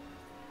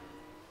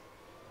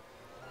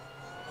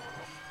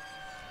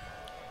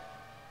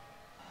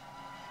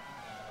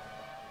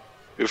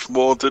 With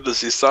Moore and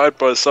Tildesley side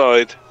by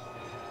side.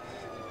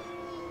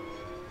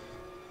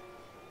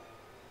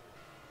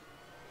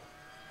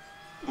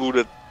 Ooh,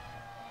 that.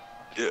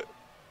 Yeah.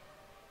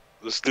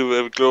 They're still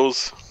very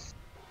close.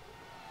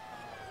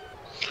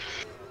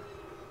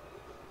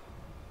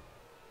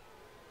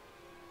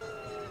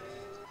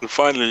 And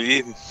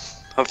finally,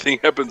 nothing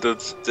happened at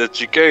that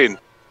chicane.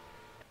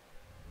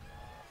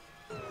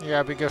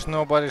 Yeah, because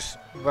nobody's...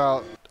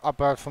 Well,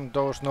 apart from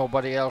those,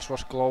 nobody else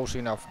was close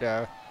enough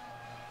there.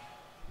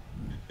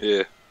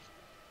 Yeah.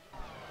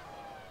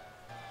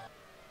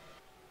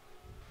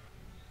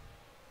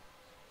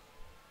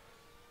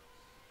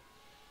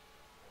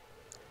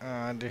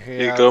 And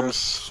Here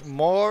comes. here's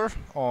more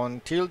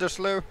on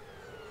Tildeslew.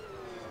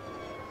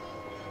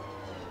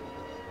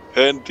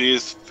 And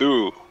he's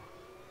through.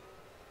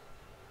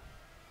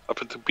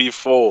 Up into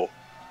B4.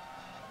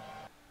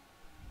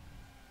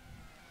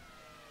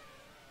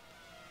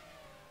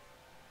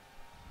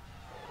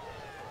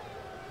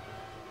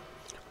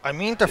 I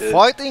mean, the Yeah.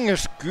 fighting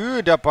is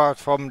good apart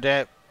from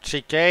the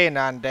chicane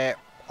and the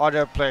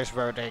other place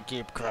where they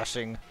keep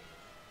crashing.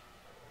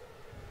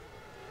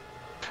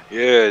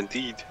 Yeah,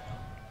 indeed.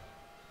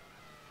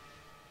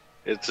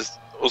 It's just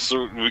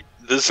also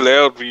this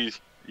layout we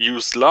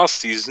used last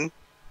season.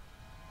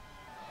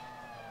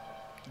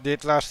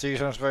 Did last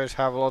season's race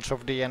have lots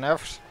of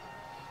DNFs?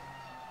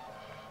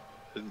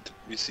 And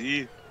we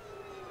see.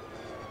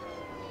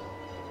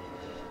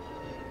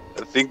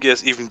 I think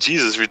yes, even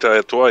Jesus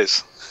retired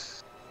twice.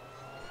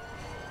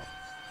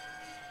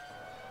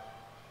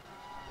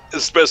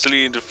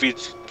 Especially in the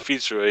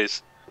feature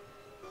race.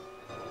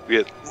 We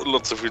had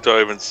lots of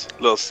retirements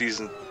last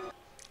season.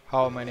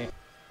 How many?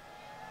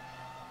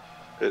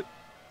 I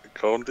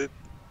counted.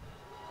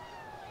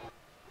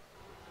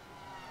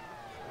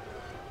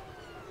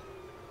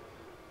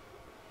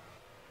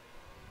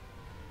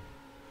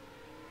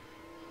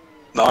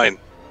 Nine.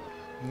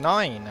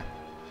 9.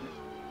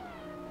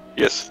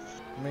 Yes.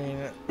 I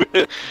mean,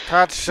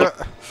 that's...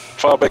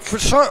 Far back.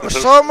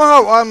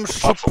 somehow I'm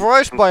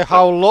surprised by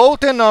how low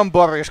the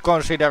number is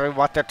considering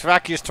what the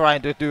track is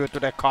trying to do to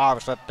the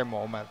cars at the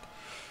moment.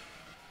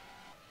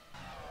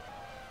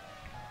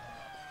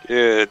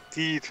 Yeah,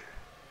 indeed.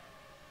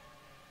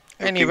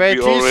 Anyway, we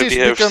this already is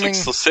have becoming...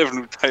 6 or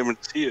 7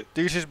 retirements here.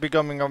 This is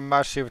becoming a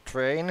massive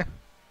train.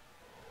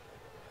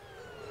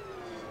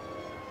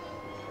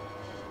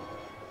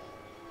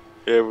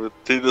 Yeah, with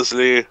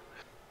Tildesley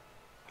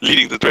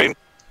leading the train.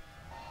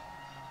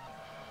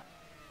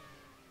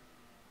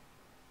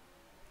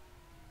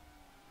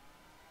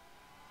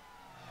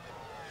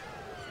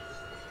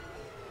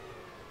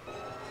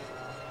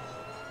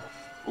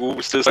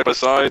 Ooh, still side by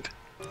side.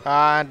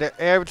 And the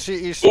FC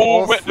is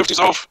Oh, off. lift is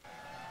off.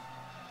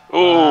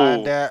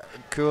 Oh, And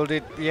could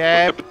it...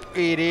 Yep,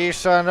 it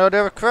is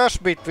another crash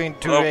between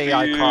two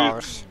AI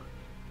cars.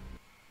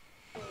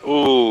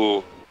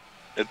 oh,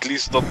 at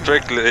least not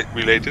track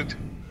related.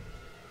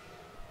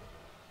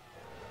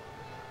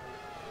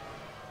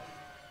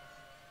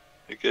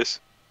 I guess.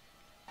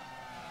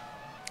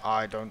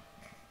 I don't...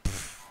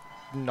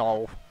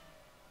 No.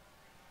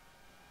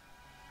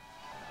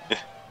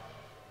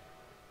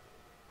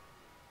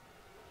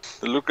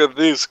 Look at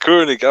this,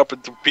 Koenig up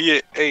into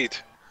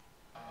P8.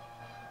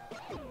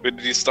 When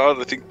did he start?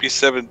 I think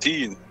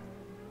P17.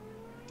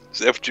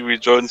 So after he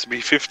joins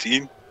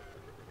P15.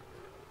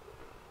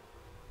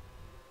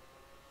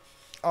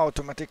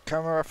 Automatic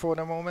camera for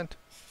the moment.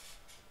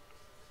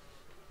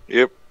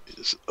 Yep,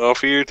 it's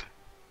Arfield.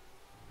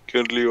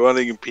 Currently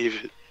running in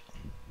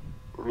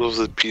was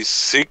it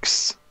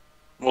P6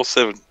 or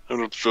 7? I'm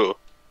not sure.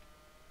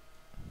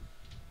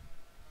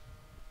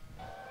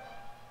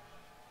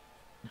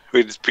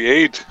 Wait, it's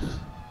P8.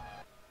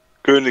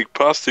 Koenig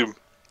passed him.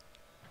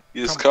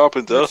 He's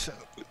Carpenter.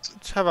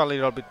 Let's have a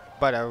little bit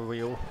better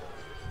view.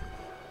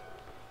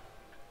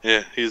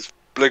 Yeah, he's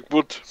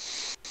Blackwood.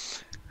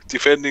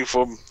 Defending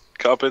from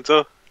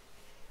Carpenter.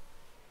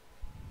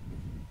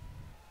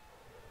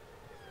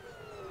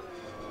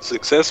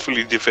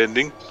 Successfully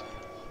defending.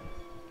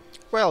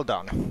 Well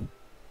done.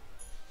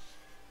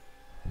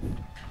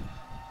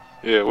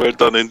 Yeah, well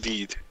done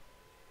indeed.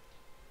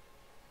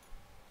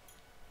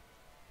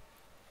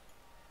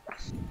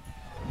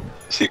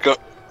 See,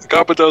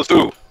 Carpenter's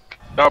too.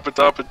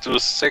 Carpenter up into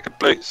second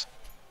place.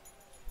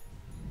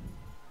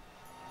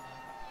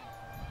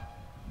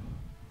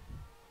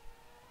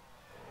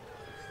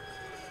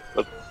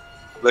 But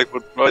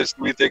Blackwood tries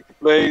to retake the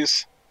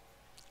place.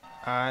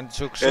 And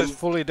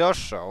successfully does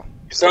so.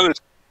 He's done it.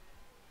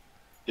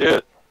 Yeah.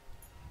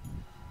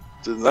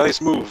 It's a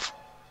nice move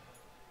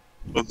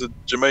from the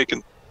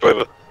Jamaican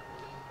driver.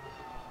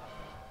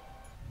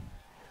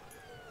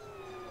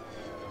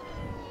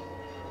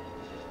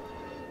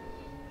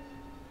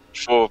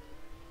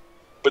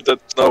 But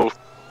that's now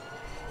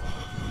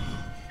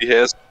he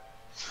has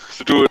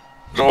to do it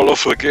all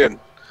over again.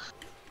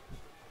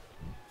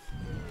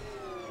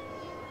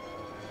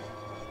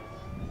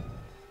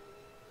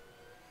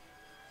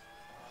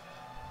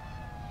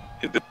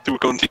 The two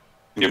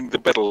continuing the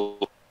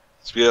battle.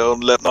 We are on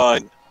lap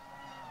 9.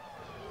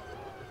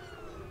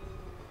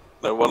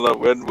 I wonder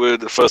when will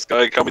the first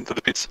guy come into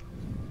the pits.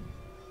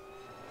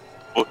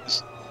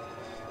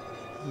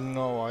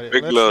 No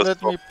idea.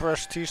 Let me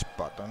press this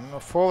button.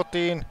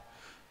 14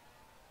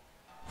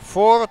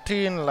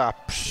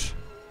 laps.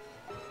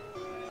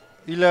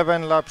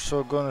 11 laps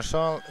are gonna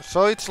so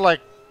it's like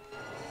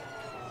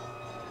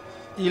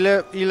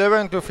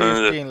 11 to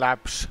 15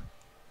 laps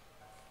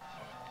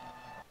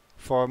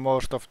for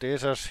most of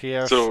these, as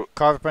here's so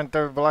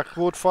Carpenter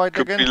Blackwood fight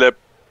could again. Be lap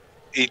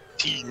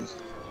 18.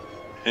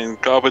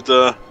 And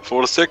Carpenter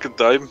for the second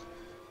time,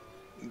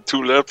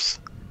 2 laps.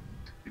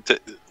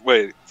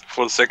 Wait,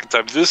 for the second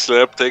time this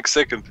lap takes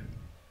second.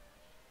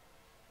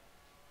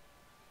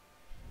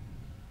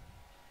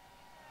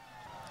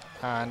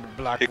 And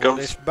Blackwood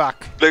is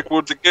back.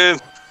 Blackwood again.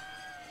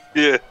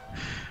 Yeah,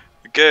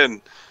 again.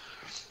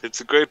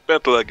 It's a great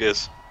battle, I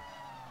guess.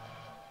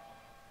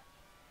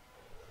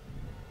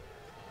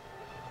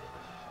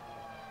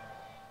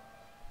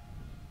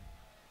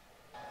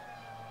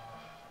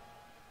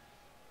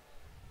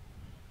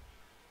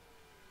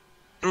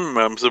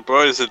 I'm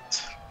surprised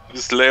that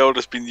this layout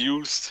has been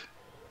used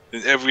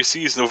in every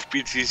season of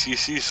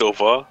BTCC so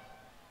far.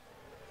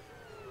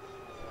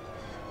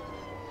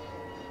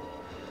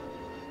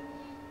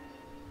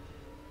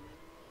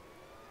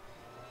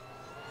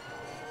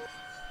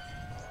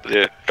 But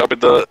yeah,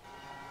 Carpenter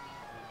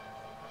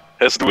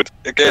has to do it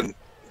again,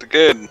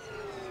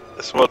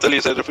 as Martelli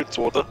said of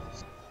Fitzwater.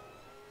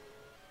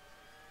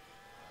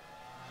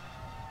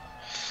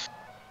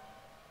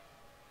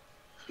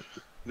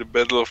 The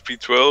Battle of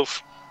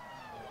P12.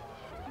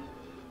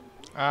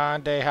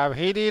 And they have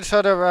hit each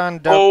other,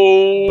 and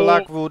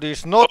Blackwood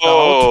is not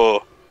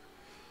out.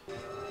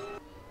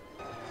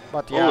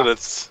 But yeah,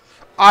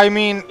 I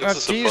mean,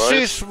 this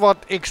is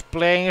what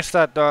explains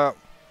that the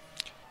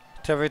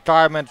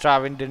retirements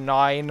are in the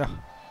 9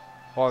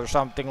 or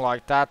something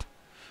like that.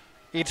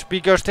 It's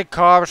because the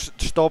cars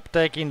stop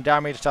taking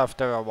damage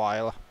after a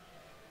while.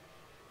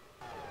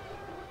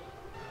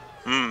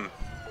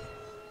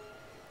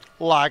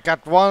 Like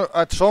at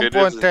some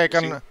point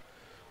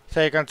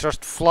they can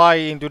just fly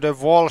into the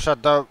walls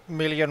at a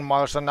million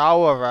miles an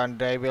hour and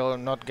they will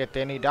not get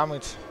any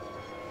damage.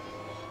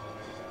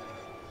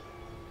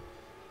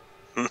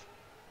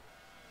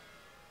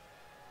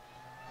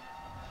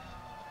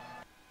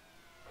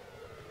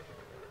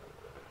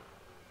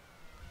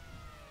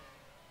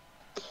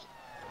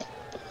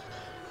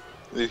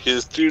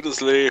 Here's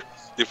Tildesley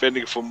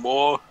defending for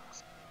more.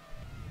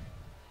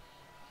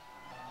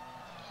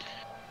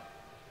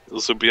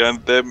 Also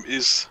behind them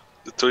is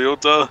the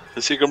Toyota.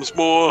 As here comes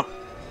more.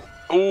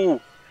 Oh,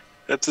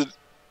 that's an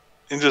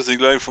interesting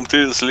line from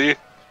Tildesley.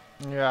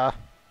 Yeah.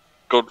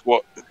 Gone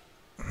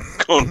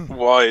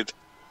wide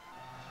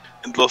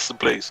and lost the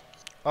place.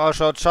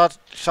 Also,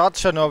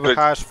 Sachanov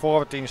has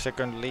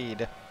 14-second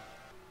lead.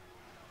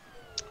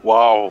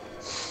 Wow.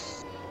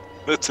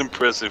 That's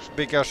impressive.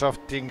 Because of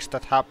things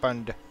that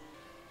happened.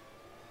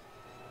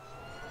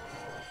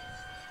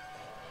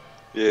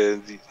 Yeah,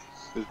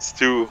 it's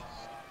too.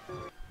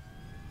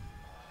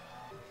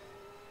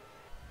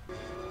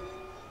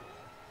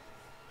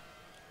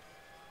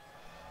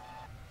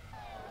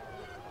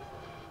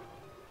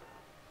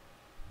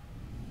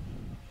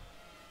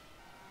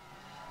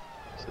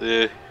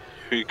 So,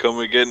 we come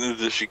again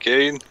into the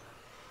chicane.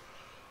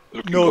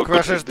 Looking No all good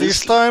crashes at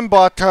this time,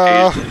 but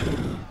Okay.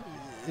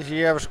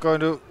 here's going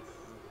to...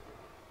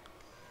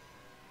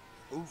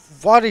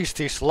 What is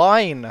this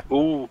line?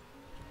 Oh,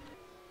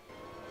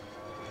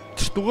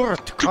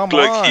 Sturt, come looked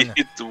like he on!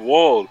 hit the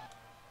wall.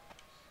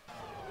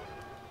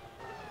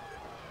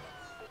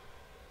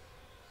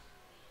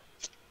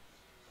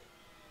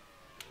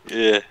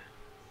 Yeah.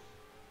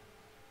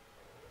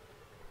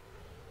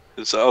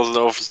 It's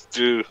Alzenhoff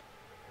to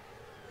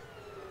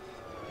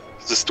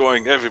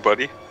destroying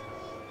everybody.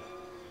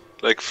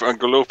 Like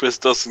Franco Lopez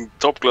does in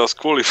top class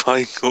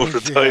qualifying all the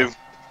Yeah. time.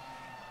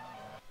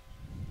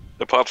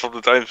 Apart from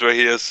the times where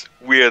he has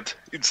weird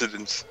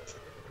incidents.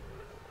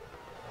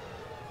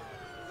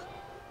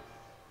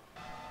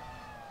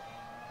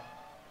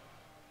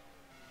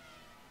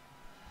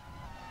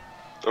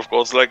 Of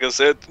course, like I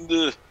said,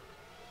 I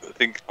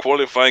think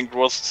qualifying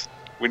was,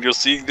 when you're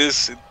seeing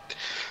this,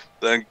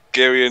 the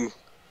Hungarian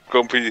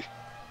Grand Prix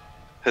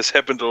has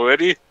happened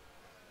already.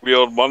 We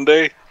are on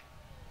Monday.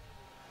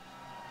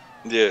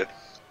 Yeah.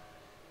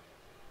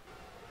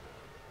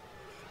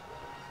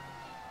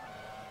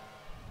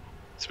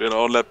 It's been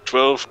on lap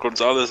 12.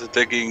 Gonzalez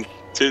attacking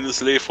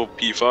Tildesley for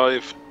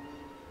P5.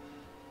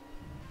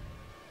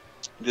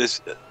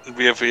 Yes,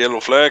 we have a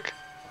yellow flag.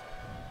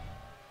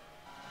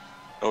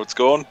 Now it's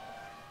gone.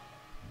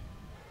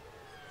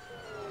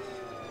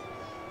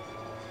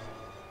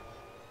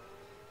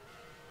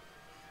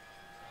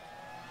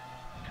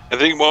 I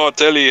think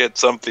Martelli had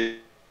something.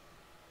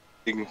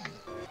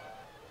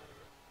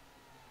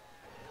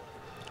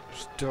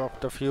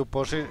 Dropped a few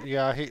positions.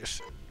 Yeah,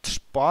 he's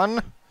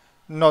spun.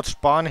 Not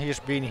spun, he's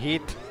been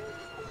hit.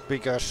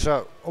 Because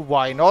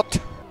why not?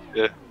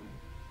 Yeah.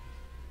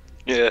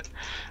 Yeah.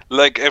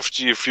 Like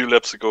FG a few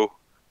laps ago.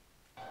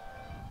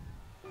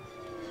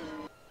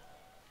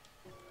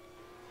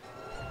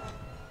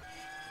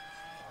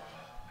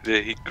 Yeah,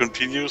 he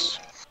continues.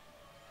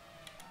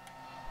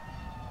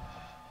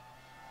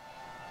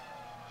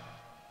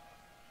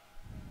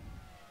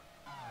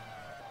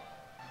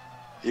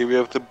 Here we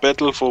have the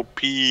battle for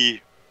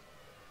P4,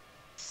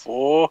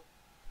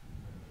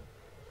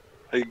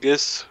 I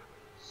guess.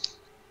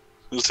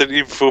 Is that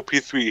even for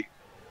P3?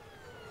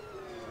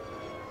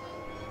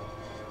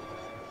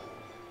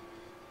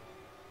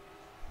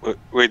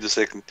 Wait a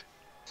second.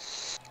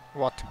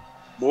 What?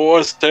 More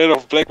instead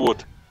of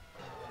Blackwood.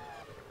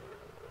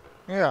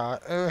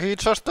 Yeah, he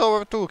just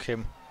overtook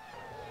him.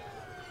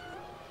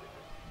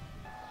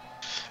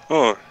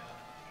 Oh,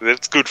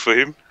 that's good for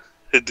him.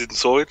 I didn't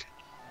saw it.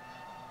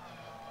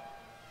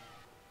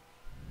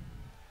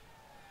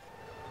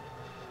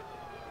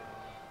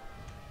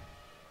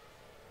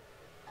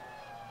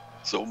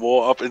 So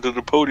more up into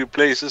the podium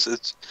places.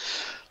 It's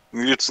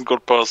Nielsen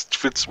got past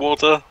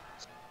Fitzwater.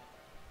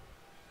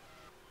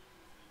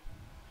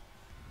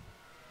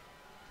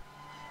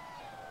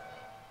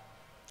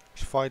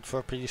 Let's fight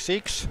for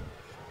P6.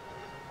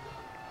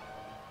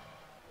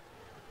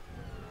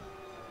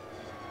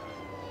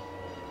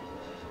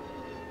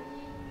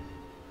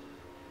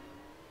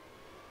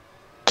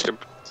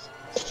 Yep.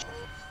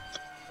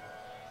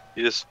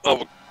 Yes,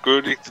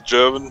 Gödig, the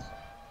German,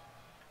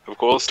 of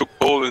course, took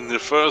pole in the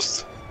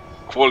first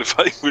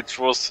qualifying, which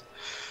was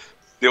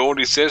the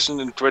only session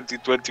in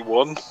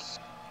 2021.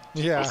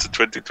 Yeah. Was the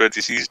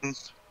 2020 season.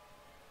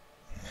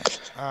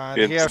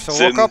 And And here's a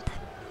then lockup.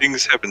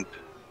 things happened.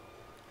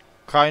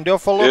 Kind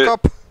of a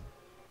lockup.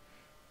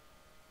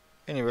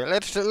 Anyway,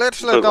 let's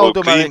let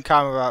automatic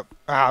camera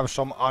have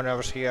some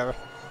honors here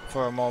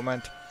for a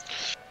moment.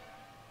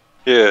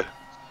 Yeah.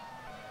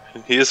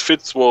 And here's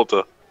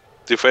Fitzwater,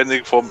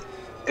 defending from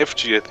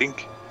FG, I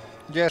think.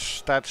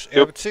 Yes, that's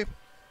Yep. Erzi.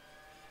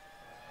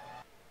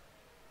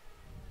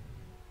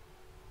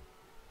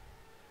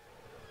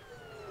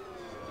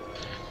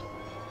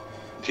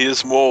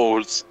 Here's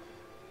Moles.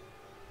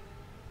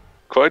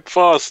 Quite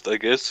fast, I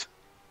guess.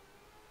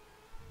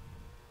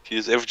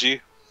 Here's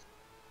FG.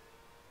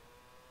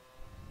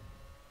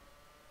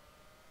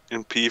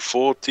 In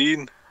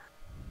P14.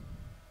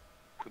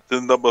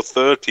 The number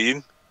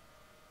 13.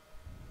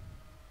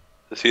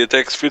 As he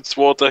attacks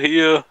Fitzwater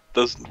here.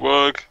 Doesn't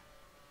work.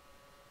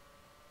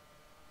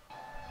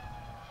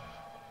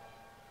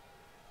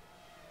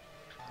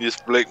 Here's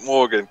Blake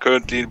Morgan,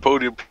 currently in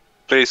podium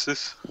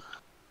places.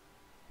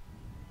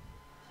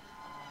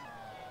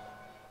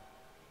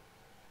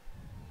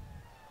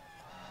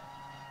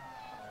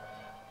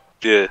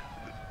 Yeah,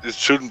 it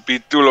shouldn't be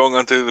too long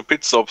until the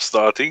pit stop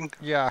starting.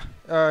 Yeah,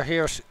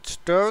 here's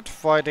Sturt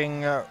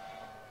fighting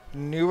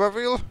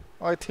Newerville,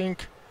 I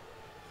think.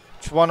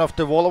 It's one of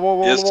the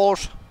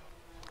Volvos.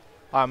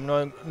 I'm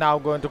now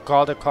going to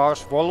call the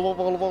cars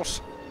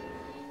Volvos.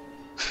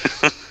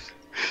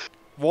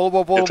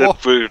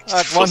 Volvo.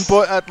 At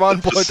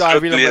one point I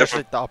will mess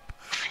it up.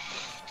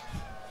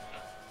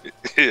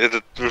 Yeah,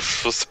 that will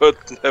for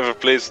certain have a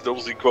place in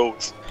those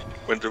quotes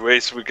when the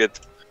race will get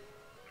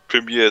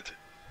premiered.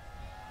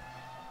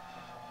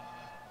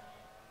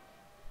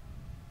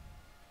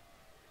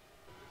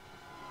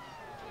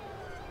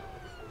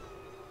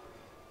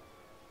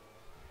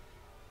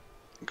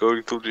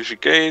 Going to the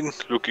chicane,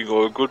 looking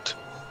all good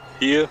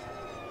here.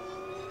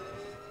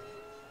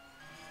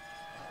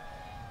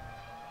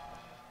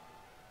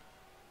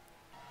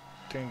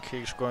 Think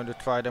he's going to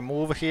try the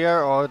move here,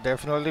 or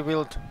definitely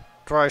will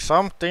try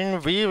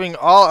something, weaving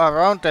all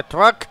around the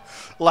track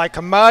like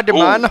a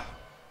madman.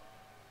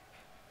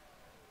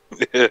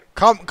 Yeah.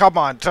 Come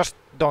on, just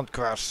don't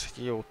crash,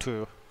 you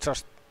two.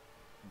 Just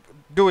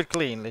do it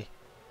cleanly.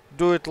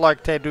 Do it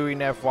like they do in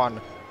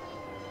F1.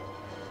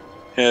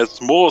 He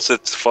has Morse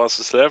at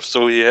fastest lap,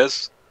 so he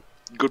has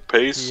good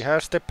pace. He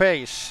has the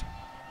pace.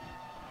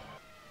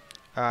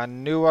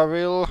 And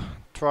Nuaville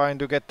trying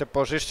to get the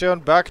position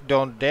back.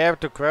 Don't dare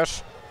to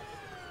crash.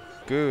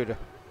 Good.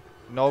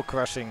 No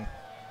crashing.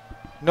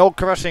 No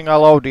crashing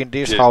allowed in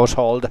this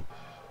household.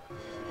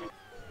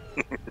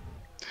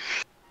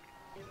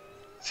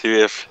 So we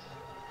have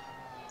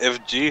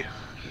FG,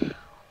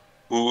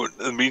 who in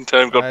the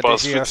meantime got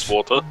past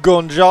Fitzwater.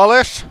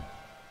 Gonzalez.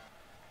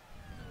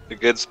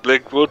 Against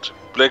Blackwood.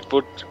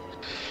 Blackwood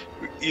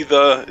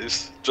either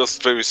is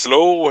just very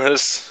slow or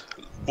has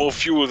more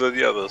fuel than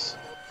the others.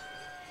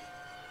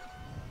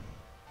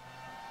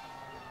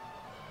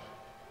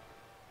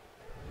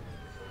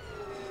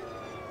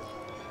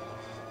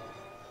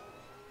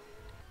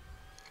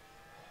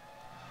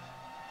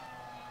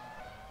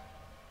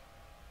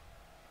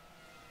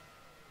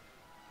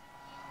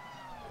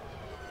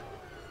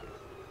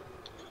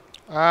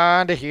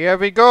 And here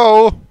we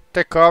go.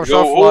 The cars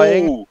are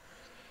flying. Oh.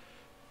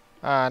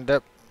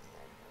 And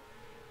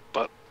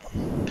but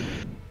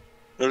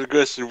another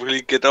question: will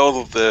he get out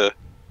of the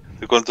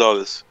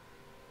Gonzalez?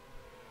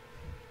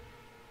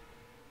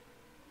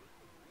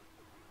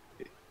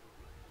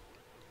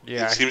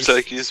 yeah, it seems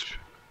like he's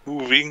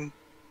moving.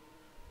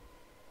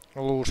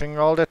 Losing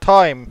all the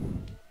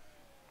time.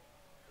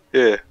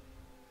 Yeah,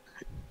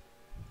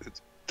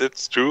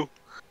 that's true.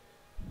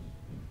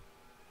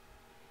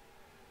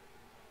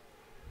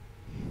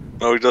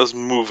 No, he doesn't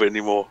move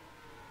anymore.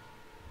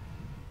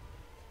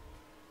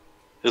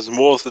 There's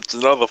more, it's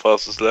another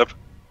fastest lap.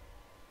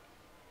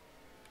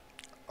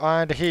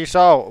 And he's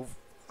out.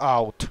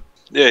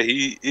 Yeah,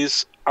 he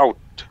is out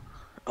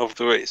of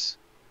the race.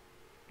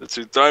 That's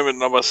retirement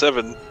number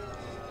 7.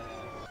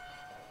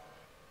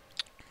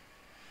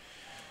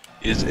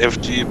 Here's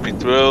FG,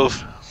 P12,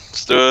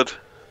 third,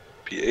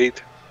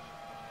 P8.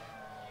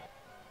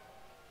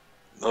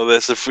 Now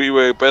there's a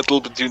three-way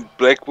battle between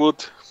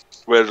Blackwood.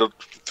 Well, not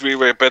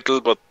three-way battle,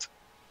 but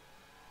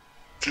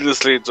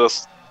seriously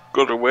just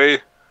got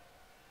away.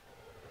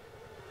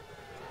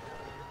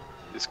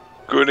 Is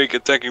Koenig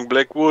attacking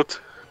Blackwood?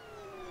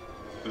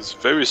 It's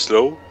very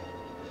slow.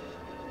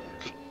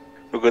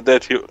 Look at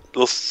that, he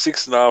lost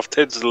 6.5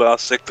 tenths the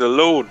last sector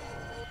alone.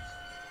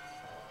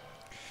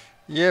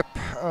 Yep,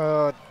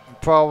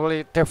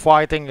 probably the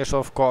fighting is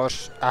of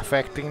course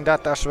affecting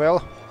that as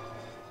well.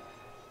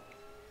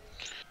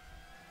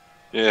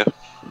 Yeah.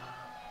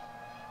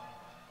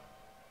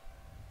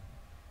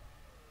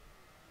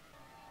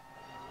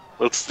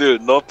 But still,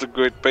 not a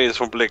great pace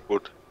from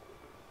Blackwood.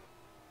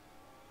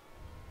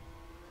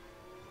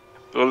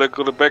 So look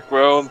at the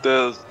background,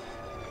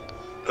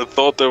 I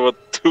thought there were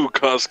 2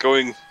 cars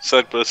going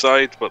side by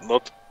side, but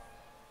not.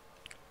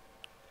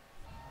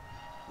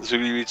 So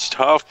we reached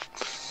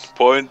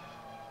the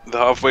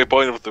halfway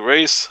point of the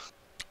race.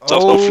 Just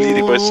off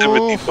leading by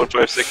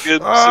 17.5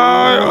 seconds.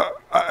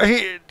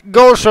 He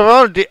goes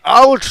around the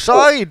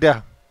outside.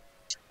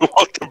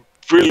 What a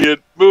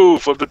brilliant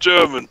move from the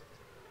German.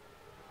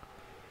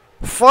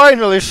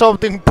 Finally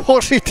something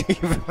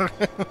positive.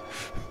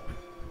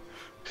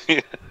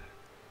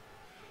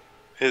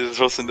 It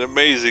was an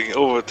amazing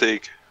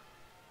overtake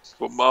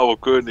from Mauro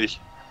Koenig.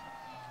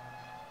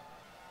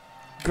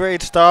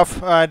 Great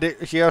stuff, and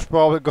here's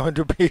probably going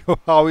to be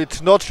how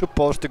it's not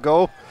supposed to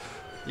go.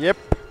 Yep.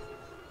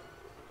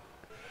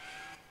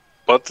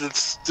 But it's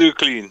still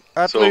clean.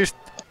 At least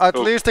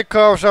the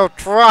cars are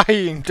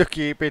trying to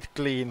keep it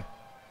clean.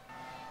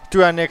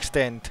 To an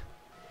extent.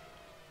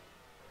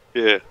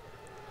 Yeah.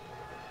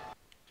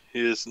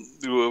 Here's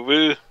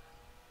Will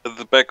at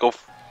the back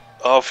of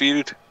our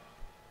field.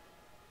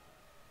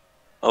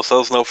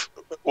 Ourselves now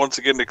once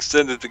again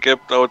extended the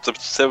gap. Now it's at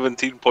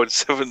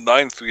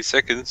 17.793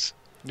 seconds.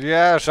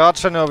 Yeah,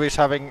 Satsanov is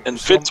having. And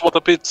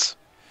Fitzwater pits.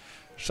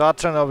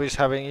 Satsanov is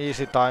having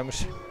easy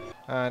times.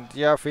 And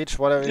yeah,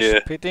 Fitzwater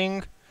is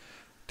pitting.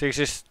 This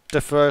is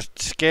the first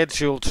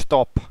scheduled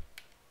stop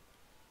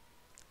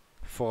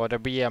for the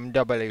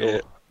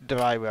BMW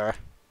driver.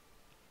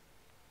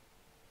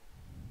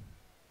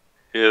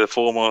 Yeah, the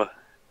former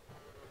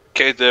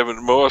KTM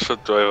and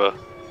Motorsport driver.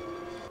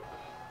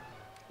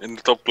 In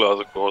the top class,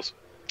 of course.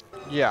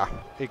 Yeah,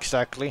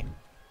 exactly.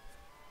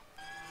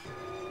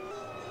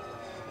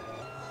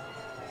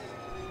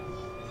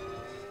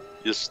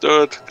 He's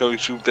third, going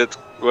to shoot that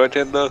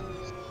right-hander.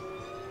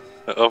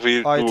 I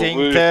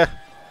think the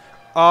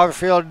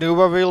Arfield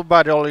Nuaville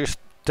battle is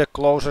the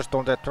closest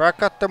on the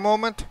track at the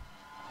moment.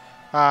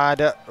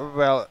 And,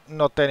 well,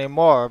 not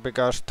anymore,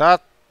 because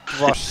that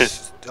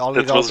was a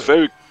little... That was a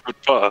very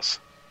good pass.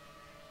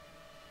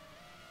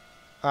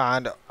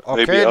 And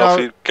Maybe okay, now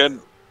Alfie can.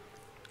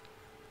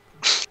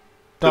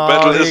 The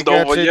battle he isn't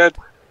over yet.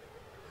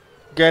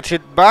 gets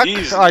it back.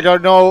 Easy. I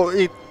don't know.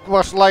 It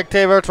was like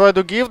they were trying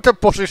to give the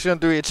position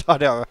to each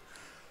other.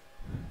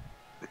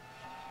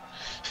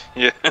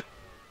 Yeah.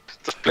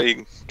 Just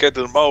playing cat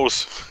and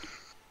mouse.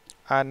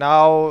 And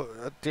now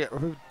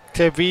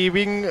the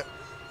weaving.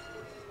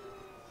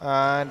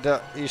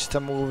 And is the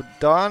move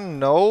done?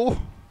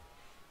 No.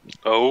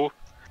 Oh.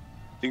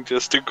 I think they're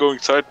still going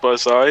side by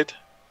side.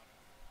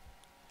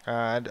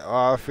 And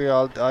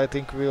Arfield, I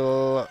think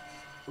will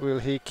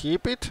he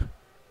keep it?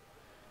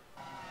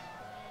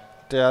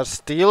 They are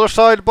still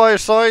side by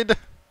side.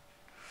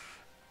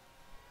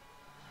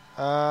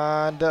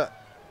 And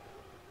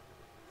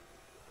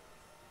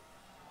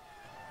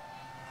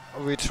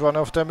which one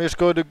of them is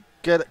going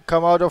to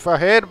come out of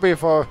ahead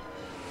before?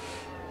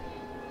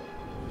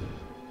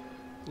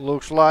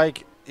 Looks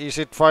like, is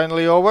it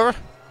finally over?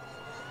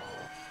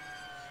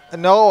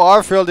 No,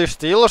 Arfield is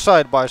still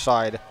side by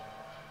side.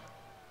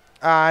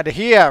 And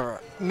here,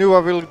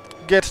 Nua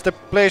gets the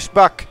place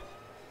back.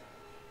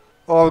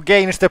 Or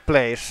gains the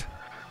place.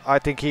 I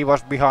think he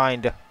was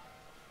behind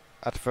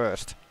at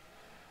first.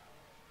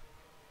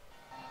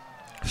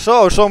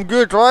 So, some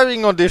good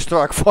driving on this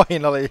track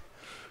finally.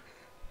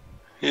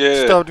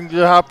 Yeah. Starting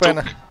to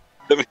happen.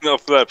 Took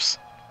enough laps.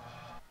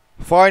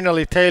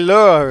 Finally, they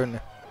learn.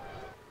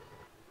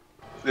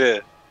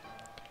 Yeah.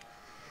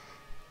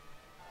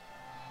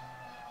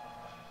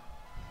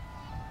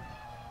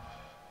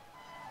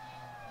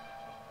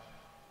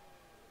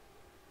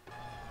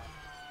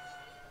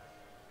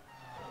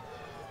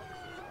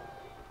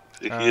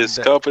 Here's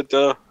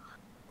Carpenter.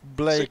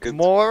 Blake Second.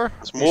 Moore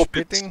There's is more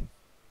pits. pitting.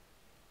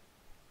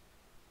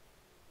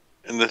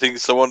 And I think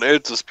someone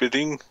else is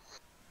pitting.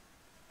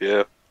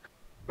 Yeah.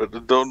 But I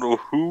don't know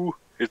who.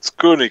 It's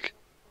Koenig.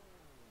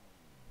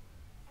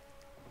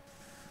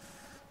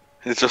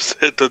 It just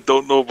said I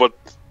don't know, but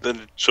then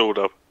it showed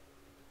up.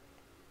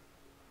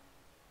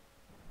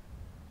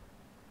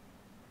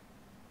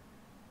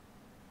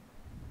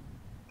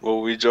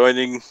 Well, we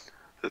joining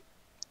the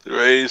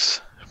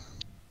race.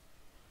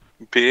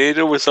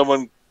 P8, will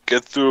someone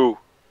get through?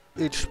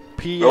 It's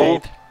P8.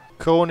 No.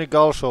 Koenig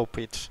also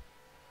pits.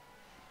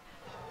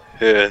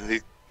 Yeah, and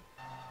he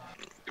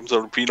comes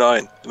on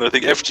P9. And I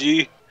think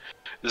FG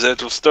is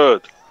out of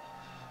third.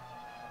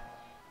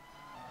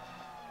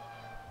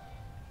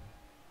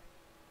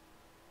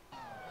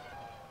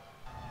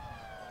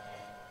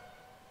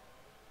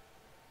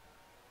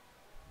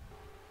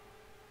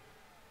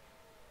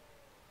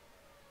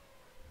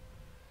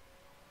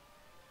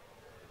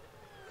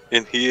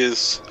 And he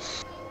is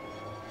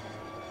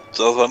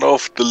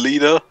Sazanov, the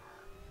leader,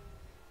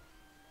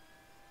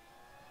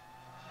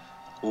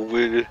 who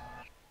will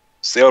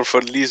stay out for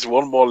at least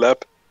one more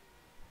lap.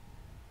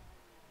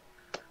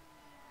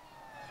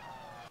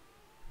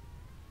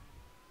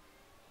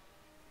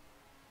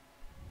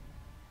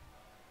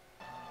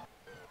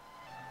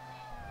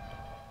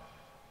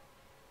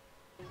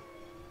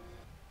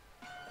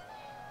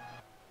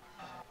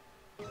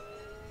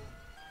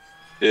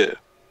 Yeah.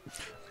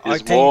 I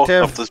Here's think more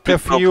the of the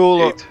speed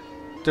bump.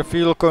 the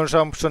fuel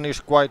consumption is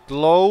quite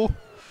low,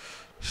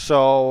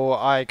 so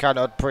I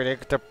cannot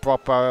predict the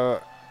proper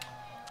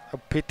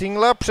pitting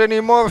laps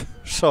anymore.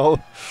 So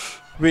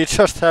we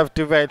just have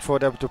to wait for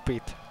them to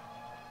pit.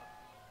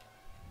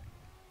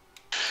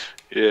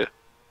 Yeah.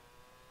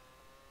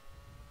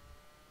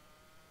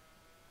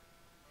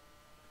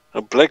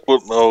 And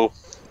Blackwood now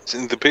is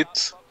in the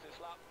pits.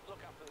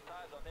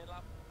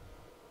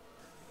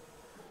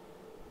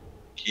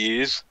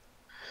 He is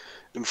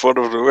in front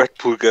of the Red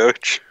Bull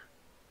garage.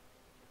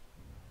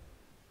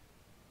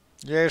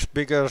 Yes,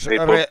 because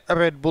Red Bull.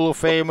 Red Bull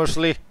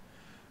famously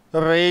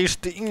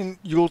raced in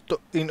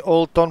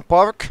Oulton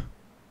Park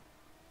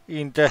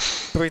in the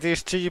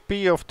British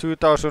GP of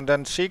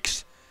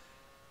 2006.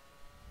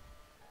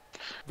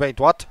 Wait,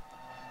 what?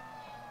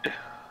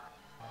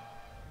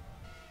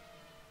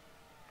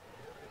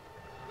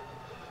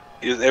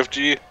 Here's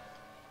FG.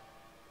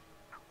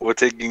 We're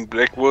taking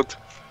Blackwood.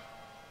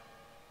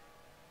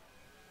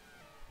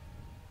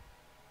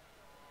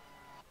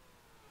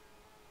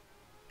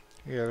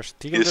 Here's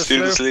Here's Tildesley.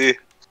 Tildesley.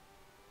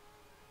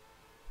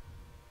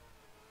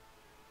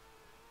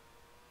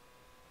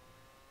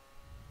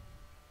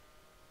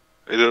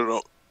 I don't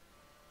know.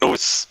 No,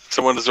 it's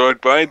someone is right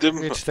behind him.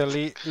 It's the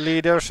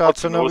leader,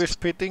 Satsanov is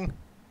pitting.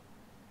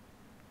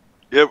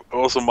 Yep,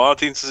 also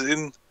Martins is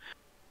in.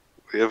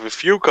 We have a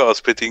few cars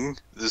pitting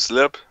this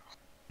lap.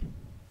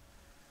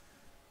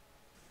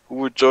 Who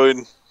would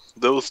join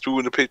those two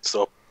in the pit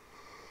stop?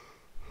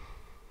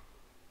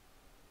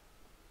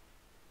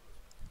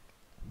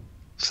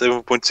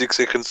 .6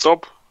 second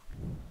stop.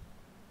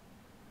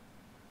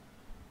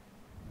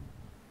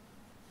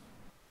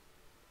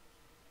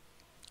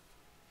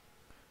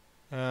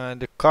 And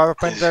the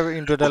Carpenter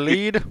into the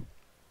lead.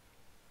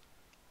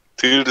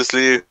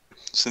 Tildesley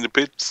is in the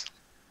pits.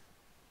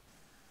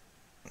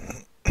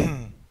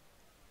 Head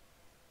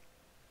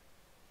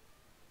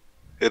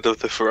of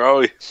the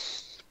Ferrari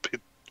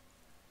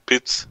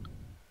pits.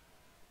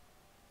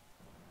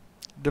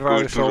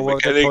 drives to the over the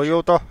mechanic.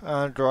 Toyota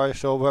and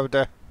drives over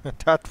the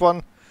that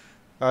one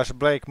as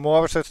Blake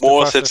Moore sets the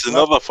Moore sets fastest lap.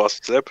 another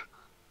fast lap.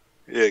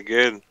 Yeah,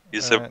 again,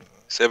 he's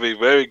having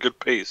very good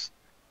pace.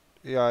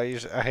 Yeah,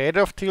 he's ahead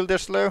of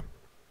Tildeslow.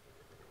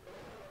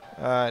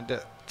 And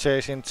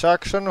chasing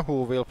Jackson,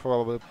 who will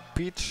probably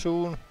pit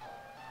soon.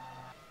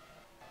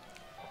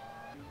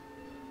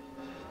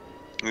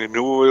 And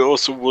who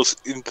also was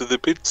into the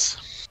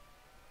pits.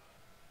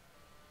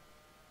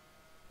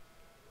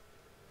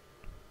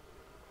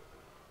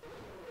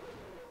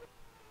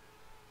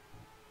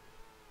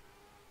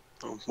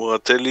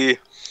 Moratelli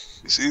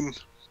is in.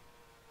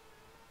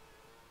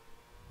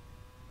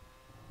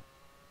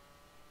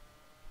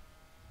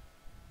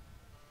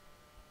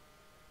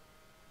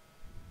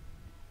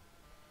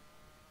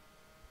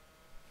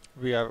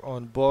 We are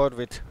on board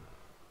with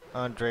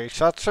Andrei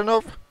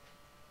Shatsanov.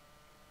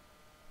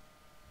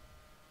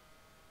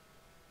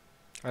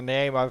 A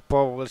name I've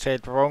probably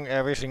said wrong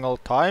every single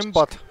time,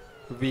 but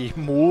we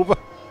move.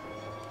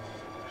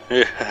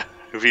 Yeah,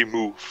 we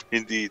move,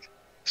 indeed.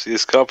 See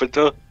his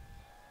Carpenter?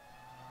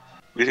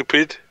 With a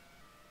pit?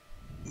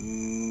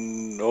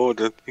 No, I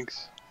don't think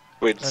so.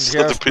 Wait, And it's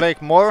not here's a pit,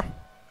 Blake Moore.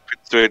 pit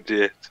straight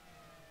yet.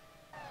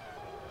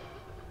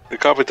 The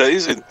Carpenter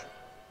is in.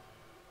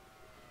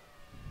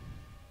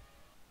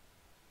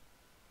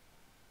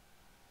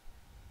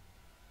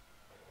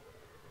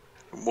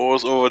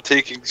 Moore's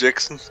overtaking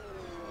Jackson.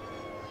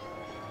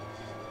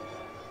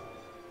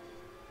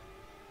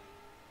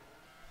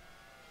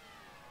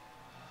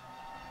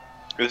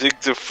 I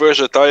think the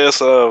fresher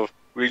tires are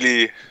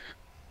really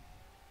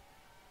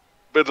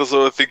better,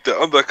 so I think the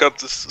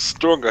undercut is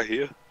stronger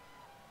here.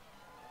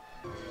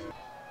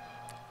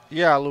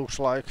 Yeah, looks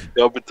like.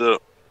 Yeah, but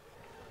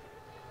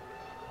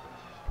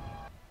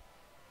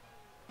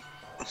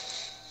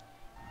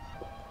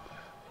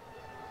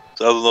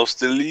Sazonov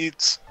still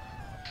leads.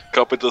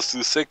 Carpenter's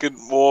in second,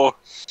 Moore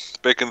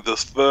back in the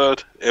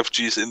third.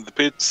 FG's in the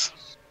pits.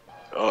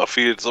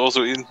 Field's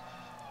also in.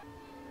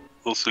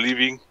 Also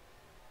leaving.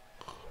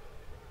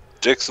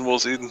 Jackson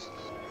was in.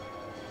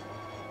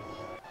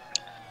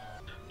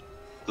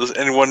 Does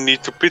anyone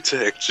need to pit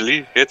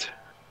actually yet?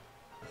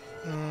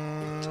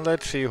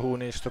 Let's see who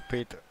needs to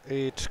pit.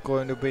 It's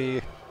going to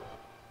be...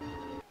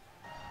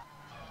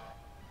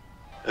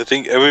 I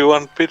think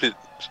everyone pitted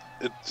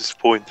at this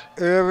point.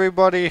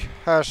 Everybody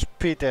has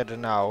pitted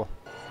now.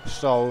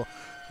 So,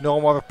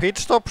 no more pit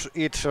stops,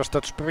 it's just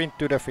a sprint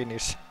to the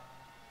finish.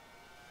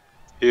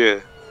 Yeah.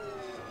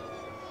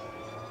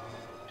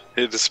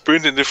 Yeah, the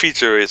sprint in the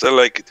feature race, I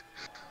like it.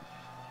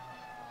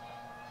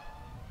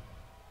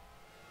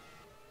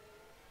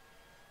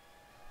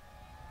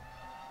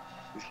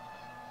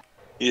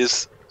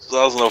 Here's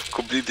Sazonov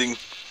completing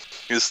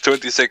his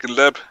 22nd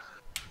lap,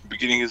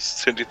 beginning his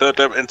 23rd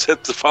lap, and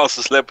set the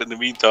fastest lap in the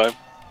meantime.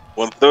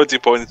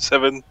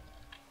 130.7.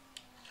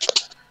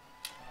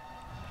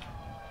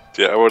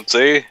 Yeah, I would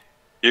say,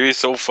 here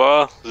so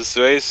far, this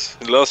race,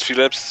 in the last few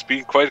laps, has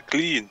been quite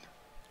clean.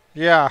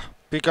 Yeah,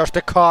 because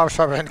the cars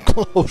aren't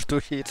close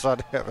to each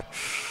other.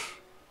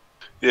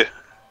 Yeah.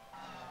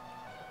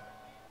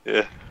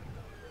 Yeah.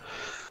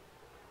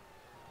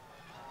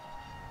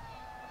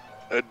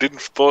 I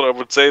didn't thought I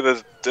would say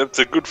that that's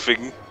a good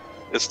thing.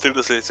 It's still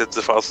the same at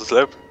the fastest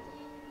lap.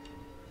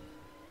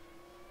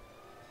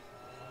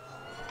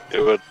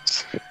 Yeah,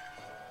 but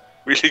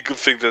really good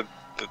thing that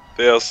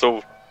they are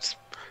so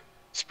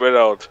spread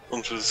out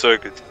onto the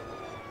circuit.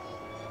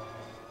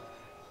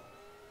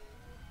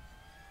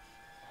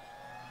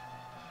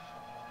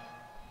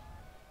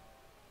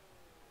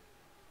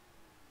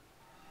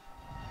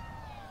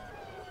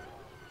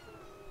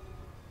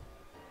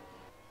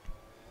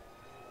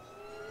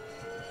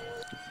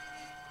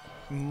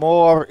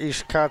 Moore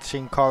is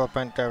catching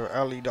Carpenter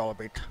a little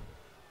bit.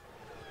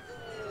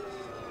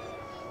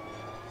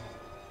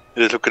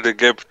 Yeah, look at the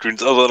gap between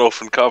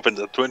Sazonov and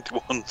Carpenter,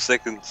 21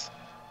 seconds.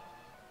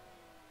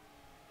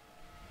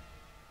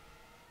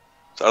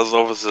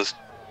 Sazonov is just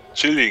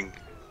chilling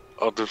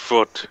out in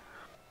front.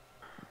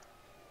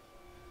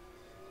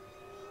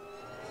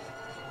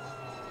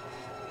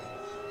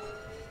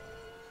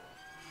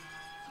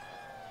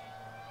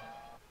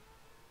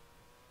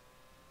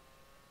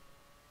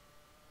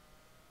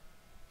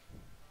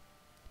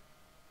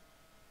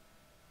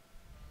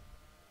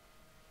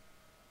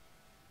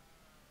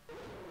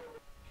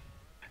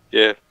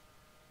 Yeah.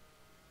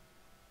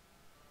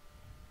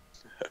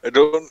 I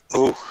don't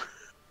know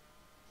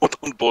what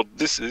on board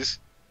this is.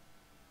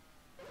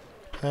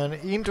 An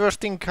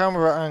interesting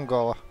camera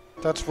angle.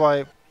 That's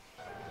why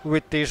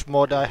with this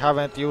mod I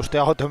haven't used the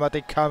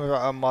automatic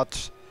camera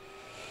much.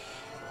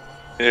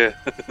 Yeah.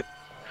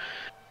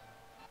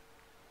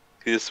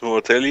 Here's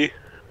Mortelli.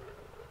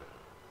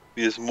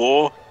 Here's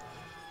Moore.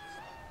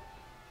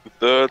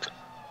 Third.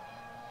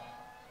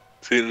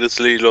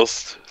 Seriously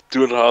lost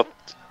 2.5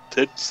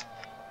 tenths.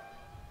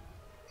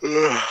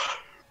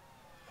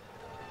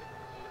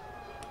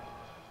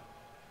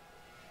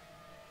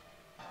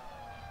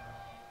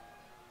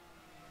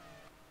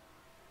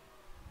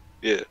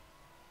 Yeah.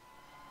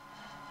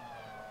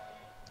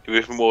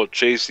 with more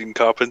chasing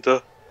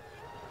Carpenter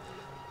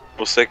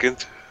for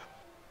second.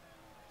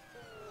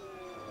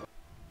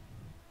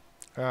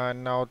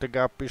 And now the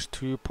gap is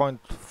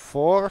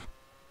 2.4.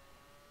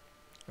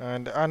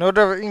 And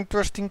another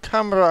interesting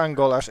camera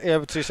angle as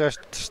Evts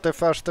is the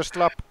fastest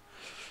lap.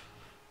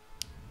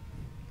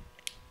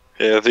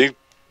 Yeah, I think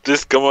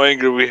this camera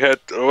angle we had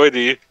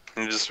already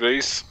in this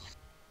race.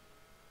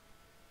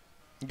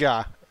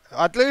 Yeah,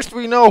 at least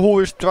we know who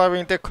is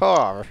driving the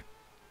car.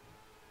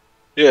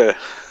 Yeah.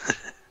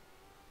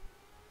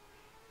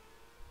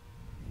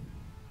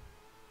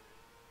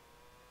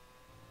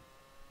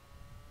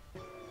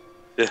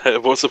 Yeah, I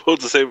was about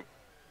to say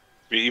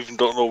we even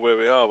don't know where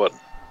we are, but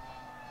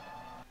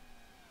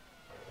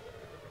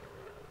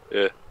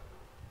yeah.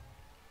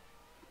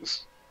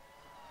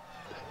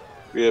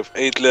 We have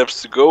 8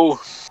 laps to go.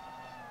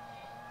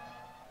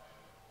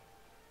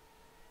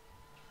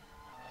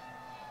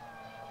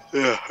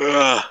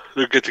 Yeah,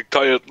 we're getting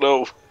tired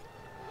now.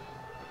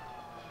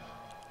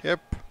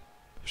 Yep,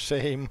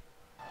 same.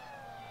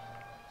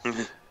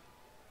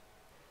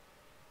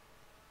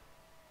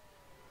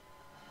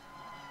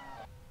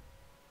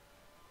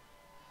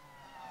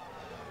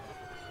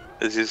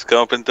 This is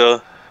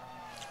Carpenter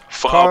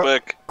far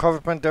back.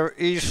 Carpenter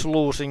is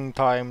losing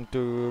time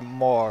to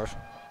Moore.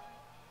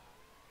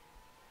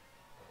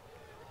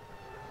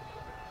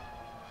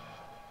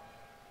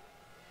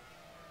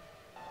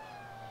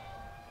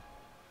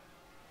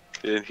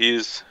 And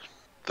he's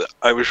the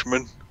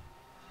Irishman.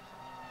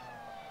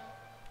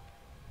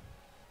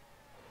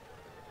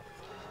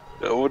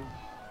 I would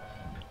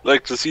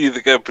like to see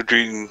the gap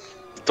between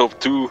the top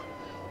 2.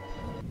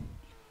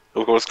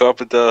 Of course,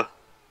 Carpenter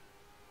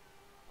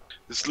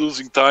is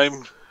losing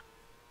time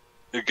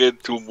again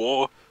 2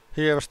 more.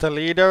 Here's the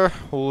leader,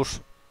 who's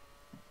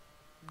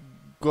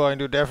going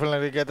to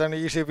definitely get an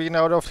easy win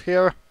out of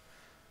here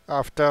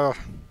after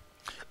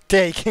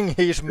taking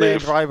his main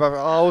driver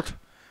out,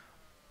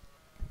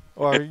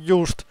 or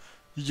used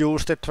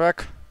the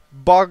track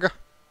bug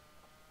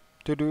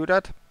to do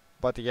that.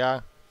 But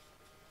yeah,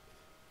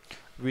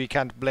 we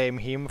can't blame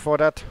him for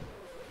that.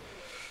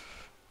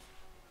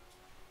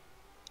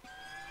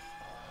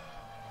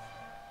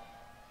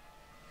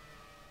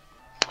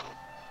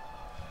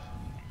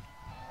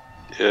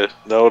 Yeah,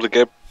 now the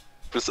gap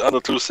is under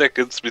 2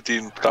 seconds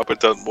between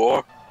Carpenter and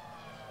Moore.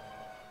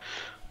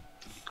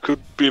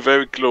 Could be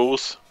very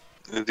close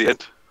in the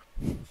end.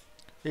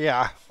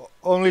 Yeah,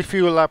 only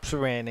few laps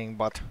remaining,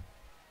 but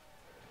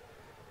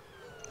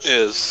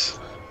Yes,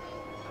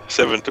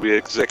 7 to be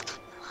exact.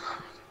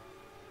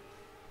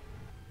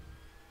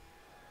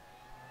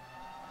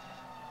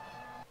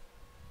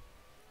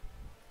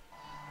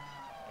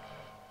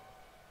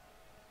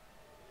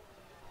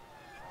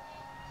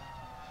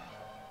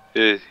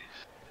 Yeah.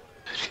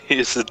 He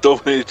is the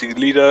dominating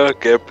leader,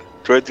 gap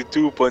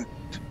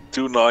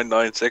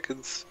 22.299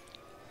 seconds.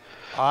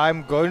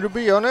 I'm going to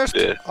be honest.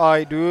 Yeah.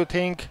 I do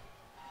think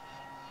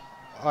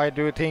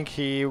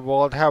he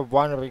would have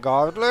won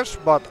regardless,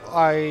 but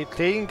I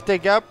think the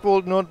gap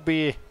would not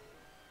be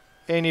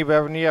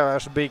anywhere near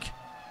as big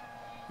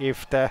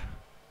if the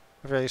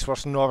race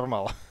was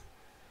normal.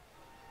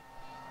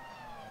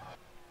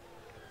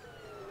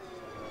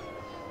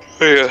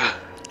 Yeah.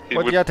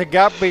 But yeah, the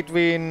gap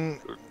between...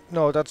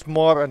 No, that's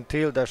Moore and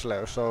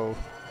Tildeslev,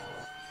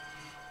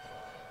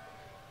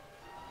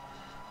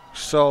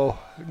 so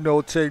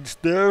no change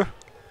there.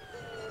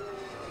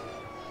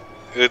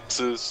 It's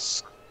a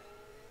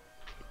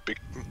big,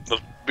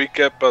 not big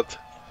gap, but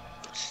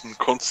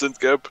constant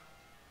gap.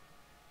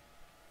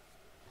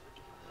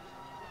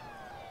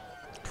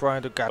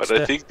 Trying to catch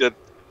But I think that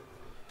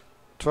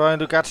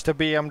the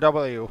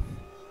BMW.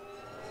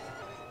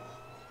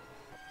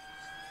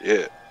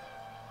 yeah.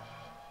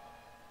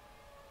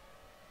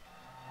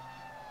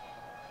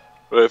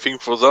 But I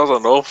think for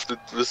Sazanov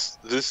that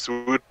this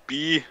would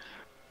be,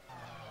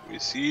 we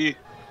see,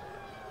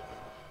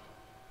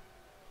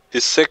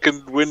 his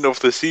second win of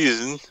the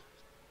season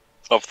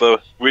after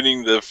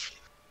winning the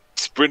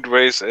sprint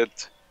race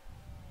at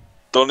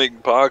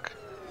Donington Park.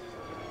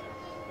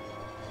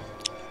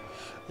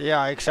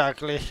 Yeah,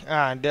 exactly,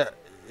 and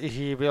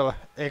he will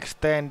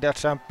extend the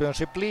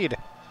championship lead.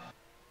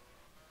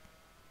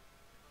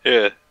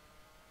 Yeah.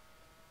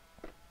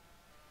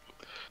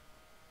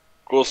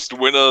 Of course, the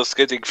winner is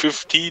getting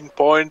 15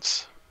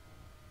 points.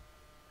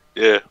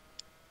 Yeah.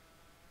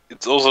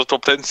 It's also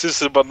top 10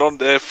 system, but not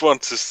the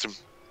F1 system.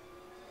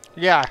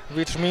 Yeah,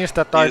 which means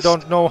that I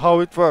don't know how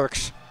it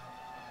works.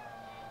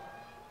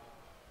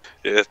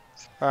 Yeah.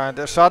 And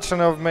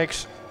Sachanov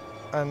makes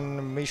a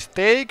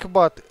mistake,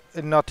 but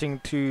nothing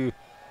too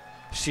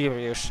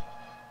serious.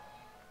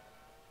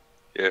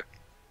 Yeah.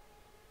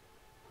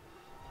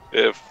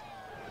 Yeah.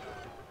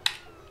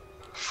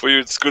 For you,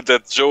 it's good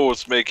that Joe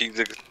is making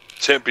the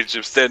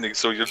championship standing,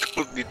 so you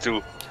don't need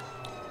to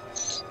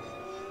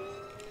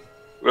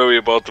worry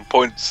about the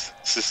points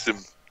system.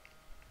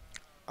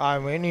 I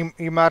mean,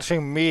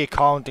 imagine me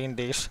counting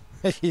this.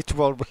 It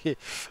will be...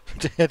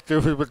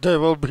 there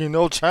will be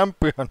no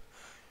champion.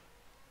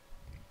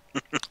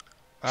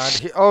 And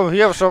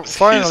here's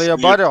finally a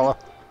battle.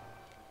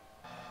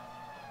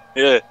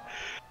 Yeah.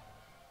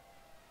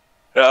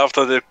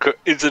 After the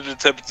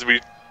incident happens,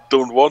 we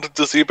don't want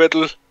to see a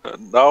battle.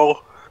 And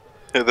now,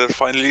 there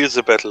finally is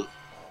a battle.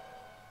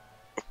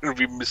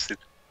 We missed it.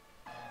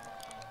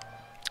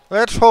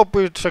 Let's hope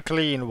it's a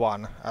clean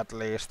one, at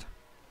least.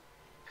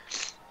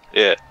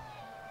 Yeah.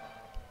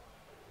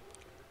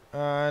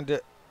 And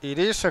it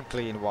is a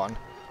clean one.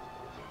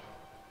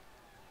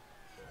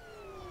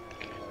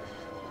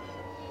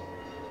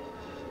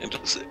 And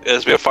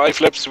as we have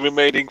 5 laps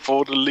remaining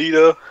for the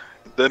leader,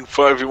 then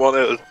for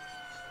everyone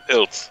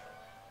else.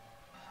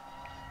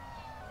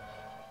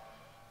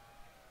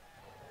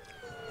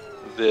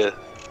 The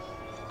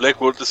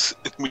Blackwood is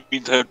in the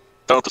meantime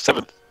down to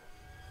 7th,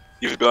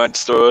 even behind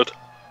 3rd.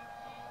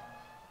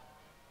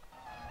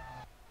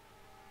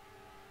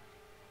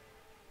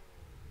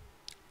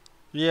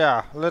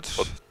 Yeah, let's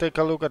take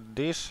a look at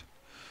this.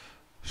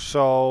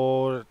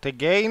 So the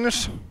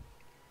gains.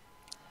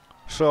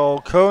 So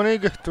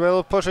Koenig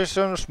 12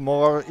 positions,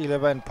 Moore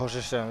 11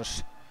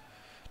 positions.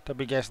 The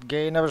biggest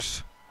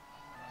gainers.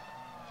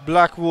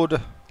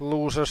 Blackwood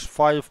loses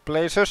 5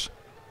 places.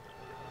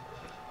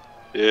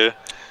 Yeah.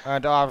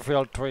 And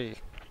Arfield 3.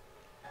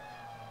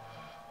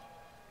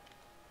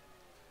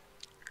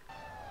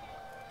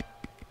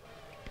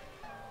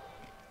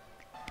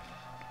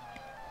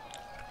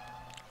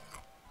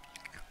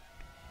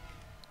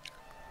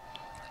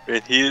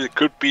 And here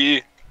could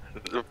be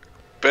the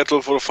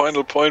battle for the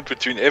final point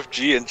between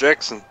FG and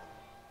Jackson.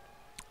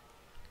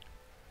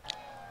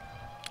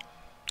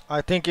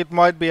 I think it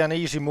might be an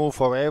easy move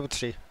for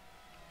FG.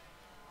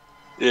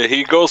 Yeah,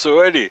 he goes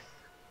already.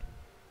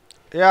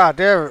 Yeah,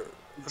 there.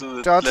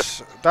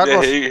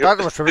 That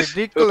was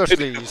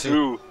ridiculously easy.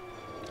 Through.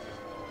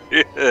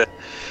 Yeah.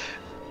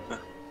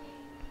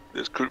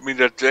 This could mean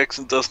that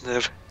Jackson doesn't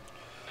have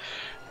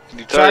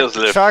any tires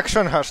left.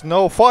 Jackson has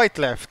no fight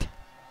left.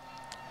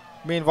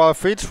 Meanwhile,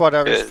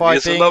 Fitzwater is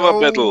fighting. Here's another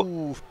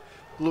battle.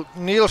 Look,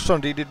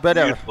 Nilsson did it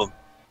better. Nilsson.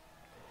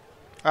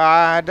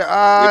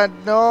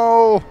 And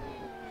no.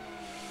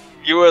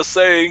 You were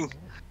saying.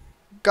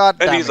 God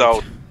damn and he's it.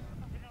 out.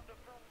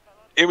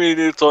 Emil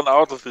Nilsson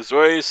out of this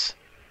race.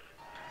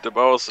 The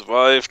Bauer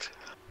survived.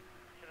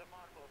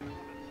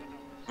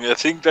 I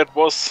think that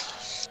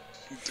was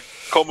the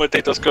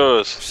commentator's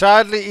curse.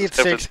 Sadly, it's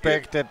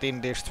expected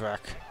in this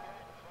track.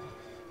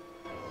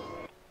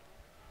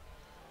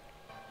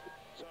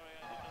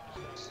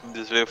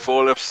 This way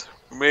 4 laps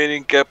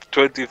remaining, gap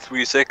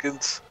 23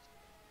 seconds.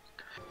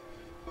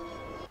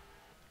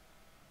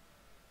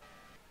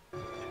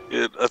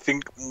 Yeah, I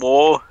think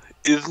Moore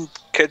isn't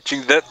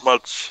catching that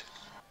much.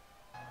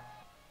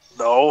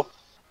 No.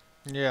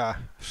 Yeah,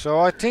 so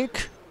I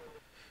think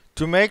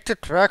to make the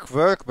track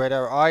work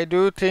better, I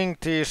do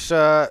think this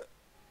the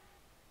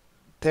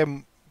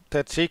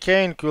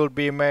chicane could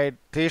be made.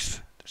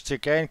 This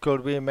chicane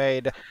could be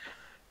made,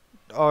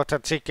 or the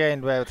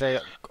chicane where they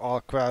all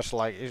crash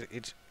like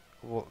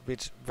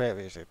where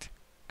is it?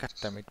 God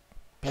damn it,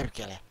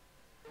 perkele!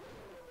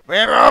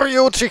 Where are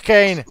you,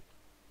 chicane?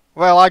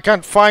 Well, I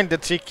can't find the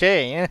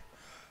chicane,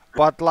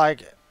 but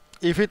like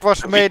if it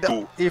was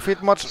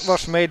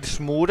made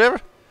smoother.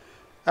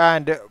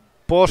 And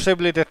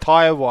possibly the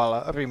tire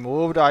wall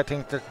removed, I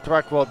think the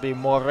track will be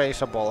more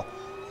raceable.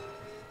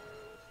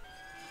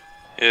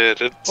 Yeah,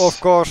 that's...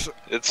 Of course,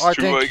 it's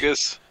true, I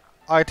guess.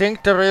 I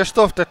think the rest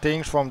of the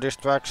things from this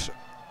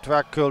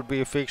track could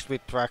be fixed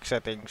with track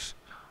settings.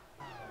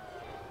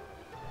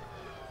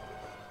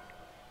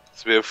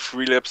 So we have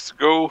 3 laps to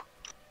go.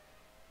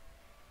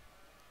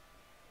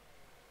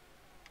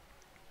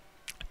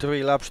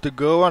 3 laps to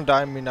go and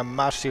I'm in a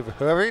massive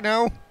hurry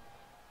now.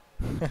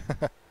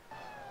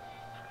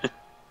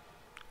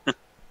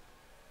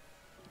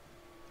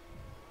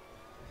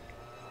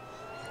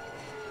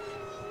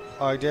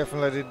 I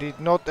definitely did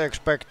not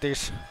expect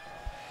this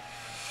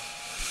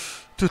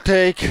to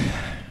take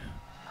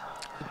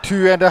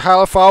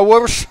 2.5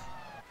 hours.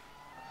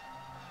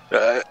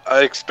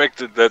 I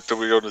expected that, to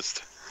be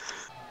honest.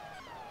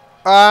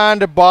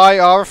 And by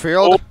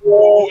Arfield.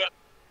 Oh,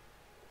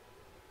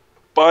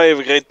 by a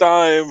great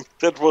time.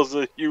 That was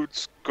a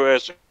huge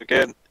crash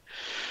again.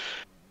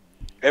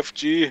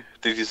 FG,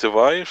 did he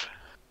survive?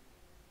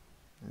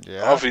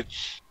 Yeah.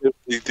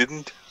 He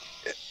didn't.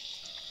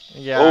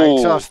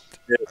 Yeah,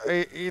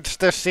 it's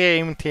the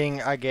same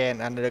thing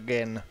again and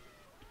again.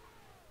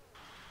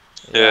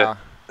 Yeah.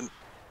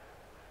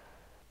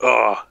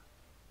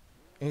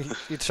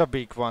 It's a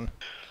big one.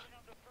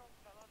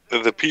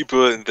 The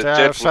people in the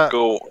chat would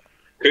go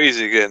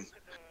crazy again.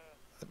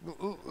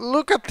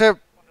 Look at the...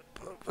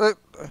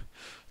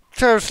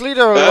 there's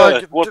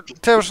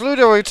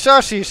literally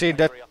chassis in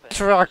that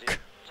truck.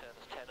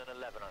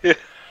 Yeah.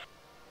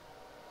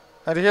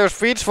 And here's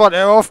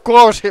Fitzwater, of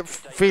course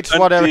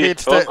Fitzwater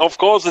hits the... Of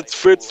course it's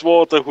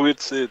Fitzwater who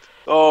hits it.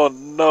 Oh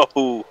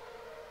no.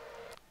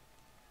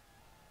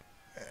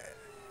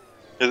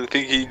 I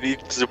think he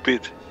needs a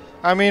bit.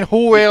 I mean,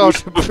 who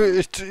else?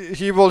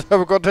 He would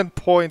have gotten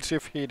points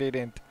if he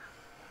didn't.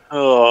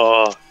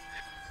 Oh.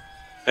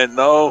 And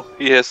now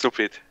he has to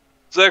pit.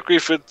 Zachary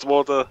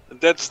Fitzwater, and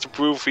that's the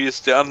proof he is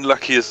the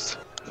unluckiest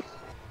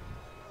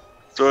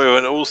driver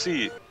in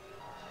OC.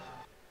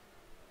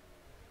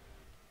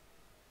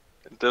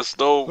 And there's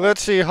no...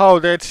 Let's see how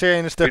they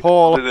change the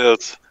whole...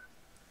 else.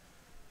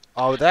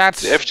 Oh,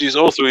 that's... The FG is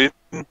also in.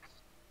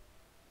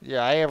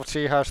 Yeah,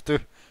 AFC has to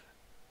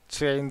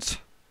change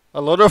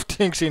a lot of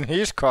things in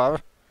his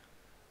car.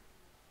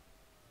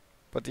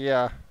 But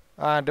yeah,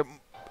 and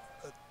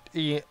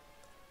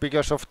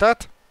because of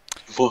that,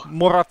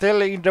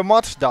 Moratelli in the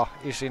Mazda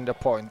is in the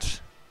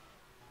points.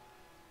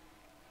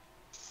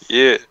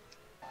 Yeah.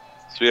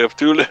 So we have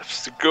 2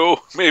 laps to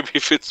go. Maybe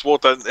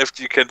Fitzwater and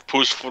FG can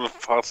push for the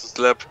fastest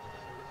lap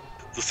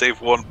to save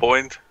 1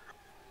 point.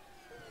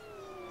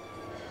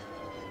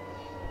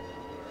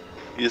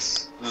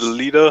 He's the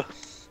leader.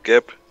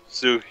 Gap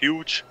so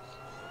huge.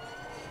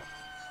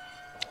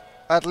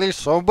 At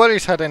least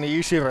somebody's had an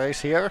easy race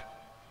here.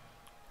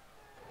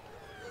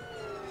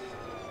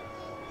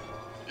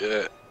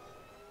 Yeah.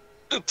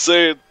 Let's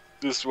say it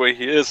this way,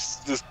 he has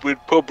this win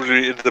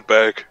probably in the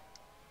bag.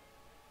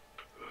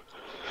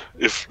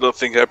 If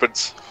nothing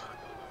happens.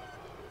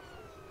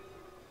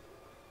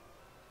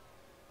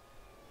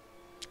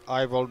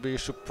 I will be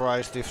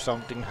surprised if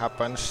something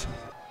happens.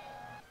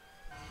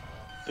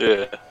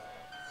 Yeah.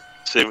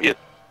 Same here.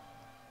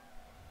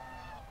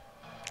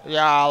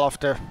 Yeah, all of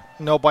the...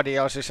 Nobody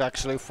else is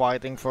actually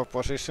fighting for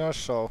positions,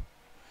 so...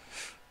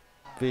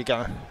 We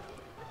can...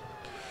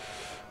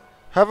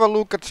 Have a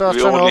look at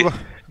Sachanov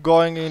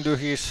going into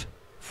his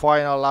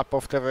final lap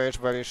of the race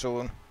very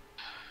soon.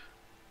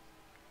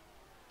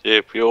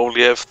 Yeah, we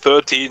only have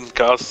 13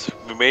 cars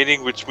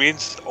remaining, which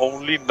means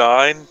only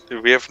 9.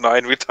 We have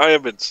 9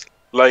 retirements,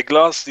 like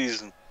last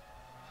season.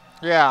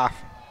 Yeah.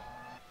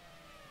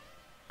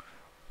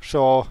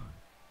 So...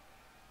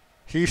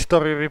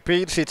 History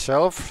repeats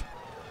itself.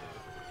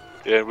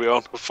 Yeah, we're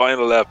on the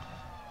final lap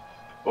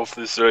of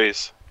this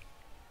race.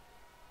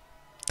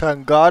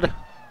 Thank God.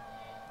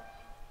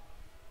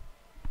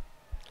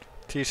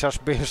 This has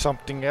been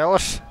something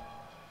else.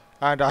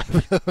 And I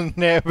will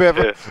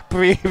never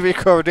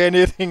pre-record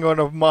anything on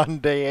a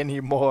Monday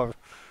anymore.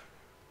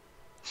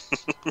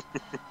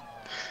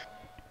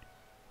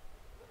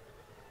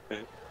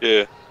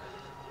 Yeah.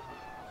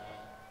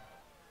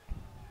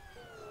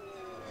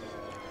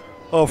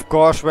 Of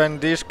course, when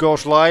this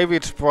goes live,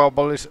 it's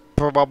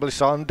probably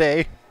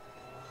Sunday.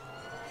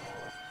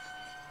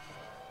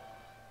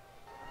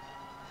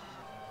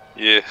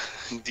 Yeah,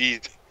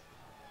 indeed.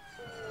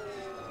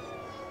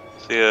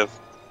 So yeah,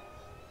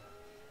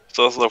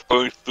 Sasnov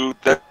going through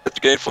that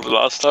again for the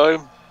last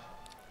time.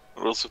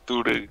 And also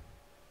through the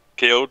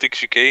chaotic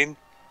chicane.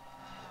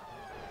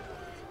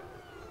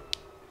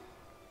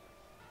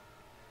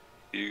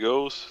 He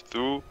goes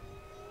through.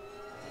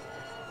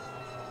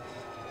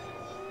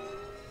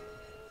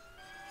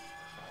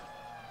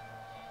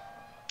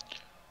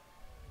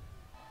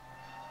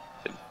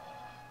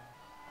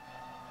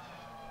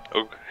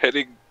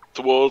 Heading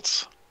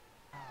towards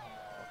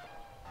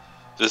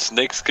this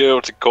next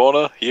chaotic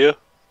corner here,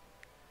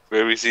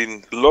 where we've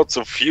seen lots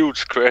of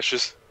huge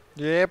crashes.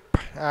 Yep,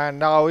 and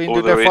now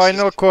into the the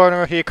final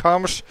corner he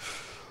comes.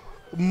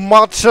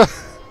 Much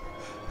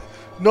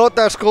not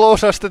as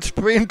close as the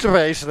sprint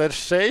race, let's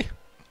say.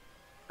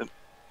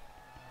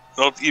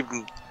 Not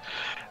even.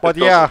 But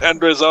yeah,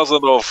 Andrei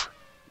Sazonov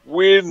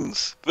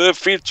wins the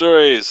feature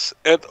race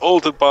at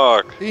Oulton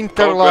Park.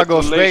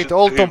 Interlagos, wait,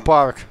 Oulton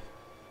Park.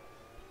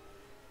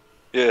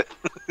 Yeah.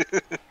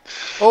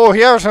 Oh,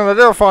 here's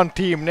another fun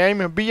team name,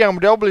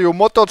 BMW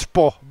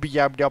Motorsport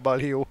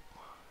BMW.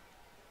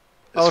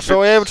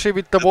 Also AFC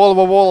with the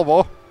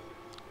Volvo.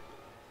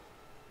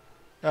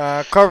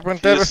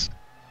 Carpenter Yes.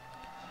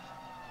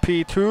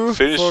 P2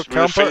 for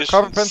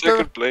Carpenter.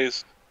 Second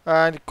place.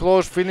 And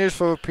close finish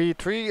for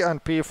P3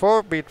 and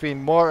P4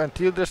 between Moore and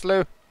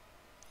Tildeslev.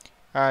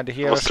 And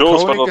here's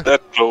close, but Koenig. not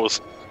that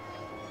close.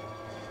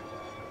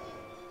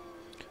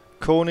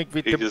 Koenig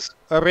with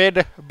the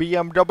red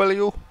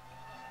BMW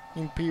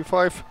in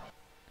P5.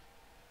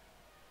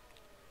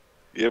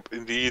 Yep,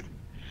 indeed.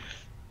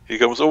 He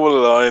comes over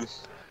the line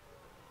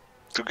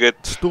to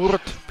get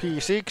Sturt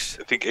P6.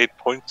 I think 8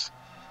 points.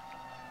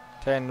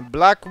 Then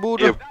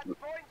Blackwood. Yep.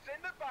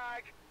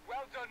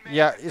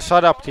 Yeah,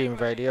 shut up, team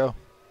radio.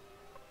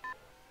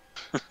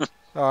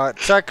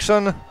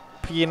 Jackson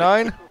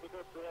P9.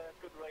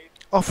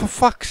 Oh, for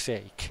fuck's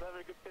sake.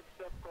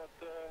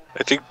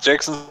 I think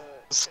Jackson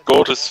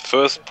scored his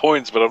first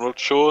points, but I'm not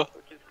sure.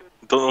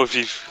 Don't know if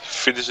he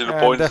finished in the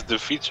points in the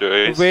feature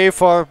race. Way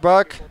far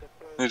back.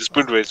 In the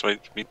sprint race,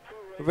 might mean.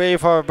 Way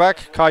far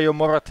back, Caio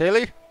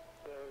Moratelli.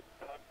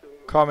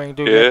 Coming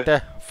to get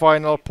the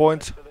final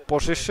point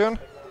position.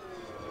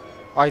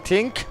 I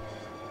think.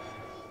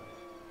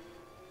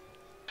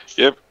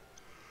 Yep.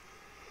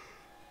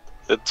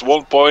 That's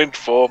 1 point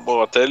for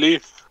Moratelli.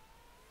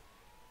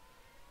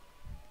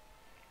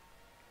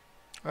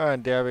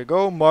 And there we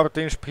go,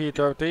 Martins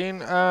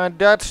P13, and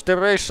that's the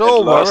race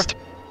over.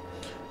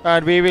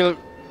 And we will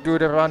do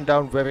the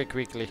rundown very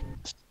quickly.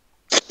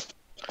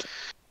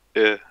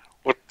 Yeah,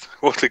 what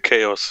What a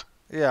chaos.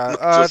 Yeah,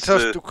 Just,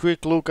 just a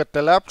quick look at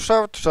the lap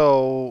chart.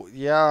 So,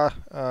 yeah,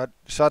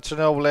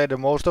 Sachinov led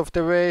most of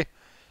the way.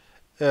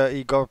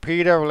 Igor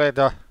Peter led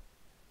a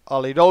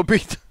little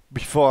bit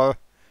before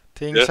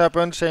things Yeah.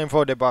 happened. Same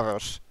for the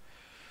Barros.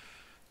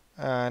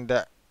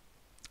 And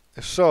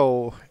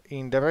so,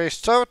 in the race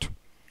chart,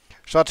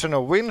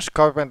 Sachinov wins,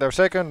 Carpenter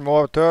second,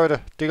 Moore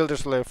third,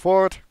 Tildesley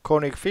fourth,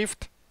 Koenig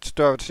fifth,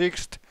 Stewart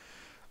sixth,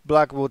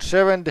 Blackwood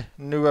seventh,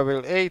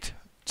 Newaville eighth,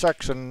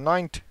 Jackson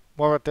ninth,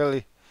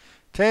 Moratelli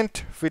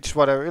 10th,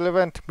 Fitzwater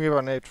 11th,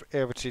 Miron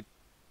 8th,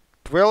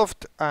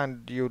 12th,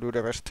 and you do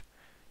the rest.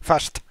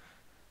 Fast.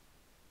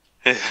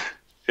 Yeah,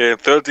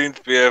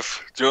 13th we have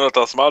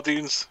Jonatas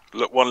Martins,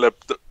 one lap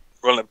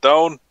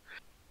down.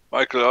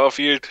 Michael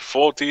Arfield,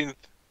 14th,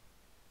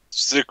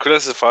 still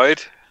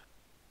classified.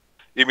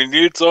 Emil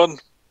Nilsson,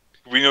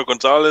 Vino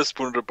Gonzalez,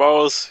 Bruno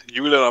Bowers,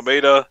 Julian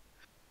Almeida,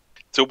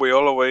 Toby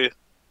Holloway,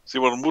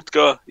 Simon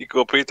Mutka,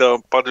 Igor Peter,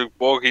 Patrick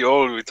Borgi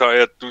all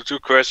retired due to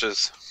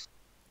crashes.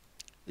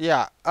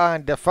 Yeah,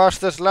 and the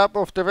fastest lap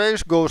of the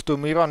race goes to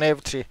Miron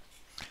Evci.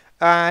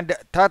 And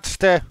that's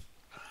the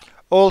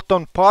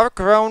Oulton Park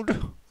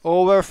round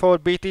over for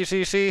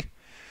BTCC.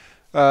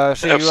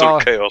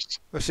 Absolute chaos.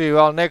 See you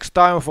all next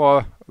time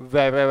for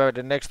wherever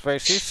the next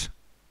race is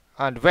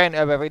and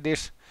whenever it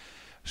is.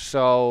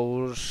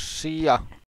 So, see ya.